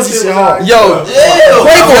I'm saying? Quavo Glizzy shit hard. Yo,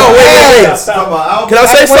 Quavo. wait. Can I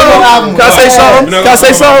say something? Can I say something? Can I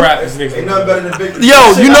say something? Ain't nothing better than Victory. Yo,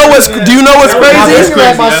 you know what's? Do you know what's crazy?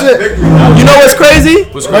 You know what's crazy?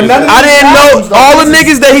 I didn't know all the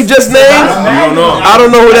niggas that he just named. I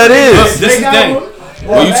don't know who that is. This is the thing.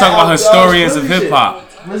 When you talk about historians of hip hop,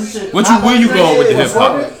 where you going with the hip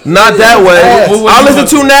hop? Not that way. I listen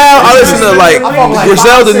to now. I listen to like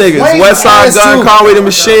Griselda niggas, West Side Gun, Conway the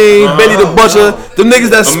Machine, Benny the Butcher, the niggas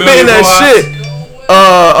that spitting that shit.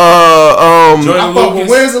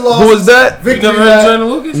 Who was that? You never heard of Jordan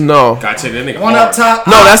Lucas? No. Gotta check that nigga. One up top.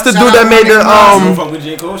 No, that's the dude that made the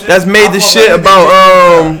that's made the shit about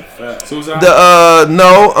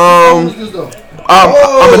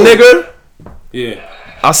I'm a nigga. Yeah.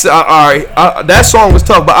 I said, alright, that song was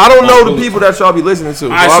tough, but I don't know the people that y'all be listening to. So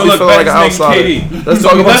Alright, I'll be so feeling like an outsider. Let's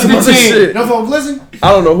talk about some other shit. You know from Glizzy?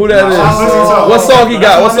 I don't know who that is. What song he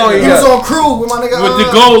got? What song he He was got? on Crew with my nigga. With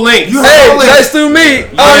the gold link. Hey, nice to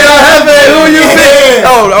meet. Oh, y'all have it. Who you think?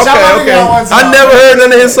 Oh, okay. I never heard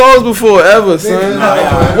none of his songs before, ever, son.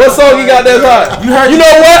 What song he got that's hot? You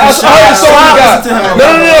know what? I heard the song he got. No.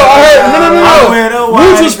 I heard. No.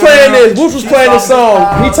 Wooch was playing this. Wooch was playing this song.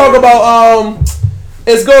 He talk about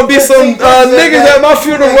it's gonna be some niggas at my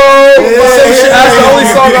funeral. That's the only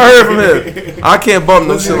song I heard from him. I can't bump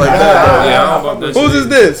no shit like that. Yeah, I don't bump that shit. Whose is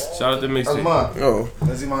this? Shout out to Mixtape. Oh.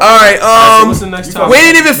 Alright, what's the next topic? we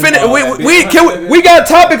didn't even finish. We got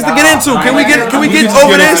topics to get into. Can we get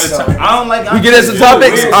over this? I don't like. We get into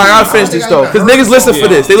topics. Alright, I'll finish this though, cause niggas listen for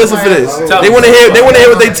this. They listen for this. They want to hear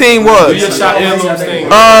what their team was.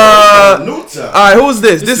 Alright, who's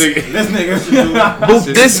this? This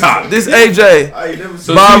AJ.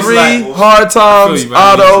 Bobby, Hard Times,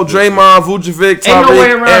 Otto, Draymond, Vucevic,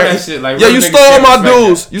 Tyreek. Yo, you stole all my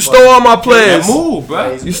dudes. You stole all my players. Move,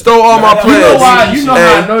 bro. You stole all my players. You know why? You know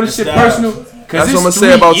how I know this shit personal? Because that's what I'm gonna it's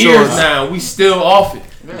say about 3 years yours. now. We still off it.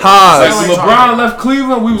 Haas, Like when LeBron left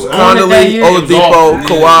Cleveland, we was on it that Conley, year. Oladipo,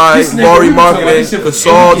 Kawhi, Maury Marketing,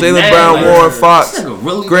 Gasol, Jaylen Brown, Warren Fox,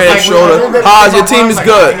 Grant Schroeder. Haas, your team is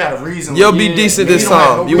good. You'll be decent this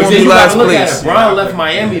time. You won't be last place. LeBron left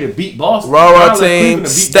Miami to beat Boston. Raw team.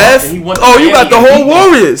 Steph. Oh, you got the whole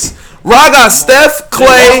Warriors. I got Steph,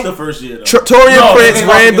 Clay, Torian Prince,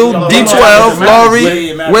 Randall, D12,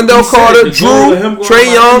 Laurie, Wendell Carter, Drew,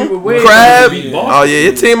 Trae Young, Crab. Oh yeah,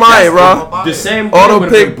 your team alright, Raw. The same Auto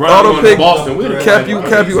pick, kept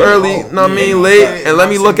you early. Know what I mean, late. And let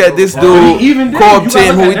me look at this dude, Corp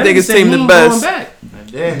team, who we think is team the best.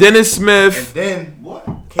 Dennis Smith,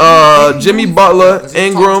 Jimmy Butler,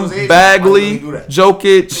 Ingram, Bagley,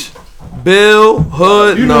 Jokic. Bill,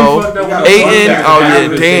 Hood, no. Ayton, oh yeah,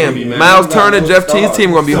 damn. Miles Turner, Jeff T's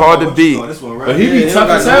team gonna be hard to beat. But he be tough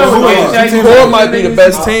as hell. Core might be the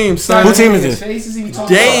best team, son. Who team is this?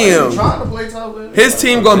 Damn. His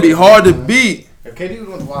team gonna be hard to beat. If KD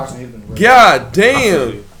went to Washington, God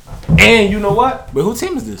damn. And you know what? But who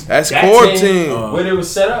team is this? That's Core team. Where they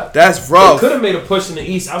was set up. That's They rough. could have made a push in the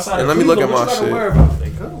East outside And of let me look at Cleveland. my What you shit.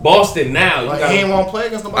 gotta worry about? Boston now. like he ain't want to play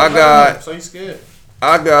against nobody. I got- so you scared.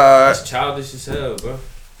 I got That's childish as hell, bro.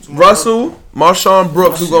 Russell, Marshawn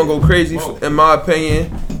Brooks, who's gonna go crazy in my opinion.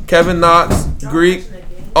 Kevin Knox, Greek,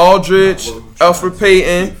 Aldridge, Alfred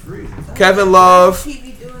Payton, Kevin Love.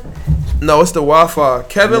 No, it's the Wi-Fi.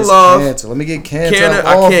 Kevin Love. Let me get Cantor. Cannon,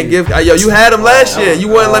 I can't give. Yo, you had him last year. You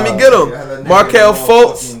wouldn't let me get him. Markelle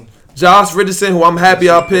Fultz, Josh Richardson, who I'm happy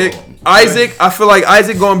I picked. Isaac, I feel like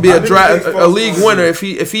Isaac gonna be a league winner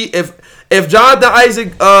if Jonathan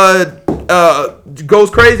Isaac goes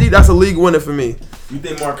crazy. That's a league winner for me. You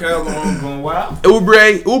think Markelle going wild?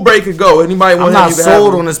 Oubre could go. Anybody want I'm him? not You can sold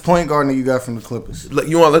have him. on this point guard that you got from the Clippers.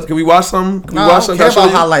 You want? Can we watch some? Can we No, watch I some? don't care Can I show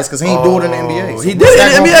about you? highlights because he ain't do it in the NBA. He did it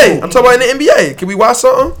in the NBA. I'm talking about in the NBA. Can we watch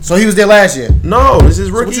something? So he was there last year. No, this is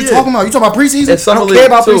So rookie what you year. talking about? You talking about preseason? It's Summer I don't League, care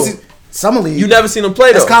about too. preseason. Summer League. You never seen him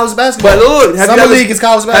play though. That's college basketball. But look, Summer League is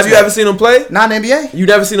college basketball. Have you ever seen him play? Not in the NBA. You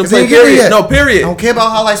never seen him 'Cause he play? ain't get there Period. yet. No, period. I don't care about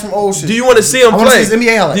highlights from old shit. Do you want to see him I wanna play? see his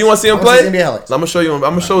NBA highlights. Do you want to see him I wanna play? see his NBA highlights. I'm gonna show you him. I'm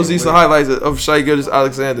gonna show Z some highlights of Shai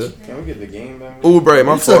Gilgeous-Alexander. Can we get the game back? Oubre,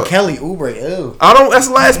 my You fault. took Kelly Oubre. Ew. I don't. That's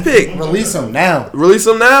the last pick. Release him now. Release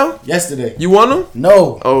him now. Yesterday. You want him?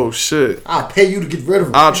 No. Oh shit. I'll pay you to get rid of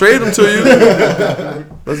him. I'll trade him to you.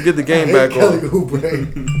 Let's get the game back Kelly on.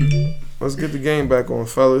 Oubre. Let's get the game back on,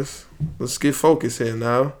 fellas. Let's get focused here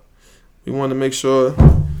now. We want to make sure.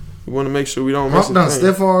 We want to make sure we don't miss Hump a done thing.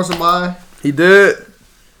 stiff arm somebody. He did.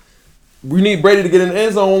 We need Brady to get in the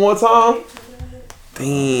end zone one more time.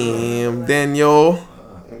 Damn, Daniel.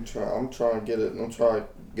 I'm trying to get it. I'm trying to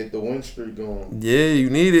get the win streak going. Yeah, you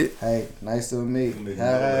need it. Hey, nice to meet.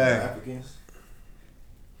 Africans.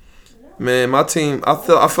 Man, my team. I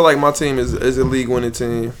feel like my team is a league winning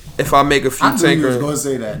team. If I make a few I knew you was tinkering, going to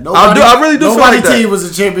say that. I really do feel Nobody like that. team was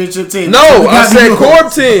a championship team. No, I said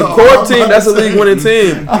Corp team. Oh, Corp team. That's a league winning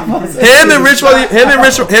team. Him and Rich Ruddy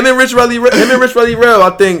Rail.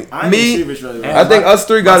 I think I think us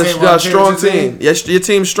three got a strong team. team. Yes, your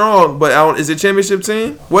team's strong, but is it championship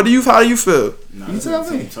team? How do you feel? You tell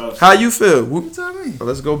me. How you feel? You tell me.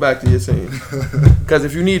 Let's go back to your team. Because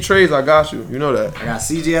if you need trades, I got you. You know that. I got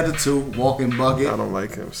CJ at the 2, walking bucket. I don't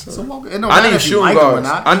like him. So. I need shooting guards.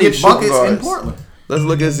 I need shooting buckets guards. in Portland. Let's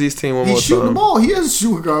look at Z's team one more He's shooting the time. ball. He is a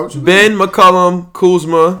shooting guard. Ben McCollum,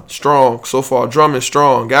 Kuzma, strong so far. Drummond,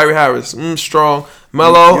 strong. Gary Harris, strong.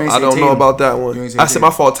 Melo, You ain't I say don't know Tatum. about that You one. ain't say I said Tatum.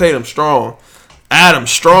 my fault. Tatum, strong.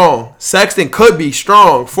 Adams, strong. Sexton could be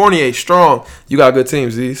strong. Fournier, strong. You got good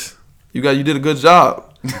teams, Z's. You did a good job.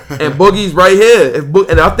 And Boogie's right here.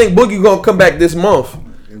 And I think Boogie gonna come back this month.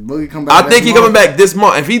 Boogie come back I think he coming back this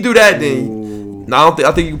month. If he do that, then I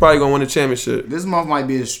think he probably gonna win the championship. This month might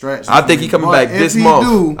be a stretch. I think he coming But back if this he month.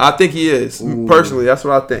 do- I think he is. Personally, that's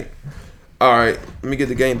what I think. All right, let me get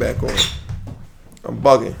the game back on. I'm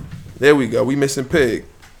bugging. There we go. We missing Pig.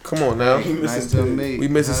 Come on now. Nice to meet. We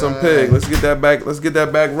missing some Pig. Let's get that back. Let's get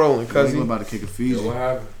that back rolling, He's cousin. about to kick a Fiji. What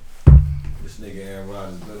happened? This nigga Aaron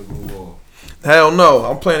Rodgers better go wall. Hell no.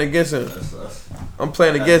 I'm playing against him. I'm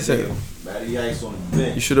playing against him. Matty Ice on the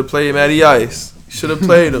bench. You should have played Matty Ice. You should have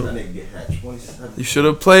played That him. nigga get had 27. You should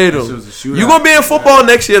have played This him. was a shootout. You gonna be in football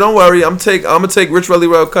next year? Don't worry. I'm gonna take Rich Ruddy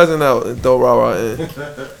Rail cousin out and throw Rara in.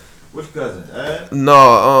 Which cousin? Ad?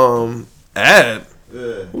 No, Ad.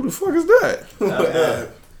 Yeah. Who the fuck is that?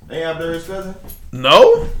 Ain't Abdur's cousin?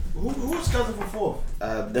 No. Who's cousin for fourth?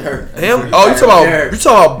 Derek. Him? Oh, you talking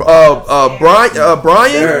about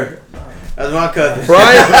Brian? Derek. That's my cousin.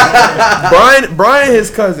 Brian, his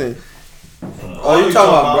cousin. Oh, you talking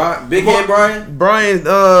about Brian? Big head Brian? Brian,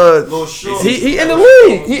 Little short. he in the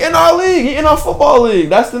league. He in our league. He in our football league.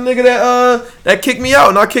 That's the nigga that kicked me out,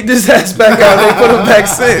 and I kicked his ass back out. And they put him back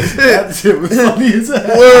since. That shit was funny as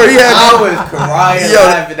hell. Word, he had I was crying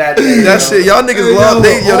laughing that day. that shit. Y'all niggas love.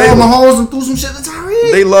 They Mahomes and threw some shit to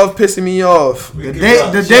Tyreek. they love pissing me off.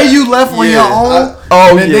 The day you left on your own.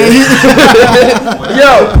 Oh the yeah.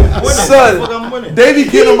 Yo, Fuck, son, I'm winning. they be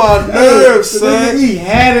getting on my nerves, son. He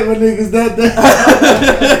had it with niggas that day.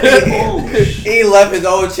 He left his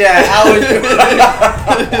old chat.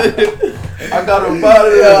 I got him out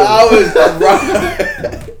of there.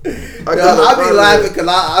 I be laughing because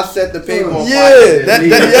I set the paper on fire. Yeah,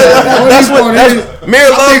 that's what Mir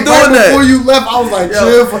love doing that. Before you left, I was like,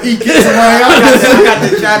 chill for E kids somebody else. I got the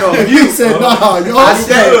chat on. You said, nah, yo. I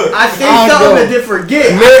said something that did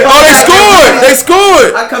forget. They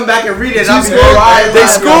scored. I come back and read it. They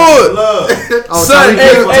scored. Son,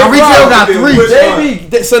 Tyreek Hill got 3.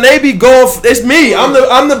 They be going. It's me. I'm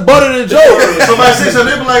the butt of the joke. Somebody say something,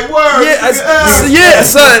 they be like, word. Yeah,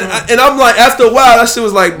 son. And I'm like, after a while, that shit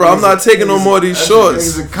was like, bro, I'm not taking no more of these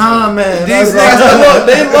shorts. Niggas a con man. These niggas,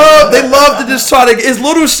 they love to just try to. It's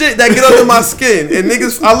little shit that get under my skin, and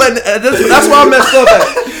niggas, that's why I messed up at.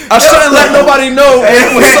 I shouldn't let nobody know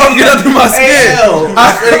when something get under my skin.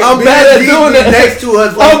 I'm bad at doing that. Next to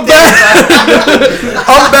us, I'm bad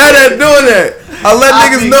at doing that. I let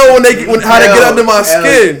niggas know how they get under my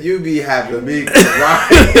skin. You be having me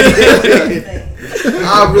right.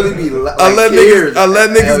 I really be like I let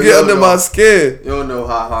niggas get under my skin. You don't know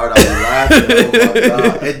how hard I be laughing. Oh my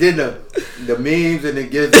god! And then the memes and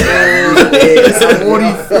it gets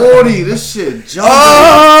 40-40. This shit jumping.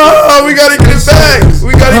 Oh, we gotta get it back.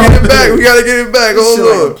 We gotta get it back.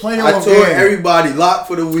 Hold on. I told everybody lock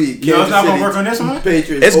for the week. Yo, it's not gonna work on this one?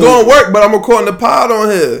 Patriots. It's gonna work, but I'm recording the pod on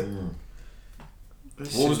here.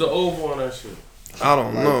 What was the over on that shit? I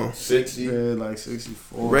don't know. 60. Yeah, like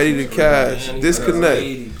 64. Ready to cash.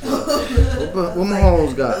 Disconnect. What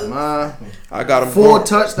Mahomes got, man? I got him 4 going.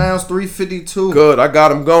 touchdowns, 352. Good. I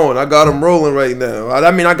got him going. I got him rolling right now.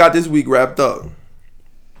 I mean, I got this week wrapped up.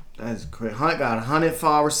 That's great. Hunt got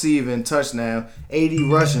 105 receiving, touchdown, 80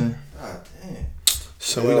 rushing. God damn.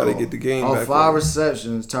 So we gotta get the game back. 5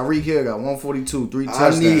 receptions. Tyreek Hill got 142, 3 I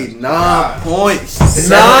touchdowns. need 9 points.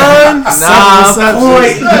 9 points. 7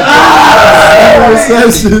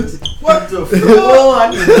 receptions. What the fuck? I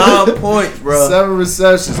need 9 points, bro. 7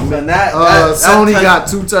 receptions. Man, that Sony got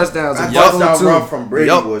 2 touchdowns. That touchdown run from Brady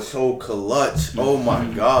was so clutch. Oh my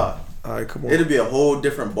god. All right, come on. It'd be a whole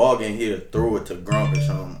different ballgame here to throw it to Gronk or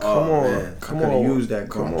something. Come on. Use that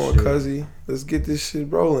come on, cuzzy. Let's get this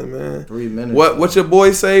shit rolling, man. 3 minutes. What your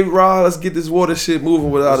boy say, Rod? Let's get this water shit moving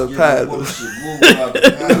without a pad. Let's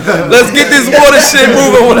get this water shit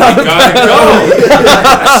moving without a pad.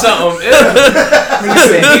 That's something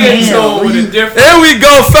There we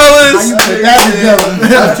go, fellas.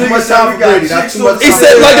 Not too much time for Brady. Not too much time. He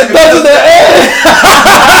said like a dozen of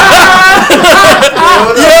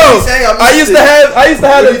Yo, I used to have.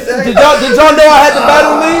 Did y'all know I had the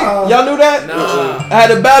battle league? Y'all knew that? Nah. I had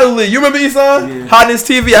the battle league. You remember Eson? Hotness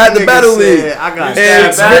TV. I had the battle league. I got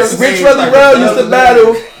and Rich Relly Rail used to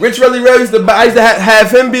battle. Rich Relly Rail used to. I used to have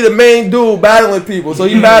him be the main dude battling people. So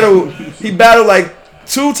he battled like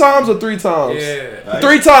 2 times or 3 times. Yeah.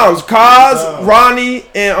 3 times. Kaz, Ronnie,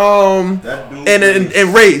 and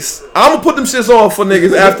Race. I'm gonna put them shits on for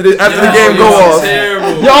niggas after the game go off.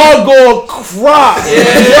 Y'all go cry.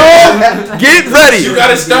 Y'all get ready. You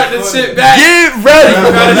gotta start the shit back. Get ready.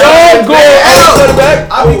 Y'all go out.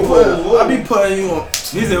 I be putting you on.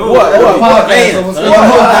 What?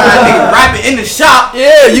 Rapping in the shop.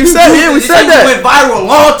 Yeah, you said we said that. Went viral a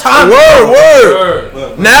long time.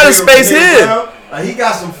 Word. Now the space here. Like, he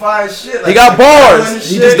got some fire shit. Like, he got bars.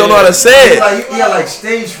 He just don't know how to say it. He got like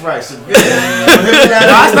stage fright. He got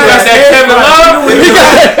that Kevin Love. He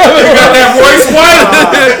got that Royce White.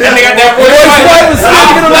 And they got that Royce White was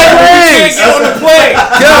sticking on that legs. Get on the play.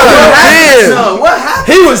 What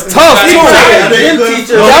happened? He was tough too.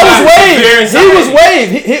 That was Wave. He was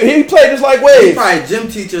Wave. He played just like Wave. He probably a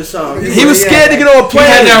gym teacher or something. He was scared to get on a plane.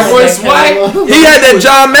 He had that Royce White. He had that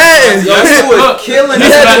John Madden. He was killing.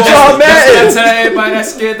 He had that John Madden. Everybody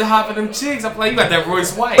that's scared to hop in them chicks, I'm like, you got that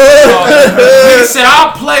Royce White. He said,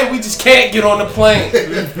 I'll play, we just can't get on the plane.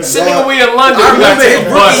 Sitting away in London, I remember his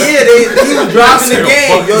rookie year, he was driving the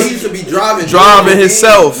game. Yo, he used to be driving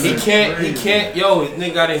himself. He can't, yo, this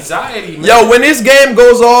nigga got anxiety, man. Yo, when this game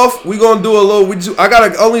goes off, we gonna do a little. I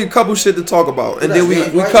got only a couple shit to talk about, and then we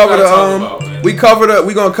cover the we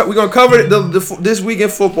gonna cover this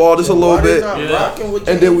weekend football just a little bit,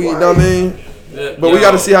 and then we, you know what I mean. But we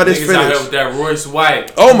got to see how this finishes. Out here with that Royce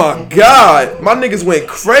White. Oh my God, my niggas went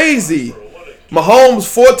crazy. Mahomes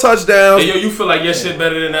 4 touchdowns. Hey, yo, you feel like your shit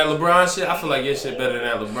better than that LeBron shit? I feel like your shit better than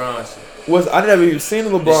that LeBron shit. I never even seen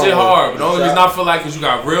the LeBron. This shit hard, but the only reason I feel like is you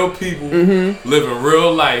got real people living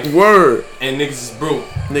real life. Word. And niggas is broke.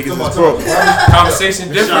 Niggas is broke.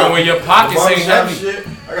 Conversation different when your pockets ain't heavy.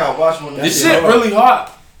 I gotta watch one. This shit really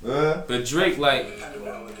hot. But Drake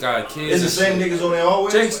got kids. It's the same niggas on there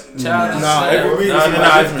always? Drake's child. Nah, every week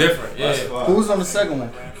it's different. Yeah. Who's on the second one?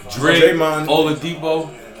 Drake, Oladipo.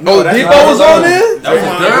 Oladipo was on there? That was the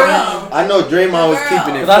third. I know Draymond was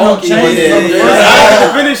keeping it I know funky. Chain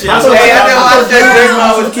Finish it. I know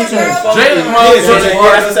Draymond was keeping it funky. Draymond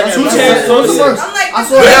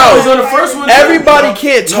was on the first one. Everybody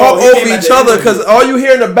can't talk over each other because all you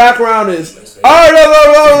hear in the background is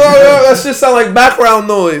that shit sound like background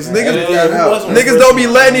noise. Niggas don't be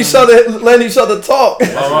letting each other talk.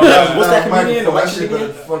 What's that comedian? The white shit?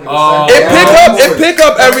 It pick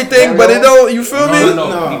up everything, but it don't. You feel me?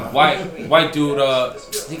 No, white dude.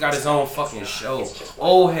 He got his own fucking show.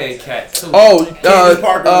 Old head cat too.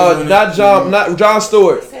 Not John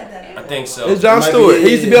Stewart. I think so. It's John Stewart.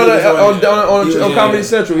 He used to be on Comedy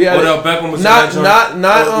Central. He had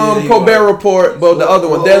not Colbert Report, but the other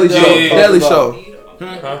one, Daily Show. Daily Show.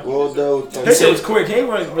 That shit was quick. He ain't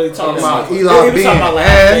really talking about Eli being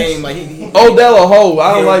Odell a hoe.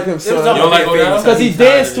 I don't like him, son. You don't like Odell? Because he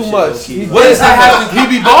danced too much. What does that have? He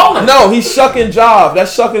be balling. No, he's shucking job.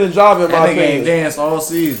 That's shucking and job in my That nigga ain't opinion. danced all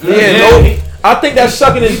season. I think that's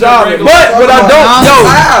shucking his job. But what I don't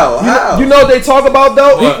know, you know what they talk about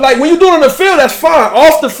though? Like when you do it on the field, that's fine.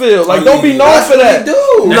 Off the field, like don't be known for that. That's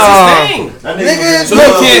his thing. So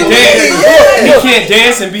he can't dance. He can't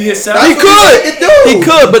dance and be himself. He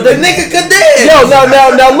could, but the nigga could dance. Yo, now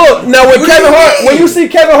look, when Kevin Hart, when you see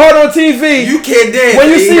Kevin Hart on TV, you can't dance.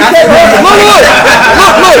 When you see Kevin Hart,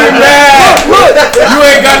 look, you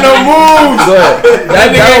ain't got no moves.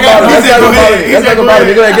 That's not gonna bother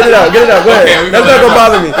me. Go ahead, get it out. Go ahead. That's not gonna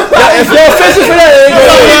bother me. If you're offensive for that, go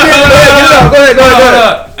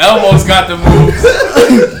ahead. Elmo's got the moves.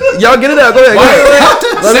 Y'all get it out. Go ahead.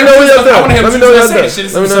 Let me know when y'all done. Let me know when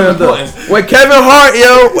y'all done. Wait, Kevin Hart,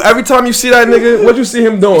 yo. Every time you see that nigga, what you see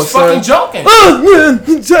him doing? He's fucking joking.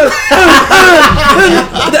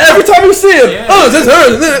 Every time you see him,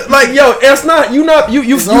 like yo, it's not you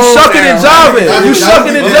shucking and jiving. You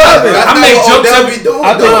shucking and jiving. I make jokes.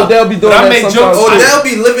 I think Odell be doing that sometimes. Odell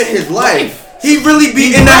be living his life. He really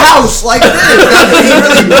be in the house like this.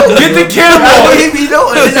 Get the camera. That's what he be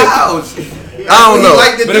doing in the house. I don't know.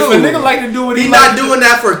 Like to but do. if a nigga like to do what he not doing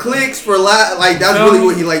that for clicks, for like that's really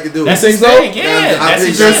what he like to do. That's his thing. Yeah, that's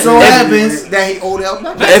it. Just so happens that he Odell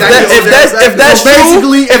Beckham. If that's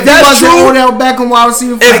basically true, if that's true, Odell Beckham wide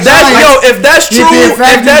receiver. If that's true,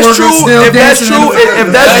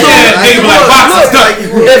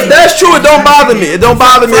 it don't bother me. It don't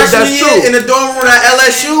bother me if that's true. In the dorm room at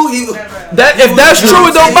LSU, if that's true,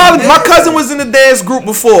 it don't bother me. My cousin was in the dance group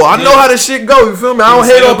before. I know how this shit go. You feel me? I don't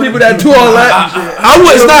hate on people that do all that.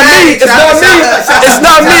 It's not me. It's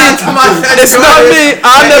not me.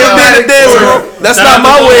 I've never been in a dance group. That's not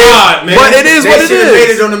my way. But it is what it is.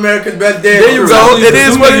 Made it on America's Best Dance. There you go. It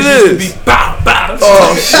is what it is.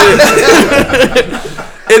 Oh shit.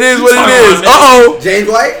 It is what it is. Uh-oh. James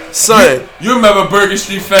White? Son. You remember Bergen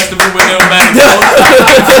Street Festival with Lil Mac?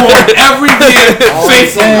 Every year,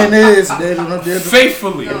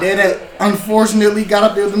 faithfully. And then unfortunately got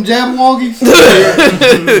up there with them Jabwalkies. Look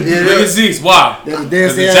at Zeus. Why?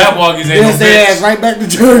 Because the Jabwalkies ain't no bitch. Right back to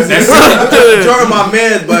Jersey. Jordan my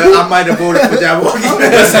man, but I might have voted for Jabwalkies.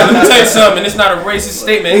 Listen, let me tell you something. It's not a racist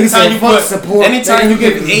statement. Anytime you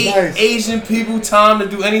give 8 Asian people time to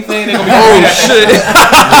do anything, they're gonna be shit.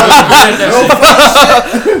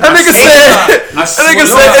 That nigga said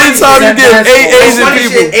anytime you give 8 Asian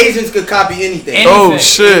people, Asians could copy anything. Oh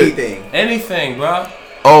shit. Anything, bro.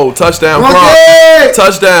 Oh, touchdown, Gronk.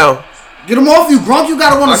 Touchdown. Get him off you, Gronk. You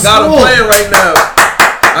gotta want to score. I got him playing right now.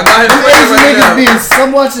 I got him playing right now. Being so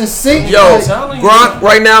much in sync. Yo, Gronk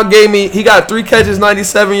right now he got 3 catches,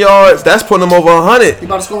 97 yards. That's putting him over 100. He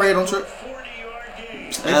about to score right on trick.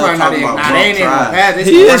 He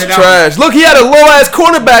is trash. Look, he had a low ass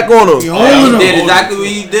cornerback on him. He did exactly what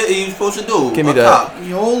he was supposed to do. Give me that.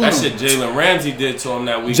 That shit Jalen Ramsey did to him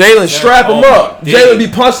that week. Jalen, strap him up. Jalen be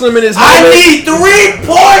punching him in his head. I need 3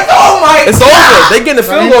 points. Oh my God. It's over. They getting the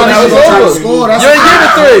field goal now. It's over. You ain't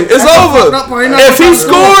getting 3. It's over.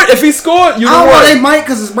 If he scored, you know what? They might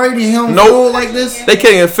because it's Brady and him. Nope. Like this. They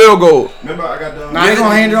can't get field goal. Remember, I got the. Nah, they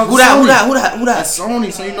gonna hand it off. Who that? That's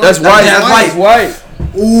Sony. So you know that's White. That's White.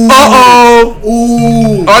 Ooh.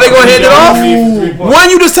 Ooh. Are they gonna hand it off? When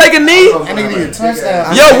you just take a knee? That nigga need a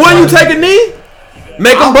touchdown. Yo, when you take a knee?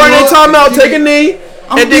 Make them burn their timeout, take a knee,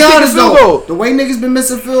 and then kick the field goal. The way niggas been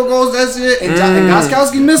missing field goals, that's it. And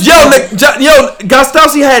Gostkowski missed. Yo,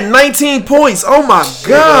 Gostkowski had 19 points. Oh my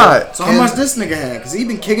God. So how much this nigga had? Because he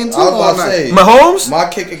been kicking too all night. Mahomes? My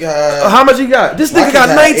kicker got. How much he got? This nigga got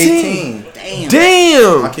 19.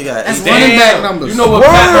 Damn. My kicker got 18. That's running back numbers. You know what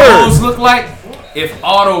Pat Mahomes look like? If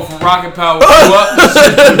Otto from Rocket Power blew up,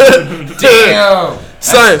 damn.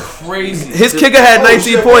 Son, crazy. His kicker had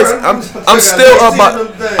 19 points. I'm still up. But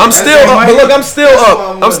look, I'm still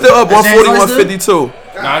up. I'm still up 141-52.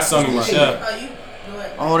 Nah, it's Sonny Michel.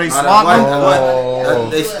 Oh, they swapped him.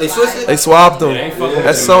 They switched it. They swapped him.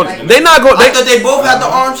 That's Sony. They not going. I thought they both had the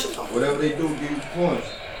arms. Whatever they do, give you points.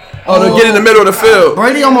 Oh, they're getting in the middle of the field.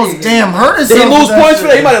 Brady almost hurt himself. Did he lose points for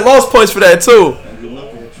that? He might have lost points for that too.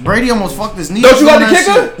 Brady almost fucked his knee. Don't you got the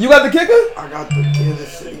kicker? You got the kicker? I got the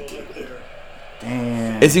Kansas City kicker.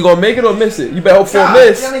 Damn. Is he gonna make it or miss it? You better hope for a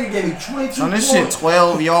miss. That nigga gave me 22 on this shit,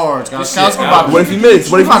 12 yards. What if he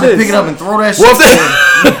missed? What if he missed? Pick it up and throw that shit.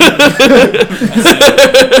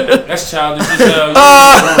 That's childish as hell. You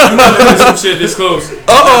know some shit this close.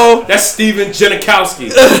 Uh-oh. That's Steven Janikowski.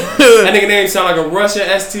 That nigga name sound like a Russian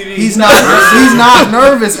STD. He's not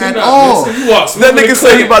nervous at all. That nigga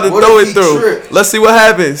said he about to throw it through. Let's see what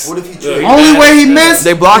happens. What if he tripped? Only way he missed.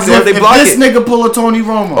 They blocked it. They blocked it. This nigga pull a Tony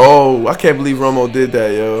Romo. Oh, I can't believe Romo did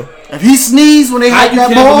that, yo. If he sneezed when they had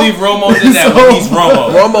that ball, I can't believe Romo did that when he's Romo.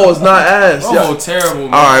 Romo is not ass. Romo terrible,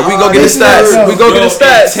 man. All right, we go get the stats. We go get the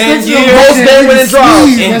stats. 10 years. Most game-winning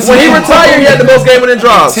drives. When he retired, he had the most game-winning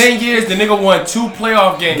drives. 10 years, the nigga won 2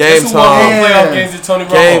 playoff games. Game Guess who time. won 1 playoff games to Tony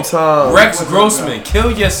Romo? Game time. Rex Grossman.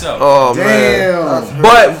 Kill yourself. Oh, man.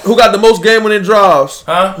 But who got the most game-winning drives?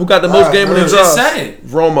 Huh? Who got the most game-winning drives? You just said it.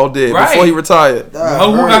 Romo did right. before he retired. Who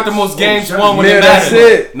got the most games won when it mattered? That's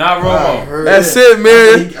it. Not Romo. That's it,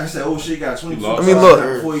 man. I said, oh shit, got 20. I mean, look.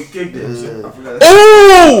 Before he kicked it.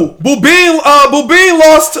 Oh, Boubin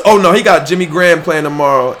lost. Oh no, he got Jimmy Graham playing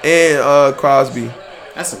tomorrow and Crosby.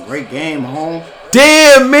 That's a great game, home.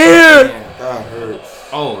 Damn, man. That hurts.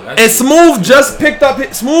 And Smooth just picked up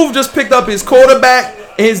his quarterback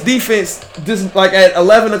and his defense just like at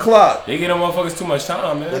 11 o'clock. They get them motherfuckers too much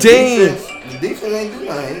time, man. The defense ain't do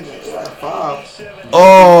nothing. It's like 5.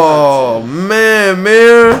 Oh man.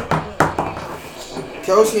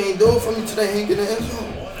 Kelsey ain't do it for me today. He ain't get in the end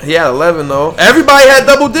zone. He had 11 though. Everybody had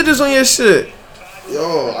double digits on your shit.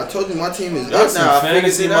 Yo, I told you my team is That's up now. some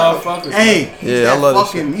fantasy motherfuckers. Hey, yeah, I love this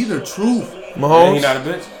fucking me the truth. Mahomes. He not a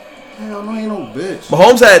bitch. Hell no, ain't no bitch.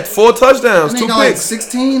 Mahomes had 4 touchdowns, 2 got like picks.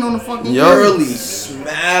 16 on the fucking Girly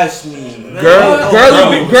smashed me. Man.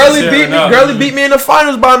 Gurley beat me in the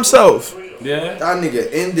finals by himself. Yeah. That nigga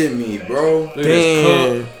ended me, bro.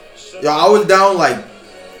 Damn. Yo, I was down like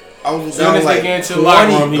 20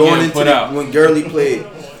 going into when Gurley played.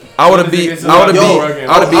 I would have beat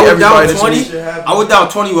everybody this week. I was down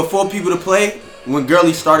 20 with 4 people to play when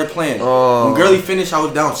Gurley started playing. When Gurley finished, I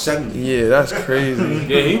was down 70. Yeah, that's crazy.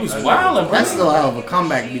 Yeah, he was wilding, bro. That's still a hell of a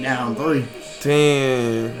comeback to be down 3.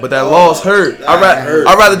 Damn, but that loss hurt.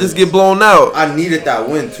 I'd rather just get blown out. I needed that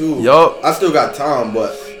win too. Yup. I still got time,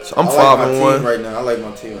 but I'm I 5-1 right now. I like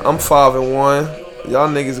my team. I'm 5-1. Y'all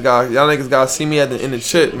niggas got to see me in the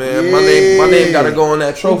chip, man. Yeah. My name got to go on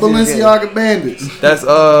that trophy. Balenciaga Bandits.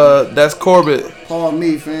 That's Corbett. Call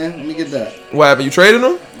me, fam. Let me get that. What happened? You traded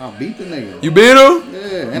him? I beat the nigga. You beat him?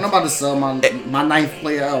 Yeah, and I'm about to sell my 9th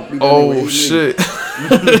player out. Beat that Oh nigga with shit.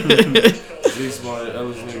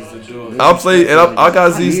 I'll play and I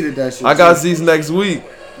got Z's. I got Z's next week.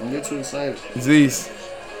 Don't get too excited. Z's.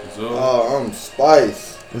 Oh, I'm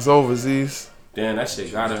Spice. It's over, Z's. Damn, that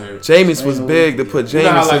shit gotta hurt. Jameis was big to put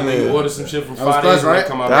Jameis in there. You order some shit from That was Fridays, Plus, right?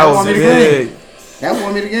 come out. That was big. That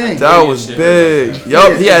won me the game. That was big.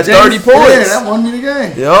 Yup, he had 30 points. Yeah, that won me the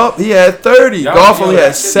game. Yup, he had 30. Goff only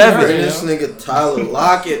had 7. This nigga Tyler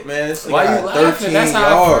Lockett, man. This nigga Why you had laughing? 13 That's how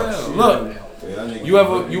I yards. feel. Look.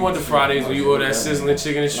 You went to Fridays when you order that sizzling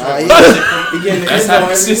chicken and shrimp? He getting the That's end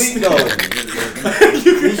how zone every week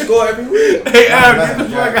though. He score every week. Hey, Ab, get the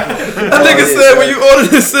fuck out. That nigga said when you order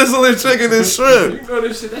the sizzling chicken and shrimp. You know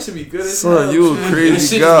this shit, that should be good as Son, hell. you a And crazy the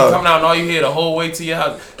shit guy. just be coming out and all you hear the whole way to your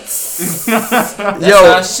house. That's Yo,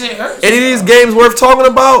 how shit hurts. any of these games worth talking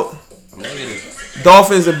about?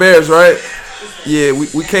 Dolphins and Bears, right? Yeah,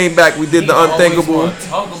 we came back. We did the unthinkable.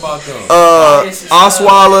 Talk about them.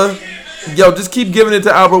 Osweiler. Yo, just keep giving it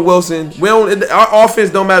to Albert Wilson. Our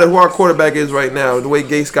offense don't matter who our quarterback is right now. The way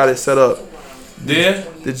Gates got it set up. Yeah.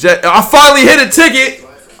 I finally hit a ticket.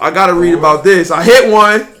 I gotta read about this. I hit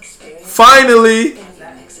one. Finally.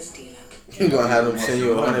 You gonna have them send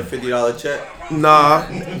you a $150 check? Nah.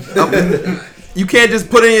 You can't just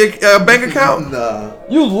put in your bank account? Nah.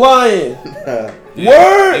 You lying. Yeah,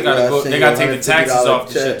 Word? They gotta take the taxes off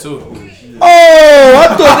the shit too. Oh, I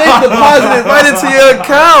thought they deposited right into your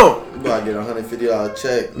account. You gotta get a $150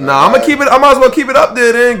 check. Nah, I'm gonna keep it. I might as well keep it up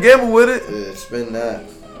there then. Gamble with it. Yeah, spend that.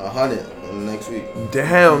 100 in the next week.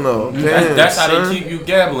 Damn no. Damn, That's how son. they keep you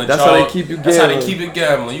gambling. That's Charles. how they keep you That's how they gambling. keep it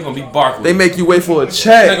gambling. You gonna be Barkley. They make you wait for a They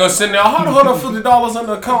check. gonna sit there. Hold on, $50 on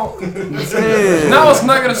the account. Damn. Now it's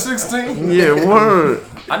 -16. Yeah, word.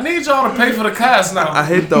 I need y'all to pay for the cast now. I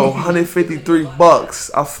hit though $153.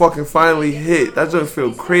 I fucking finally hit. That just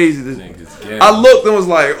feel crazy. I looked and was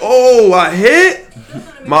like, oh, I hit.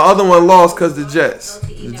 My other one lost because the Jets.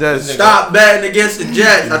 The Jets. Stop betting against the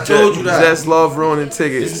Jets. I told you that. Jets love ruining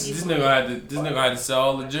tickets. This nigga had to sell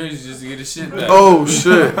all the jerseys just to get his shit back. Oh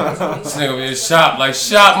shit. This nigga be in shop like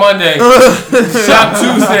shop Monday, shop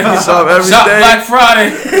Tuesday, Shop every shop day. Black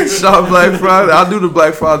Friday. Shop Black Friday. I do the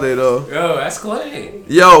Black Friday though. Yo, that's clean.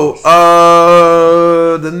 Yo,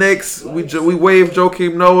 the Knicks, we waived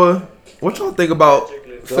Joakim Noah. What y'all think about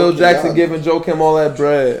Phil Jackson giving Joakim all that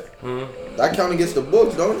bread? That count against the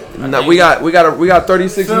books, don't it? Nah, we got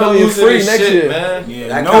 36 million free next year. Man. Yeah,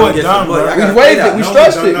 That no, count it's against done, the books. bro. I We gotta waived pay it. We that.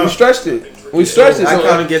 stretched no, it. no. We stretched it. We stretched it. That So,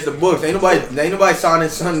 count against the books. Ain't nobody signing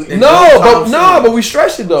something. but we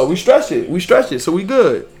stretched it though. We stretched it. So we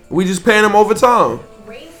good. We just paying him over time.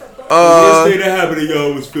 The worst thing that happened to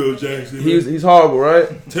y'all was Phil Jackson. He's horrible, right?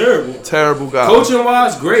 Terrible guy. Coaching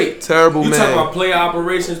wise, great. Terrible you man. talking about player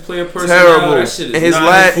operations, player personnel. Terrible. That shit is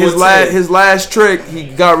And his last trick, he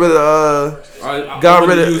got rid of.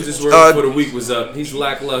 Use this word before the week was up. He's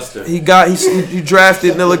lackluster. He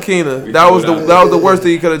drafted Ntilikina. That was the worst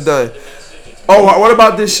thing he could have done. Oh, what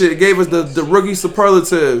about this shit? It gave us the rookie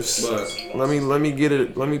superlatives. But Let me get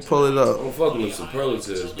it. Let me pull it up. I'm fucking with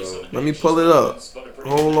superlatives, bro. Let me pull it up.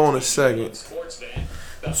 Hold on a second.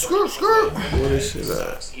 Where this shit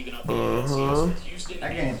at?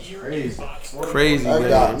 That game's crazy. Crazy That game.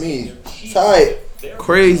 got me tight.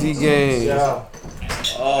 Crazy game.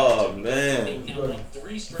 Oh man.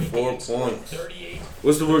 4 points.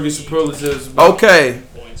 What's the rookie superlatives? Okay.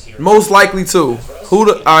 Most likely to. All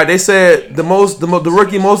right, they said the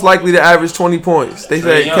rookie most likely to average 20 points. They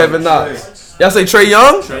said Kevin Knox. Y'all say Trae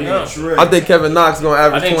Young? Trae Young. I think Kevin Knox is gonna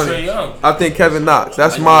average 20. Trae Young. I think Kevin Knox.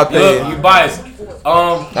 That's my opinion. Look, you biased.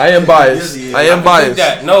 I am biased. I am biased.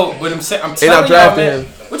 That. No, but I'm telling y'all, man.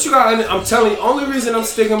 What you got? I'm telling you, only reason I'm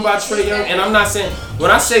sticking by Trae Young, and I'm not saying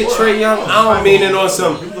when I say Trae Young, I don't mean it on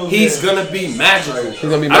some. He's gonna be magical. He's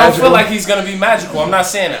gonna be magical. I don't feel like he's gonna be magical. I'm not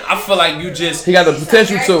saying that. I feel like you just. He got the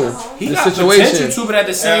potential to. He got potential to, but at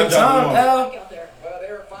the same time,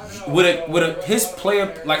 with his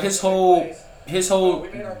player, like his whole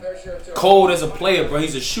code as a player, bro.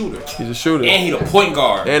 He's a shooter. He's a shooter, and he's a point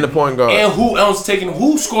guard. And who else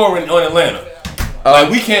who's scoring on Atlanta?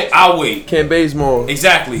 Like we can't. I'll wait. Kent Bazemore.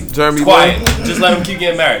 Exactly. Jeremy. Quiet. Just let him keep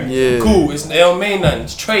getting married. Yeah. Cool. It don't mean nothing.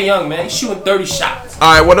 It's Trae Young, man. He's shooting 30 shots.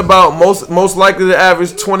 All right. What about most likely to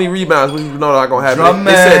average 20 rebounds? We know not gonna happen.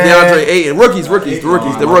 They said DeAndre Ayton. Rookies. The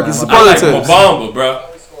rookies. Superlatives. I like Mobamba, bro.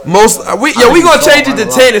 We gonna change it to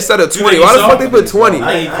 10 instead of 20. Why the fuck they put 20?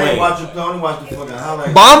 I ain't watching the fucking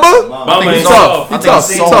highlights. Bamba? He's tough. I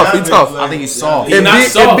think he's soft. And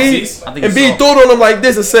B threw it on him like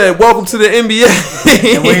this and said, "Welcome to the NBA."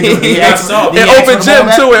 And open gym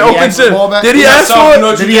too. And open gym. Did he ask for it?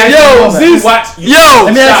 Yo,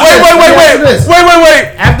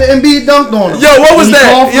 wait. After Embiid dunked on him. Yo, what was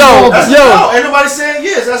that? Yo. Ain't nobody saying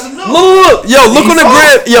yes. That's a no. Look. Yo, look on the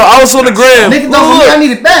gram. Yo, I was on the gram. I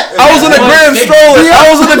need it back. I was on the gram strolling.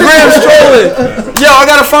 Yo, I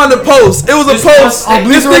gotta find the post. It was a post.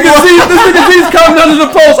 This nigga Z's coming under the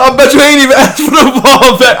post. I bet you ain't even asked for the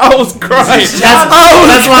ball back. I was crying.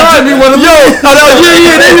 That's why Jimmy wanted to lead.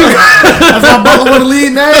 That's why Butler want to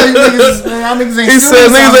lead now. He said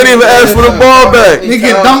niggas ain't even asked for the ball back.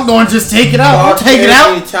 Nigga get dunked on, just take it out. Take it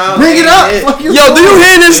out. Bring it up. Yo, do you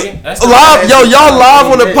hear this live? Yo, y'all live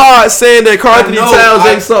on the pod saying that Karl Anthony Towns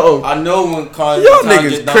ain't something. I know when Karl Y'all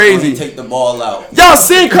niggas crazy. Take the ball out. Y'all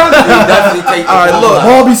seen Karl Anthony? Definitely take the ball out. Look,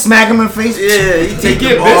 ball be smacking him in the face. Yeah, he take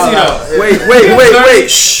the ball out.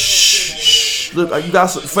 Wait. Shh. Look, you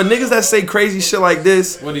got for niggas that say crazy shit like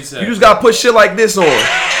this. What he say? You just gotta put shit like this on.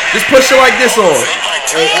 Just put shit like this on.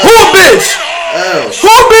 Who a bitch? Who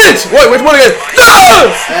a bitch? Wait, which one again?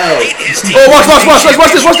 No! Oh, watch this.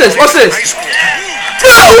 Yo,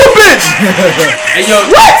 who a bitch? Hey, yo,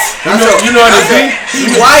 what? You know what it be? He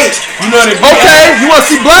white. You know what it be? Okay, you wanna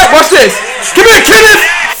see black? Watch this. Come here, Kenneth.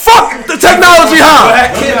 Fuck the technology, huh?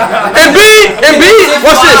 And B,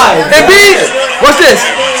 watch this.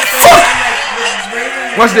 Fuck.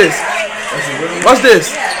 Watch this.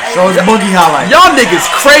 Show his boogie highlight. Y'all niggas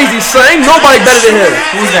crazy, son. Ain't nobody better than him.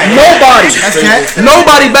 Who's that? Nobody. That's Cat?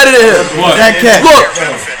 Nobody better than him. What? That Cat. Look.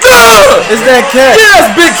 It's that Cat. Yeah,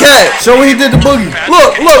 that's Big Cat. Show when he did the boogie.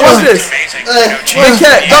 Look, watch this. Big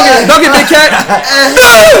Cat. Dunk it, Big Cat.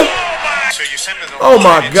 Oh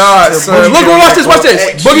my God, son. Look, watch this.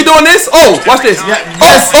 Boogie doing this? Oh, watch this. Step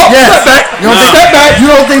back. You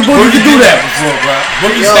don't think Boogie can do that?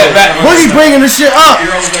 Boogie step back. Boogie bringing the shit up.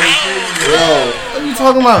 What are you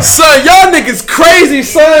talking about? Son, y'all niggas crazy,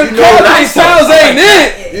 son. Karl Anthony Towns ain't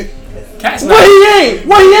it. What he ain't?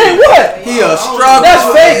 What? He a struggle. That's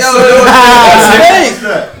fake, son.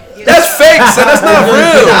 That's fake, son. That's not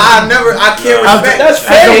real. I can't respect. That's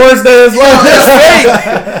fake. The worst day of his life. That's fake.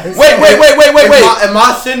 Wait. If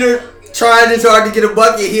my center trying this hard to get a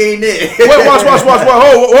bucket, he ain't it. Wait, watch.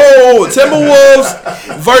 Whoa. Timberwolves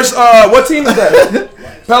versus what team is that?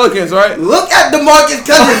 Pelicans, right? Look at DeMarcus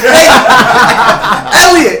Cousins' face.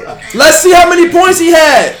 Elliot. Let's see how many points he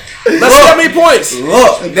had. Let's see how many points.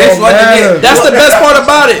 Look, that's the best part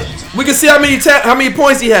about it. We can see how many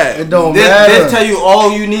points he had. It don't matter. This tell you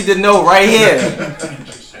all you need to know right here.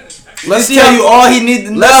 Let's see tell you all he need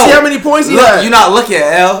to know. Let's see how many points he had. You're not looking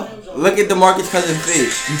at L. Look at DeMarcus Cousins'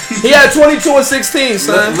 face. He had 22 and 16,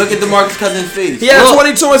 son. Look at DeMarcus Cousins' face. He had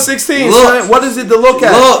 22 and 16, son. What is it to look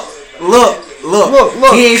at? Look.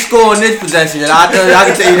 He ain't scoring this possession. I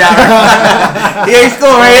can tell you that. He ain't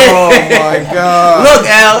scoring right here. Oh my God. Look,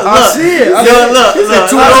 Al. Look. I see it. Look.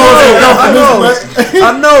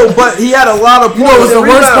 I know, but he had a lot of points. You know what's the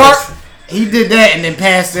worst part? He did that and then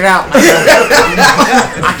passed it out.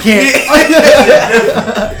 I can't.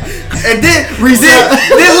 And then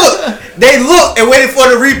look. They looked and waited for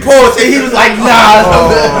the repost, and he was like,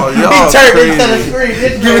 nah. He turned into the screen.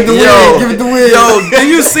 Give it the win. Yo, do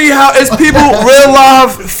you see how it's people real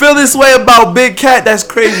life feel this way about Big Cat? That's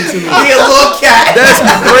crazy to me. He a little cat. That's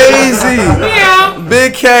crazy.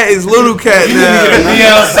 Big Cat is little cat now.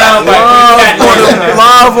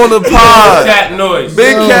 Live on the pod. Cat noise.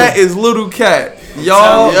 Big Cat is little cat.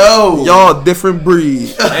 Y'all different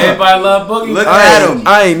breed. Everybody love Boogie. Look at him.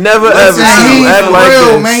 I ain't never ever seen you act like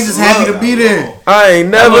this. Man, just happy to be there. I ain't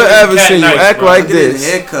never ever seen you act like this.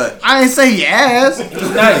 Haircut. I ain't say yes. He's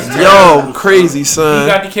nice. Yo, crazy son. He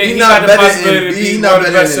got the cake. He He not got the better possibility than to B. be He one not of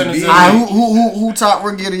the better best than centers B. in the league. Who top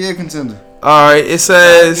rookie of the year contender? All right, it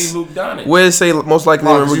says Luke Doncic. where it say most likely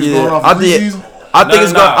Oh, 'cause rookie you was year. going off I of think preseason? I think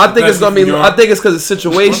it's gonna. I think it's gonna be. Europe. I think it's because of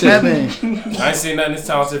situation. That man. I ain't seen nothing this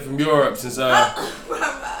talented from Europe since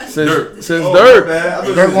Since Dirk.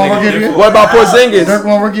 Dirk won't rookie of the year? What about Porzingis? Dirk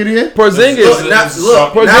won't rookie of the year? Porzingis.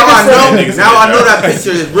 Look, now I know that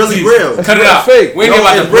picture is really real. Cut it out. fake. We ain't No,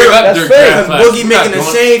 about to it's bring real. up That's Dirk fake. draft class. Boogie making the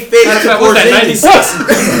same face to What's that, Porzingis.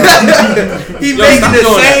 96? He Yo, making stop the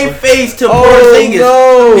doing same that. face to Oh, Porzingis.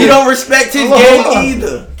 no. He don't respect his game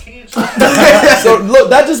either. So look,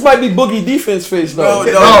 that just might be Boogie defense face though.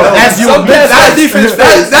 That's you a Some bitch. cats got defense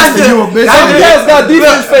face. That's the you a bitch. Some cats got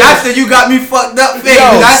defense face. That's the you got me fucked up face.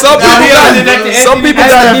 Yo, That's some the- people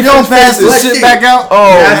got If you don't defense pass faces. this shit back out,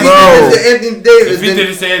 Oh If he did no. it to Anthony Davis, If he did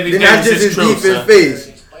it to Anthony then that's Davis, just it's his true, defense son. face.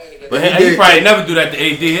 But he probably never do that to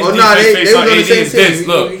AD. His Oh, defense nah, they face was on on the AD same is this. team.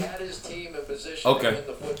 Look. Had his team in position Okay. to win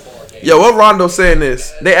the football game. Yo, what Rondo saying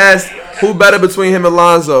this? They asked who better between him and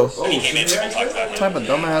Lonzo. what type of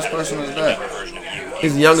dumbass question is that?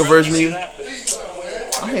 He's a younger version of you. I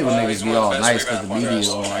hate when niggas be all nice because the media is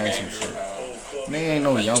all nice and shit. Nigga ain't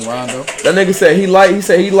no young Rondo. That nigga said he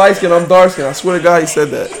light skin, I'm dark skin. I swear to God he said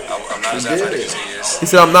that. He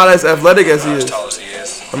said I'm not as athletic as he is.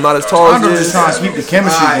 I'm not as tall as Rondo he just is. trying to keep the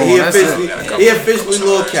chemistry Alright, going. That's it. he officially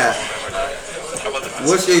Lil Cat.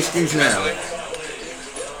 What's your excuse now?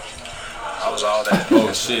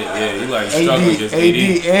 Oh shit, yeah, he like struggling against AD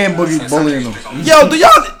AD. and Boogie bullying him. Yo, do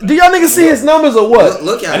y'all niggas see his numbers or what?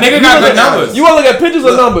 Look at A nigga got good numbers. You wanna look at pictures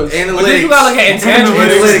or numbers? But then Analytics. you gotta look at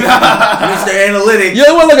intangibles. Mr. Analytics.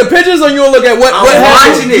 You wanna look at pictures or you wanna look at what I'm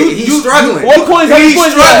happened? watching it. He's struggling. What points? How many He's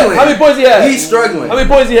points he had? struggling. How many points he had? He's struggling. How many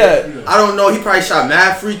points he had? I don't know. He probably shot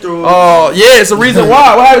mad free throws. Oh yeah, it's a reason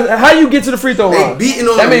why. How you get to the free throw They line? beating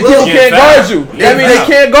on That him. means Lil. people can't guard you. That means they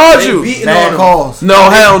can't guard They you. beating on Bad him. calls. No,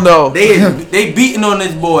 hell no. They beating on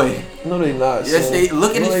this boy. No, they not. Yes, son. they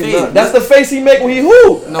look at No, his they face. not. That's the face he make when he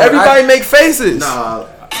hoop. No, Everybody make faces. Nah.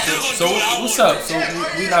 So what's up? So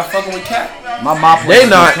we not fucking with Cat? My mom They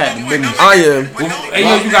not. cat the business. I am. Hey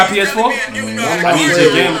yo, you got PS4? I need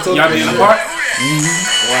your game. Y'all be in the park?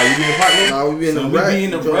 Why you be in the park? Nah, we be in the We wreck. be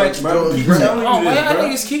in the wreck, bro. Jordan Keep Wreck. telling Oh you man, this, I bro.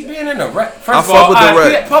 niggas keep being in the wreck. I First of fuck all, with the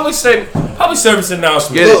wreck. public service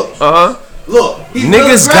announcement. Get it. Look. Uh-huh. He's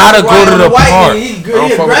Niggas real gotta aggressive go to on the white park. man. He's good. I don't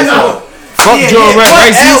He fuck with aggressive. Fuck Joe Red But,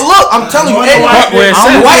 Rice. hey, look, I'm telling you, hey, Park where it's I'm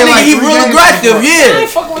at. a white nigga. like He 3 real games aggressive.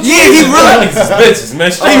 before. Yeah, yeah, he really. Bitches, man.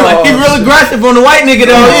 He real aggressive on the white nigga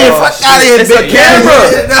though. Yeah, fuck out of here, It's a big camera.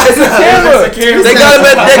 It's a Camera. camera. They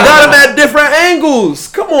got him at different angles.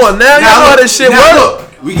 Come on now, y'all know how this shit now works.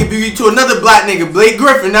 look, we can be to another black nigga, Blake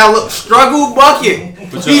Griffin. Now look, struggle bucket.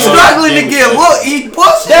 He's struggling to get. Look, he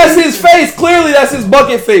pushing. That's his face. Clearly, that's his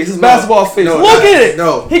bucket face, his basketball face. no, Look at it.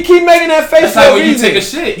 no. He keep making that face That's for like a when you reason. take a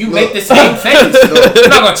shit, you make the same face. You're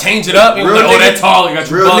not gonna change it up. You're Real like, oh, that niggas- tall, you got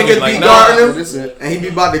your Real bugging. niggas Like, be nah. guarding him, and he be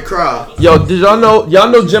about to cry. Yo, did y'all know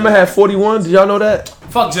Jimmer had 41? Did y'all know that?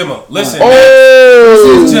 Fuck Jimmer. Listen,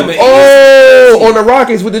 Oh, Jimmer. on the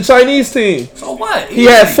Rockets with the Chinese team. So what? He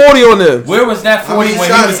had 40 on them. Where was that 40 many when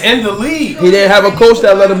he shots? was in the league? He didn't have a coach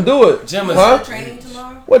that let him do it. Jimmer's Huh? Training tomorrow?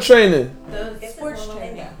 What training? The sports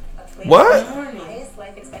training. What? Highest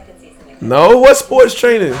life expectancy is in No, what sports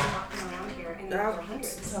training?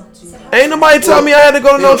 Ain't nobody tell me I had to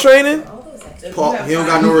go to no training. Paul, he don't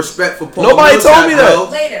got no respect for Paul. Nobody Millsap, told me that. bro.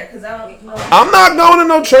 later, because I don't know. I'm not going to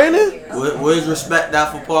no training. Where's respect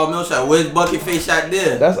that for Paul Millsap? Where's bucket face shot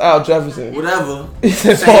there? That's Al Jefferson. Whatever. He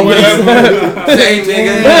said Same Paul nigga. Millsap. Same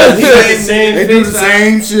nigga. They do the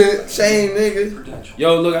same shit. Same nigga.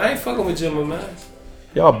 Yo, look, I ain't fucking with Jimmer, man.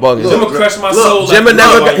 Y'all bugging. Jimmer crushed my soul.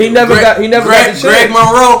 Jimmer he never got the Greg chance.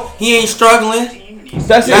 Monroe, he ain't struggling.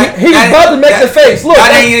 That's it. He's about to make the face. Look,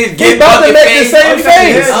 he's about to make the same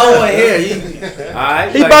face. I want to hear.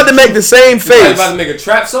 Alright, He about to make the same He's face. about to make a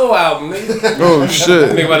trap soul album, nigga. Oh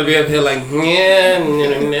shit! Nigga about to be up here like,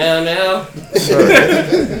 now.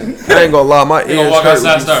 I ain't gonna lie, my You gonna ears walk hurt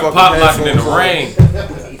outside, with start these pop fucking locking in the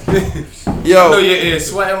headphones rain. on. You know Yo, your ears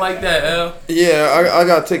sweating like that, L. yeah, I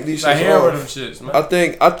gotta take these I shits hear with them off. shits,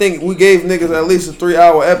 man. I think we gave niggas at least a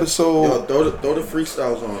 3-hour episode. Yo, throw the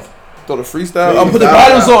freestyles on. Throw the freestyle. I'm put the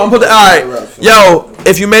volumes on. All right. Yo,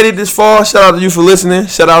 if you made it this far, shout out to you for listening.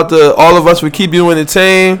 Shout out to all of us. We keep you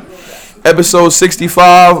entertained. Episode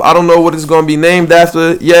 65. I don't know what it's gonna be named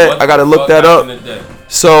after yet. I gotta look that up.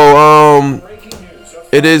 So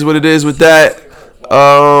it is what it is with that.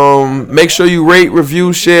 Make sure you rate,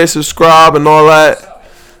 review, share, subscribe, and all that.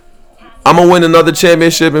 I'm gonna win another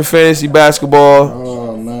championship in fantasy basketball.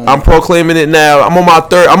 Oh man. I'm proclaiming it now. I'm on my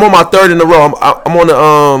third in a row. I'm on the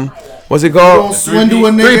what's it called?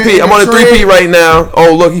 Three-peat. I'm on a three-peat right now.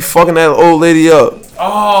 Oh look, he fucking that old lady up.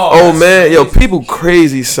 Oh man, yo, people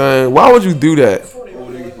crazy, son. Why would you do that?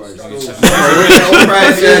 What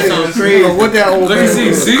that old Look at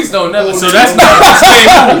man Zeke's don't never. So that's not the same.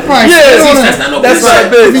 Yeah, that's not no that's bitch. not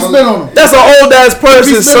bitch. That's an old ass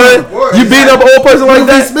person, son. You beat up an old person like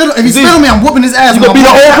that? If he spit on me, I'm whooping his ass. You gonna beat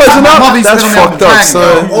an old person up? That's fucked up,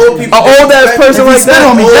 son. An old ass person like that?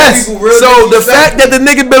 So the fact that the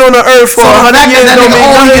nigga been on the earth for 100 years don't mean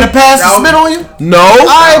nothing. Get a pass to spit on you? No,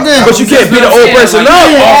 but you can't beat an old person up.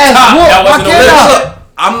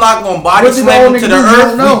 I'm not gonna body slam him to the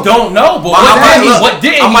earth. We don't know, but what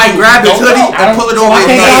did I might grab his hoodie and pull it over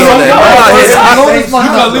his head. You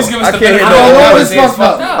can at least give us the benefit.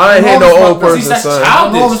 I ain't hear no old person, son.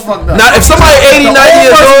 Now, if somebody 80, 90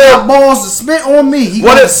 years old, balls to spit on me, he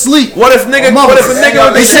what if sleep? What if a nigga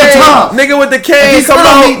with the cane come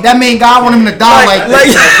out? That mean God want him to die like that.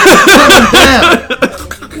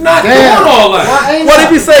 Not doing all that. What if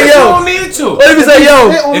you say, yo? You don't need to. What if you say, yo?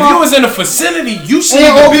 If you was in the vicinity, you should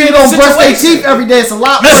old be in people that don't brush their situation. teeth every day. It's a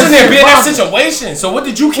lot. Listen here, be in that situation. So what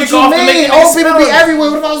did you kick off to make it? Old people be everywhere.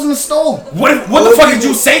 What if I was in the store? What the fuck did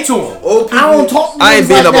you say to him? I don't talk to I ain't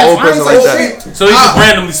beating up an old person like that. So he just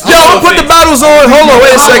randomly. Yo, I'm put the bottles on. Hold on,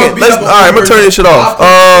 wait a second. All right, I'm gonna turn this shit off.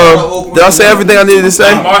 Did I say everything I needed to say?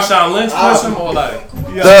 Marshawn Lynch person or like?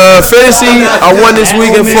 The fantasy I won this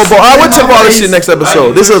week in football. We'll talk about this shit next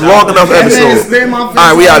episode. This is a long enough episode.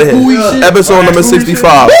 Alright, we out of here. Episode number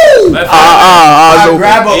 65.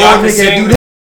 Grab a old nigga and do